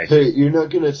 Thank you. Hey, you're not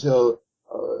gonna tell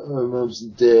our moms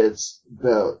and dads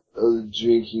about the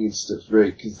drinking and stuff,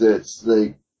 right? Cause that's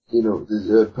like,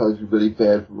 that'd probably be really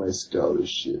bad for my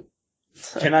scholarship.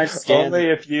 Can I scan? Only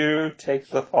if you take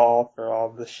the fall for all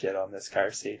the shit on this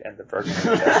car seat and the burgundy.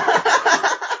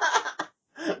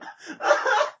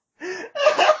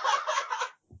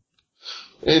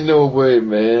 Ain't no way,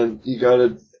 man. You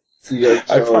gotta I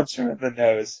tell, punch him in the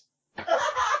nose.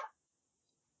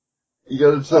 you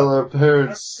gotta tell our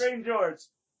parents. Restrain George.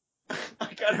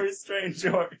 I gotta restrain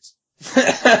George.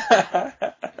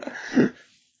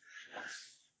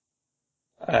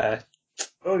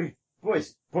 Okay,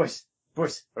 boys,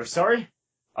 we're sorry.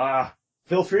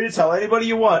 Feel free to tell anybody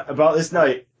you want about this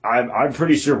night. I'm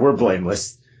pretty sure we're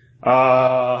blameless.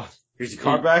 Here's your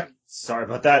car back. Sorry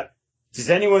about that. Does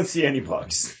anyone see any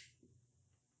bugs?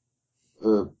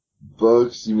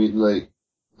 Bugs? You mean like,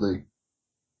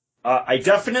 I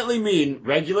definitely mean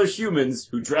regular humans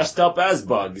who dressed up as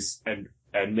bugs and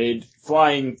made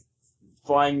flying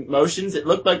motions. It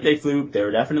looked like they flew. They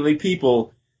were definitely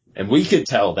people, and we could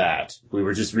tell that. We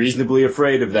were just reasonably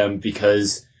afraid of them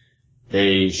because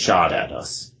they shot at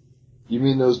us. you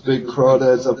mean those big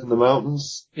crawdads up in the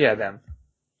mountains? Yeah, them.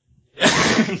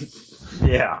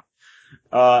 Yeah.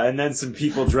 And then some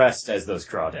people dressed as those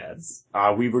crawdads.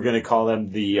 We were gonna call them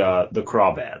the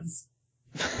crawbads.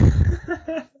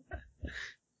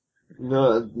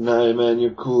 No, nah, man, you're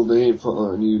cool. They ain't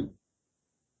following you.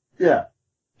 Yeah.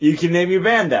 You can name your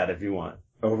band that if you want.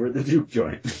 Over at the juke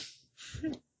joint.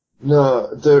 No,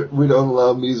 we don't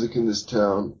allow music in this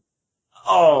town.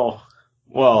 Oh.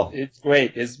 Well.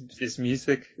 Wait, is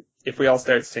music, if we all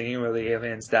start singing will the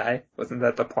aliens die? Wasn't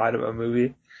that the plot of a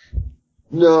movie?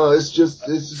 No, it's just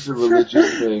a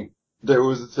religious thing. There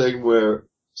was a thing where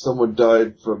someone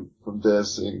died from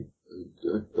dancing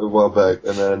a while back,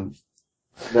 and then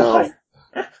now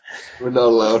we're not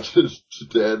allowed to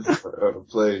dance or to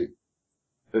play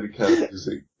any kind of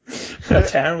music. A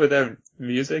town without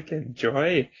music and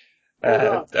joy?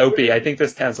 Opie, I think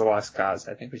this town's a lost cause.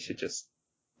 I think we should just...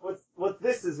 What's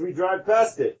this as we drive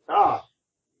past it?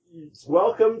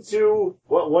 Welcome to,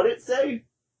 what it say?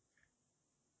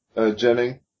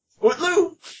 Jennings?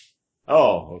 Woodloo!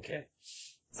 Oh, okay.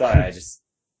 Sorry,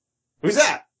 who's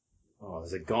that? Oh, it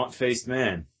was a gaunt-faced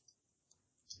man.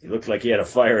 He looked like he had a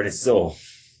fire in his soul.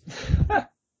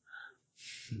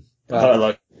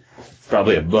 Look. It's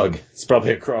probably a bug. It's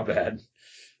probably a crawbad.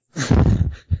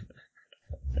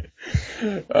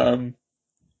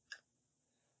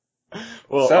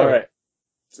 Well, So- alright.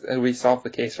 We solved the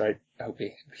case, right,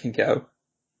 Opie? We can go.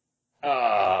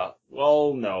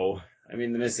 Well, no. I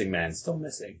mean, the missing man's still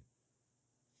missing.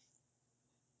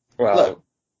 Well, Look.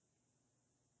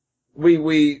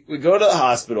 We go to the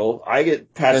hospital. I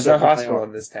get patched there's no up with my hospital arm.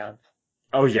 in this town.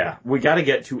 Oh yeah, we gotta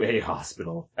get to a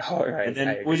hospital. All right. And I then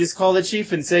agree. we just call the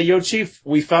chief and say, "Yo, chief,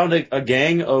 we found a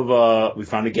gang of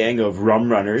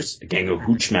rum runners, a gang of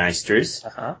hoochmeisters,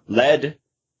 Uh-huh. led."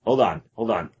 Hold on.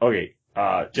 Okay,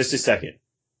 just a second.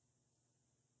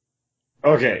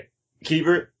 Okay,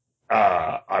 Keeper,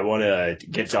 I want to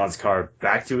get John's car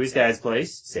back to his dad's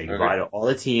place. Say goodbye to all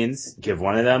the teens. Give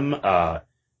one of them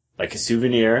like a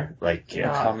souvenir, like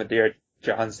Commandeer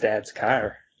John's dad's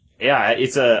car. Yeah,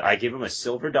 I give him a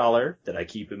silver dollar that I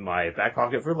keep in my back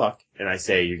pocket for luck, and I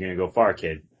say, "You're gonna go far,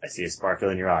 kid. I see a sparkle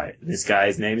in your eye." This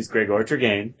guy's name is Gregor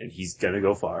Turgain, and he's gonna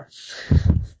go far.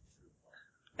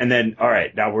 And then,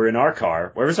 alright, now we're in our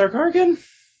car. Where was our car again?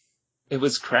 It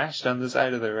was crashed on the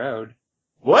side of the road.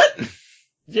 What?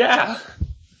 Yeah.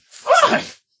 Fuck!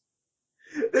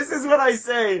 This is what I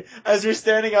say as you're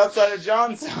standing outside of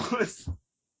John's house.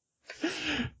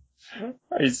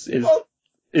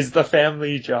 Is the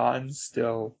family John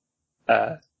still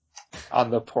on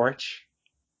the porch?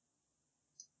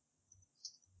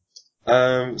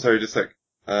 Sorry, just a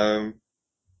sec.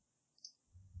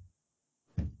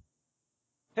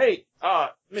 Hey,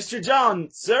 Mr. John,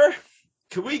 sir,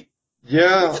 could we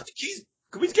Yeah, get the keys?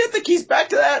 Could we get the keys back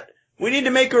to that? We need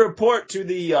to make a report to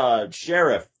the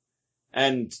sheriff,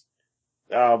 and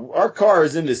our car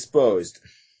is indisposed.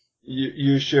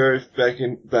 you sheriff back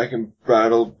in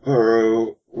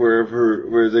Brattleboro,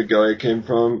 where the guy came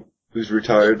from, who's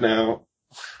retired now.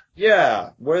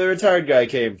 Yeah, where the retired guy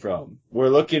came from. We're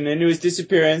looking into his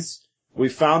disappearance. We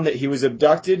found that he was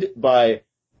abducted by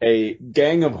a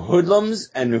gang of hoodlums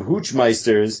and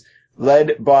hoochmeisters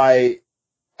led by...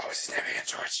 What was his name again,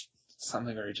 George?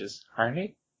 Something Regis.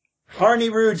 Harney? Harney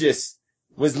Rugis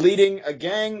was leading a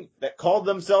gang that called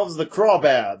themselves the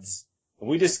Crawbads.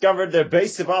 We discovered their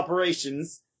base of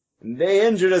operations, and they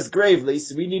injured us gravely,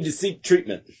 so we need to seek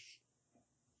treatment.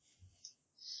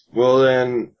 Well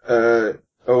then, oh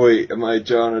wait, am I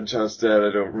John or John's dad?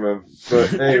 I don't remember.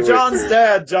 But anyway.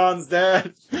 John's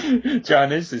dad.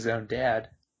 John is his own dad.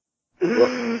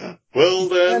 Well The man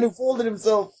then, who folded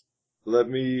himself. let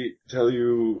me tell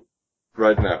you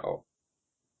right now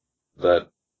that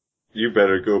you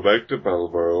better go back to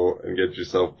Brattleboro and get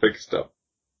yourself fixed up.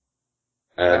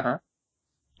 And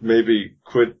maybe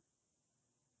quit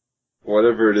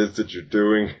whatever it is that you're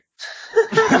doing.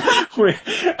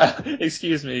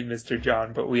 Excuse me, Mr.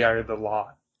 John, but we are the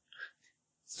law.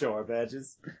 Show our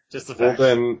badges. Just a Well fact.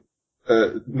 then,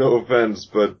 no offense,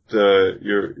 but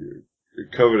you're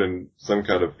covered in some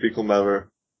kind of fecal matter.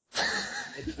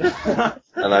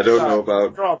 And I don't know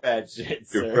about Crawbad shit,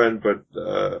 your sir. friend, but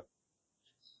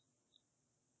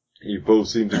you both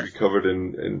seem to be covered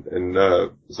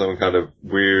in some kind of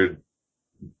weird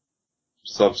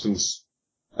substance.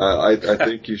 I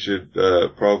think you should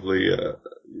probably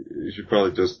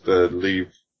just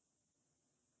leave.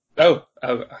 Oh,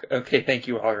 okay, thank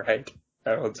you, alright.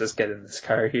 I'll just get in this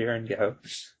car here and go.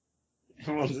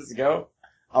 We'll just go.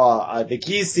 The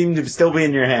keys seem to still be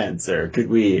in your hand, sir. Could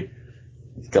we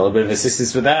get a little bit of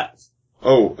assistance with that?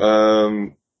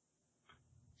 Oh,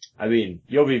 I mean,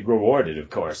 you'll be rewarded, of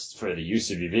course, for the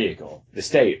use of your vehicle. The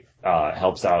state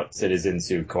helps out citizens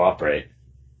who cooperate.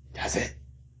 Does it?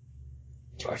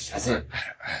 George, does it?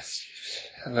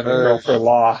 Let me roll for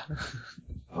law.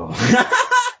 Oh.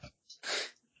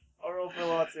 I'll roll for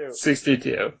law, too.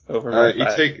 62 over my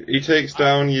he takes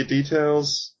down your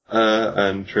details,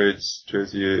 and trades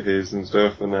you his and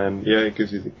stuff, and then, yeah, he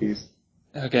gives you the keys.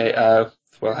 Okay,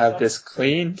 we'll have this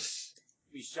cleaned.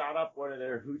 We shot up one of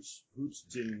their hooch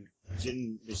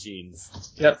gin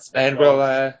machines. Yep, and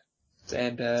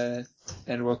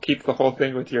we'll keep the whole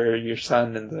thing with your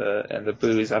son and the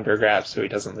booze under wraps so he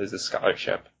doesn't lose his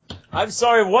scholarship. I'm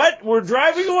sorry, what? We're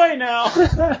driving away now!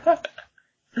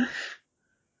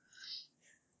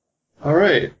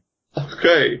 Alright.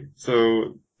 Okay,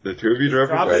 so the two of you drive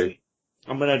away.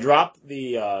 I'm gonna drop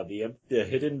the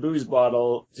hidden booze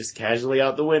bottle just casually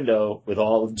out the window with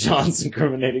all of John's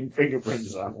incriminating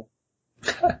fingerprints on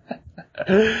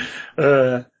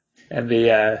it. And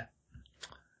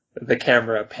the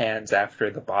camera pans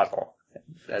after the bottle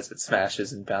as it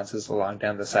smashes and bounces along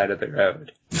down the side of the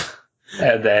road.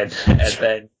 And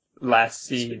then last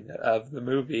scene of the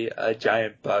movie, a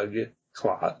giant bug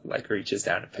claw reaches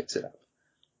down and picks it up.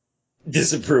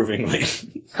 Disapprovingly.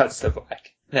 Cuts to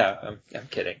black. No, I'm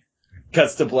kidding.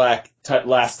 Cuts to black.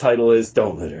 Last title is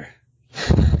Don't Litter.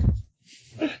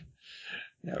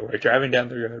 No, we're driving down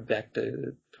the road back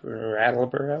to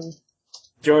Rattleboro.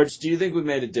 George, do you think we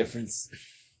made a difference?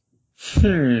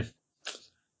 We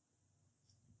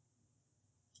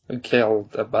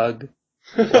killed a bug.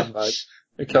 One bug.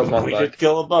 We killed one We bug. did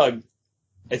kill a bug.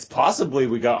 It's possibly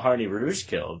we got Harney Rouge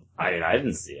killed. I mean, I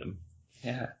didn't see him.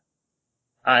 Yeah.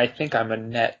 I think I'm a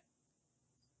net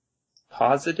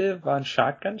positive on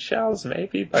shotgun shells,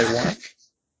 maybe, by one.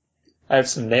 I have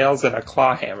some nails and a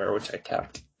claw hammer, which I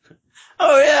kept.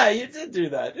 Oh yeah, you did do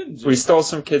that, didn't you? We stole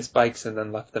some kids' bikes and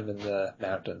then left them in the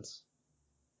mountains.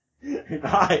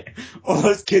 All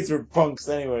those kids were punks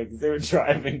anyway, because they were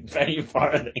driving penny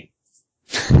farthing.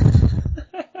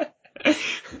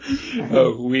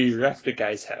 Oh, we wrecked a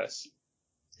guy's house.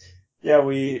 Yeah,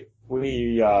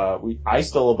 I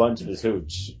stole a bunch of his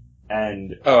hooch,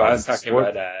 and... Oh, I was talking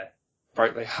about,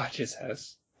 Bartley Hodges'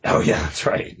 house. Oh yeah, that's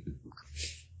right.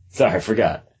 Sorry, I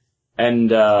forgot.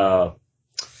 And, I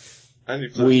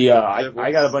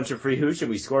got a bunch of free hooch and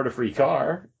we scored a free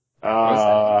car.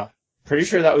 Pretty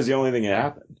sure that was the only thing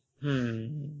that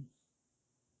happened.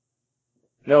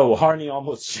 No, Harney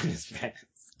almost shit his pants.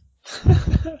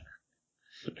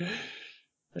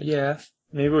 Yeah,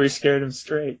 maybe we scared him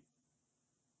straight.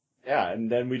 Yeah, and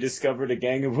then we discovered a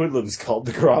gang of hoodlums called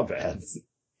the Crawdads.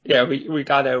 Yeah, we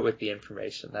got out with the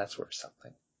information. That's worth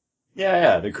something.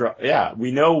 Yeah,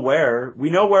 we know where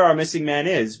our missing man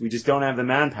is. We just don't have the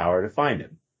manpower to find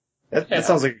him. That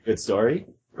sounds like a good story,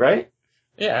 right?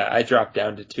 Yeah, I dropped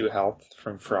down to 2 health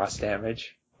from frost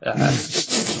damage.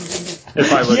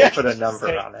 If I were to put a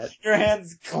number on it. Your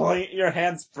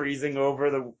hands freezing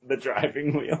over the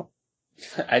driving wheel.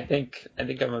 I think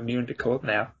I'm immune to cold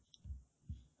now.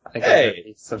 I think Hey. I'm gonna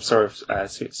be some sort of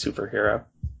superhero.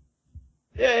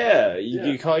 Yeah.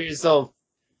 You call yourself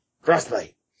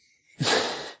Frostbite.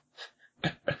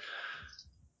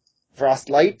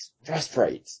 Frostlight?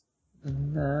 Frostbite.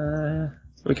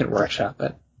 We can workshop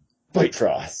it. Bite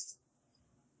Frost.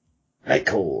 Night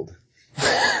Cold.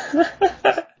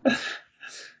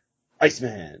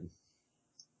 Iceman.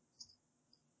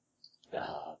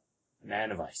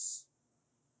 Man of Ice.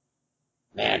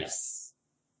 Manus.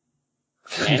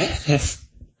 Manus?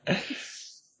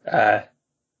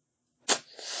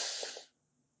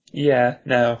 Yeah,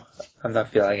 no, I'm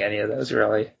not feeling any of those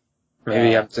really.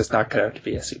 Maybe I'm just not cut out to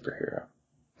be a superhero.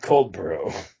 Cold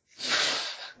Bro.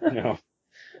 No,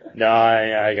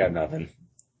 I got nothing.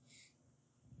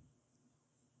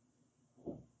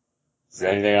 Is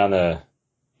there anything on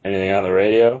the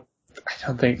radio? I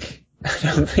don't think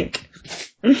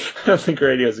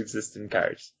radios exist in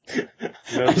cars.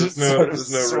 No, there's no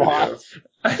radio.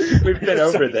 We've been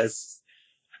over this.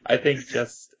 I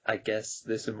guess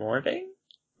this morning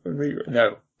when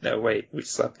we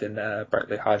slept in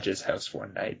Bartley Hodges' house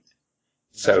one night.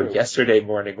 So True. yesterday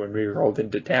morning when we rolled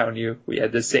into town, we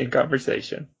had the same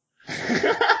conversation.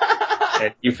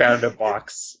 And you found a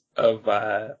box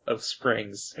of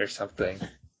springs or something.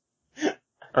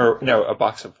 Or no, a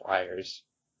box of wires.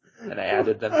 And I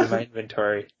added them to my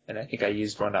inventory, and I think I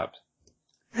used one up.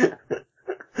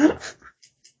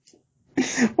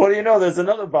 What do you know? There's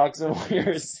another box of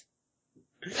wires.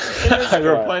 I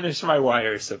replenished my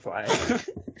wire supply.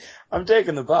 I'm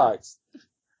taking the box.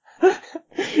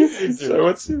 So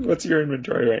what's your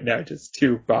inventory right now? Just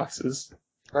 2 boxes.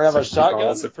 I have a Some shotgun,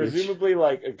 balls of presumably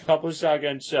like a couple of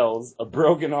shotgun shells, a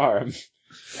broken arm,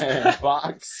 and a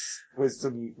box with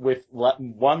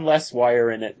one less wire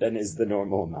in it than is the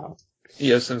normal amount.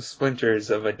 You have some splinters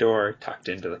of a door tucked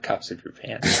into the cuffs of your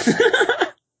pants.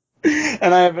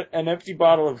 And I have an empty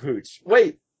bottle of hooch.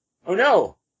 Wait! Oh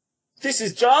no! This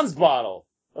is John's bottle!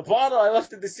 A bottle I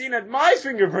left at the scene had my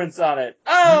fingerprints on it!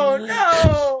 Oh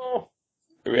no!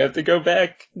 We have to go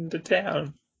back into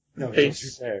town. No, don't you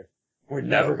dare. We're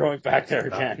never going back there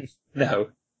again. No.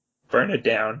 Burn it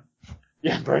down.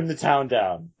 Yeah, burn the town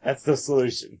down. That's the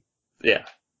solution. Yeah.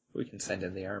 We can send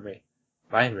in the army.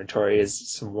 My inventory is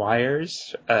some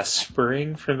wires, a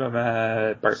spring from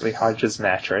Bartley Hodges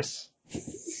mattress,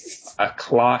 a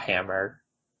claw hammer,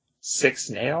 6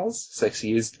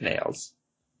 used nails,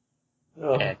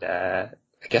 Oh. and I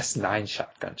guess 9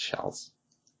 shotgun shells.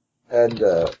 And,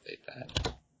 Update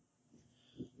that.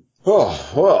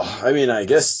 oh, well, I mean, I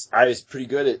guess I was pretty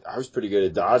good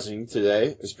at dodging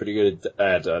today. I was pretty good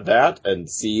at that and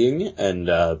seeing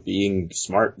and being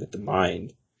smart with the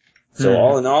mind. So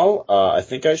all in all, I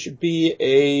think I should be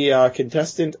a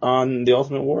contestant on The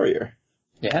Ultimate Warrior.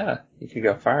 Yeah, you could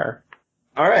go far.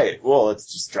 Alright, well,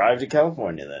 let's just drive to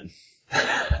California then.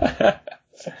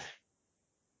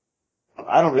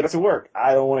 I don't get to work.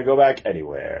 I don't want to go back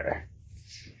anywhere.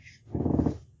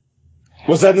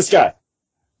 What's that in the sky?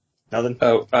 Nothing?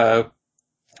 I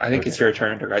think it's your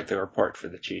turn to write the report for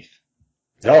the chief.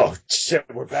 Oh, shit,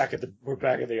 we're back at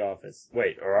the office.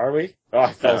 Wait, or are we? Oh,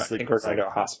 I fell I asleep. think we're going to a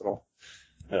hospital.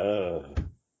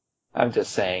 I'm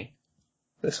just saying.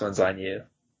 This one's on you.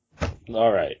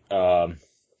 Alright, we got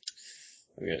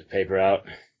the paper out.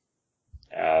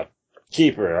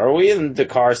 Keeper, are we in the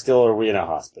car still, or are we in a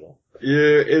hospital?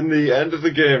 You're in the end of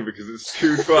the game because it's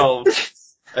 2:12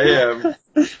 a.m.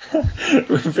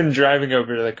 We've been driving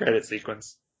over to the credit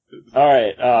sequence.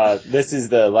 Alright, this is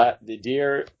the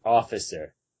dear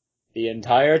officer. The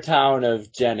entire town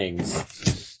of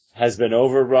Jennings has been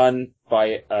overrun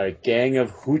by a gang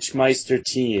of Hoochmeister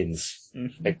teens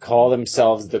that call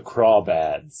themselves the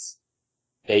Crawdads.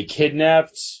 They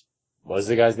kidnapped, what was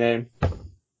the guy's name?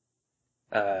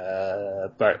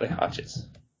 Bartley Hodges.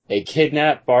 They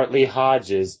kidnapped Bartley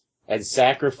Hodges and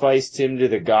sacrificed him to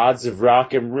the gods of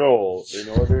rock and roll in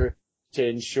order to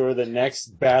ensure the next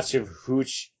batch of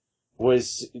hooch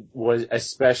was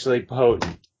especially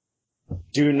potent.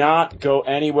 Do not go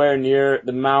anywhere near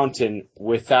the mountain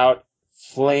without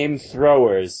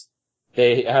flamethrowers,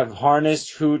 They have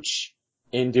harnessed Hooch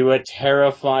into a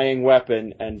terrifying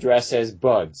weapon and dress as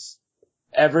bugs.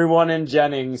 Everyone in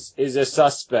Jennings is a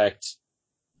suspect.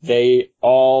 They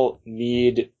all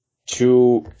need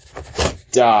to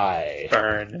die.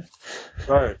 Burn.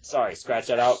 Burn. Sorry, scratch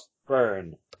that out.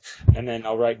 Burn. And then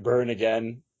I'll write burn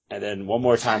again, and then one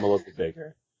more time a little bit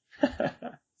bigger.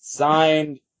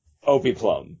 Signed, Opie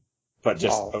Plum. But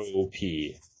just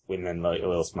O-P, with then like a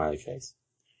little smiley face.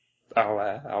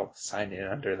 I'll sign in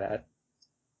under that.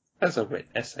 As a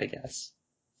witness, I guess.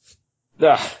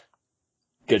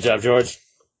 Good job, George.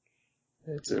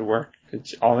 It's a work.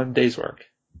 It's all in day's work.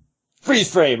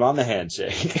 Freeze frame on the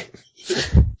handshake.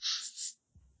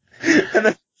 And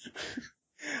then,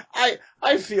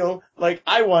 I feel like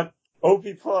I want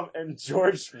Opie Plum and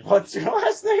George, what's your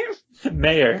last name?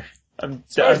 Mayor. I'm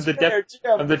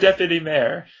the deputy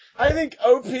mayor. I think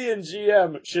OP and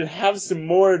GM should have some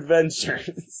more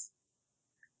adventures.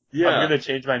 Yeah. I'm gonna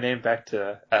change my name back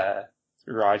to,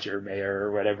 Roger Mayer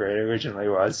or whatever it originally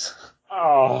was.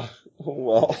 Oh,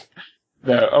 well.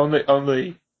 No,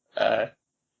 only,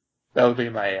 that'll be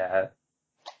my,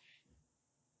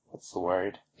 what's the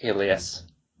word? Alias.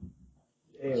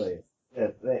 Alias. Yeah,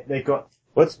 they got...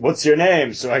 What's your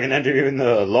name, so I can enter you in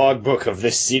the logbook of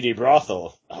this seedy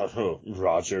brothel? Oh,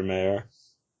 Roger Mayer.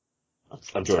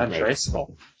 I'm George Mayer.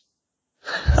 Untraceable.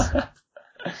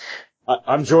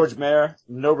 I'm George Mayer.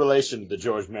 No relation to the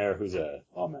George Mayer who's a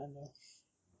lawman.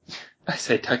 I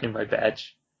say tucking my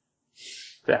badge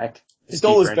back.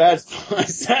 Stole his badge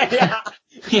twice. Yeah.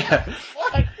 Yeah.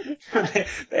 What?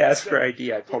 They asked for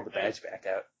ID, I pulled the badge back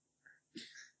out.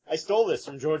 I stole this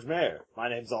from George Mayer. My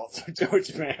name's also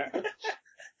George Mayer.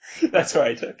 That's why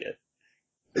I took it.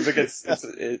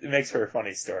 It makes for a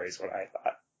funny story is what I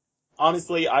thought.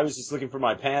 Honestly, I was just looking for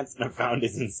my pants and I found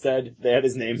his instead. They had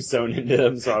his name sewn into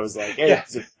them, so I was like, hey. Yeah.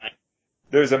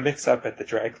 There was a mix-up at the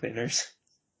dry cleaners.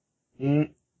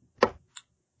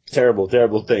 Terrible,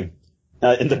 terrible thing.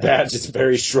 And the badge is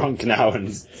very shrunk now and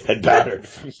had battered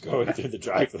from going through the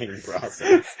dry cleaning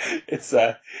process. It's,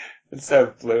 instead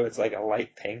of blue, it's like a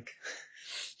light pink.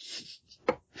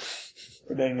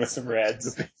 Put in with some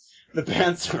reds. The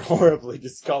pants are horribly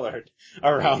discolored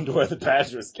around where the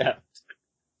badge was kept.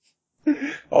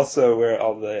 Also, where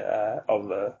all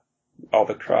the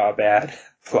crawbad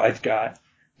blood got.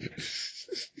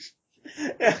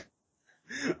 Yeah.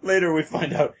 Later we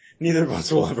find out neither of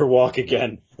us will ever walk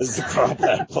again as the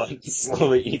crawbad blood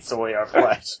slowly eats away our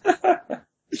flesh.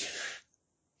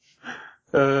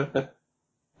 The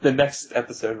next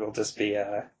episode will just be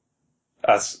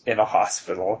us in a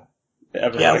hospital.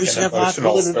 Yeah, we should have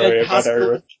hospital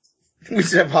We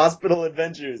should have hospital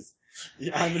adventures.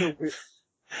 Yeah, I'm gonna.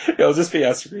 It'll just be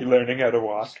us relearning how to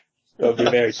walk. It'll be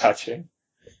very touching.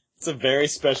 It's a very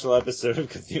special episode of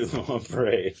Cthulhu on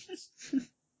Parade.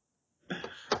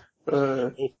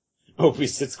 Opie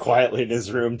sits quietly in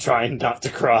his room trying not to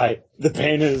cry. The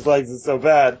pain in his legs is so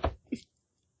bad.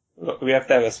 We have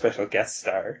to have a special guest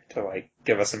star to,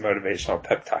 give us a motivational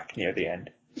pep talk near the end.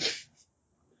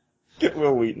 Get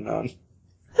Will Wheaton on.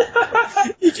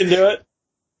 You can do it.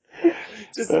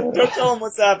 Just don't tell him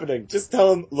what's happening. Just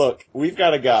tell him, look, we've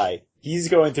got a guy. He's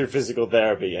going through physical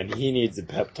therapy and he needs a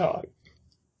pep talk.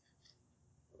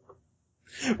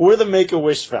 We're the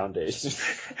Make-A-Wish Foundation.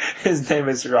 His name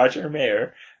is Roger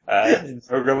Mayer. In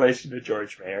no relation to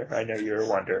George Mayer. I know you were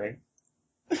wondering.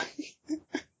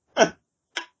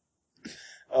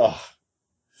 Oh.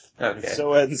 Okay.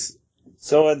 So ends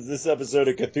this episode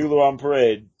of Cthulhu on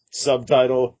Parade.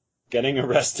 Subtitle, Getting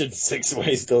Arrested 6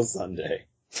 Ways Till Sunday.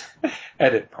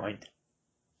 Edit point.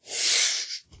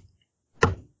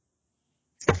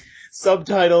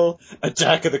 Subtitle,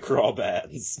 Attack of the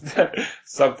Crawbads.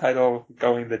 Subtitle,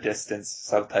 Going the Distance.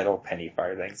 Subtitle, Penny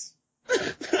Farthings.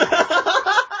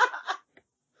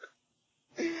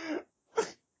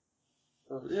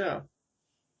 Yeah.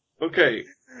 Okay.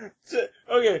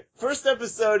 Okay, first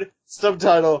episode,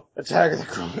 subtitle, Attack of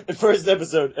the First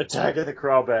episode, Attack of the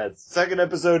Crawbads. Second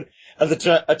episode,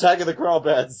 Attack of the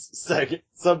Crawbads. Second,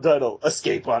 subtitle,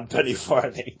 Escape on Penny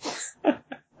Farthing.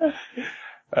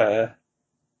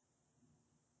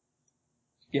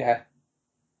 Yeah.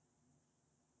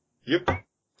 Yep.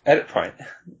 Edit point.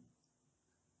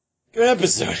 Good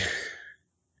episode.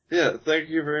 Yeah, thank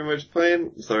you very much,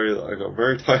 Plain. Sorry that I got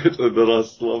very tired in the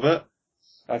last little bit.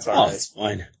 That's Oh, alright. it's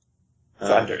fine.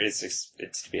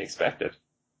 It's to be expected.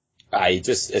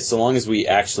 So long as we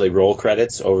actually roll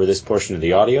credits over this portion of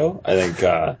the audio, I think,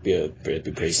 it'd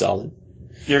be pretty solid.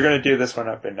 You're gonna do this one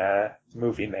up in,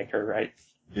 Movie Maker, right?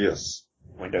 Yes.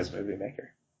 Windows Movie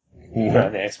Maker. Mm-hmm.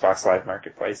 On the Xbox Live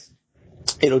Marketplace.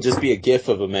 It'll just be a gif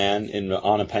of a man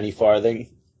on a penny farthing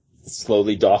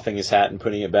slowly doffing his hat and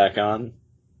putting it back on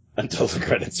until the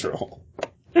credits roll.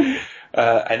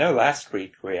 I know last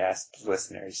week we asked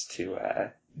listeners to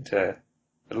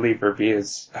leave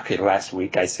reviews. Okay, last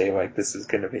week I say like this is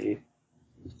going to be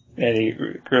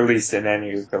released in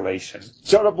any relation.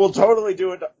 Shut up, we'll totally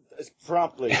do it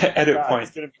promptly. Edit God, point.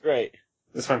 It's going to be great.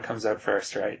 This one comes out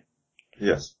first, right?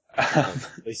 Yes.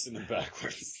 Lacing them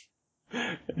backwards.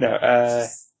 No,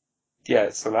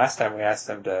 yeah, so last time we asked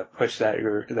them to push that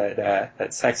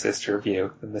sexist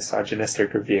review, the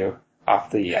misogynistic review,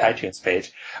 off the iTunes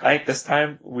page. I think this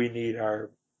time we need our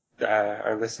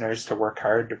listeners to work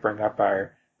hard to bring up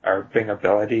our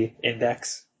Bingability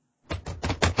index.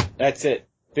 That's it.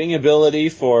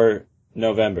 Bingability for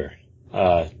November.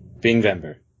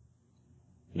 Bingvember.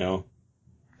 No.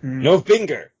 No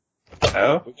Binger!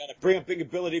 Oh? We gotta bring up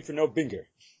Bingability for no Binger.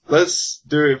 Let's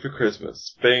do it for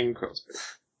Christmas. Bing Crosby.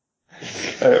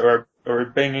 Or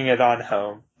binging it on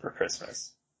home for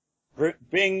Christmas.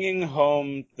 Binging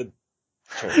home the...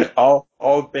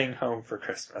 all Bing home for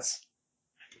Christmas.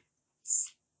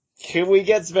 Can we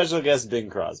get special guest Bing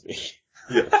Crosby?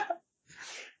 Yeah.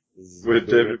 With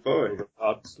David Bowie.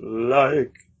 Not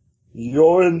like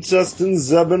your intestines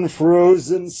have been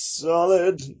frozen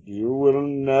solid. You will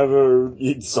never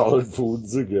eat solid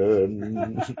foods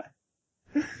again.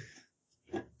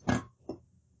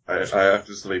 I have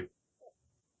to sleep.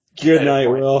 Good night,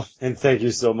 Will, and thank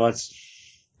you so much.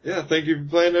 Yeah, thank you for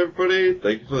playing, everybody.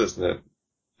 Thank you for listening.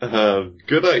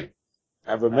 Good night.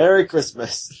 Have a Merry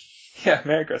Christmas. Yeah,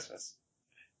 Merry Christmas.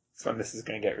 That's when this is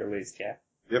going to get released, yeah.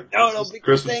 Yep. No, This is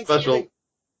Christmas special.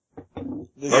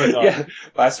 This Alright. is our, Yeah,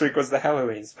 last week was the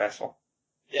Halloween special.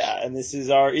 yeah, and this is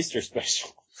our Easter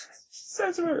special.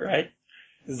 Sounds about right.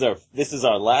 This is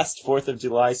our last 4th of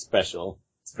July special.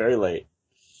 It's very late.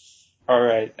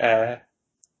 Alright,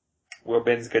 Will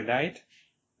Bin's good night.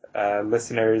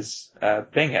 Listeners,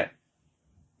 Bing it.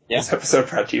 Yeah. This episode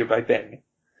brought to you by Bing.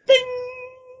 Bing!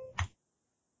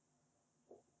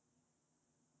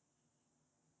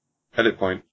 Edit point.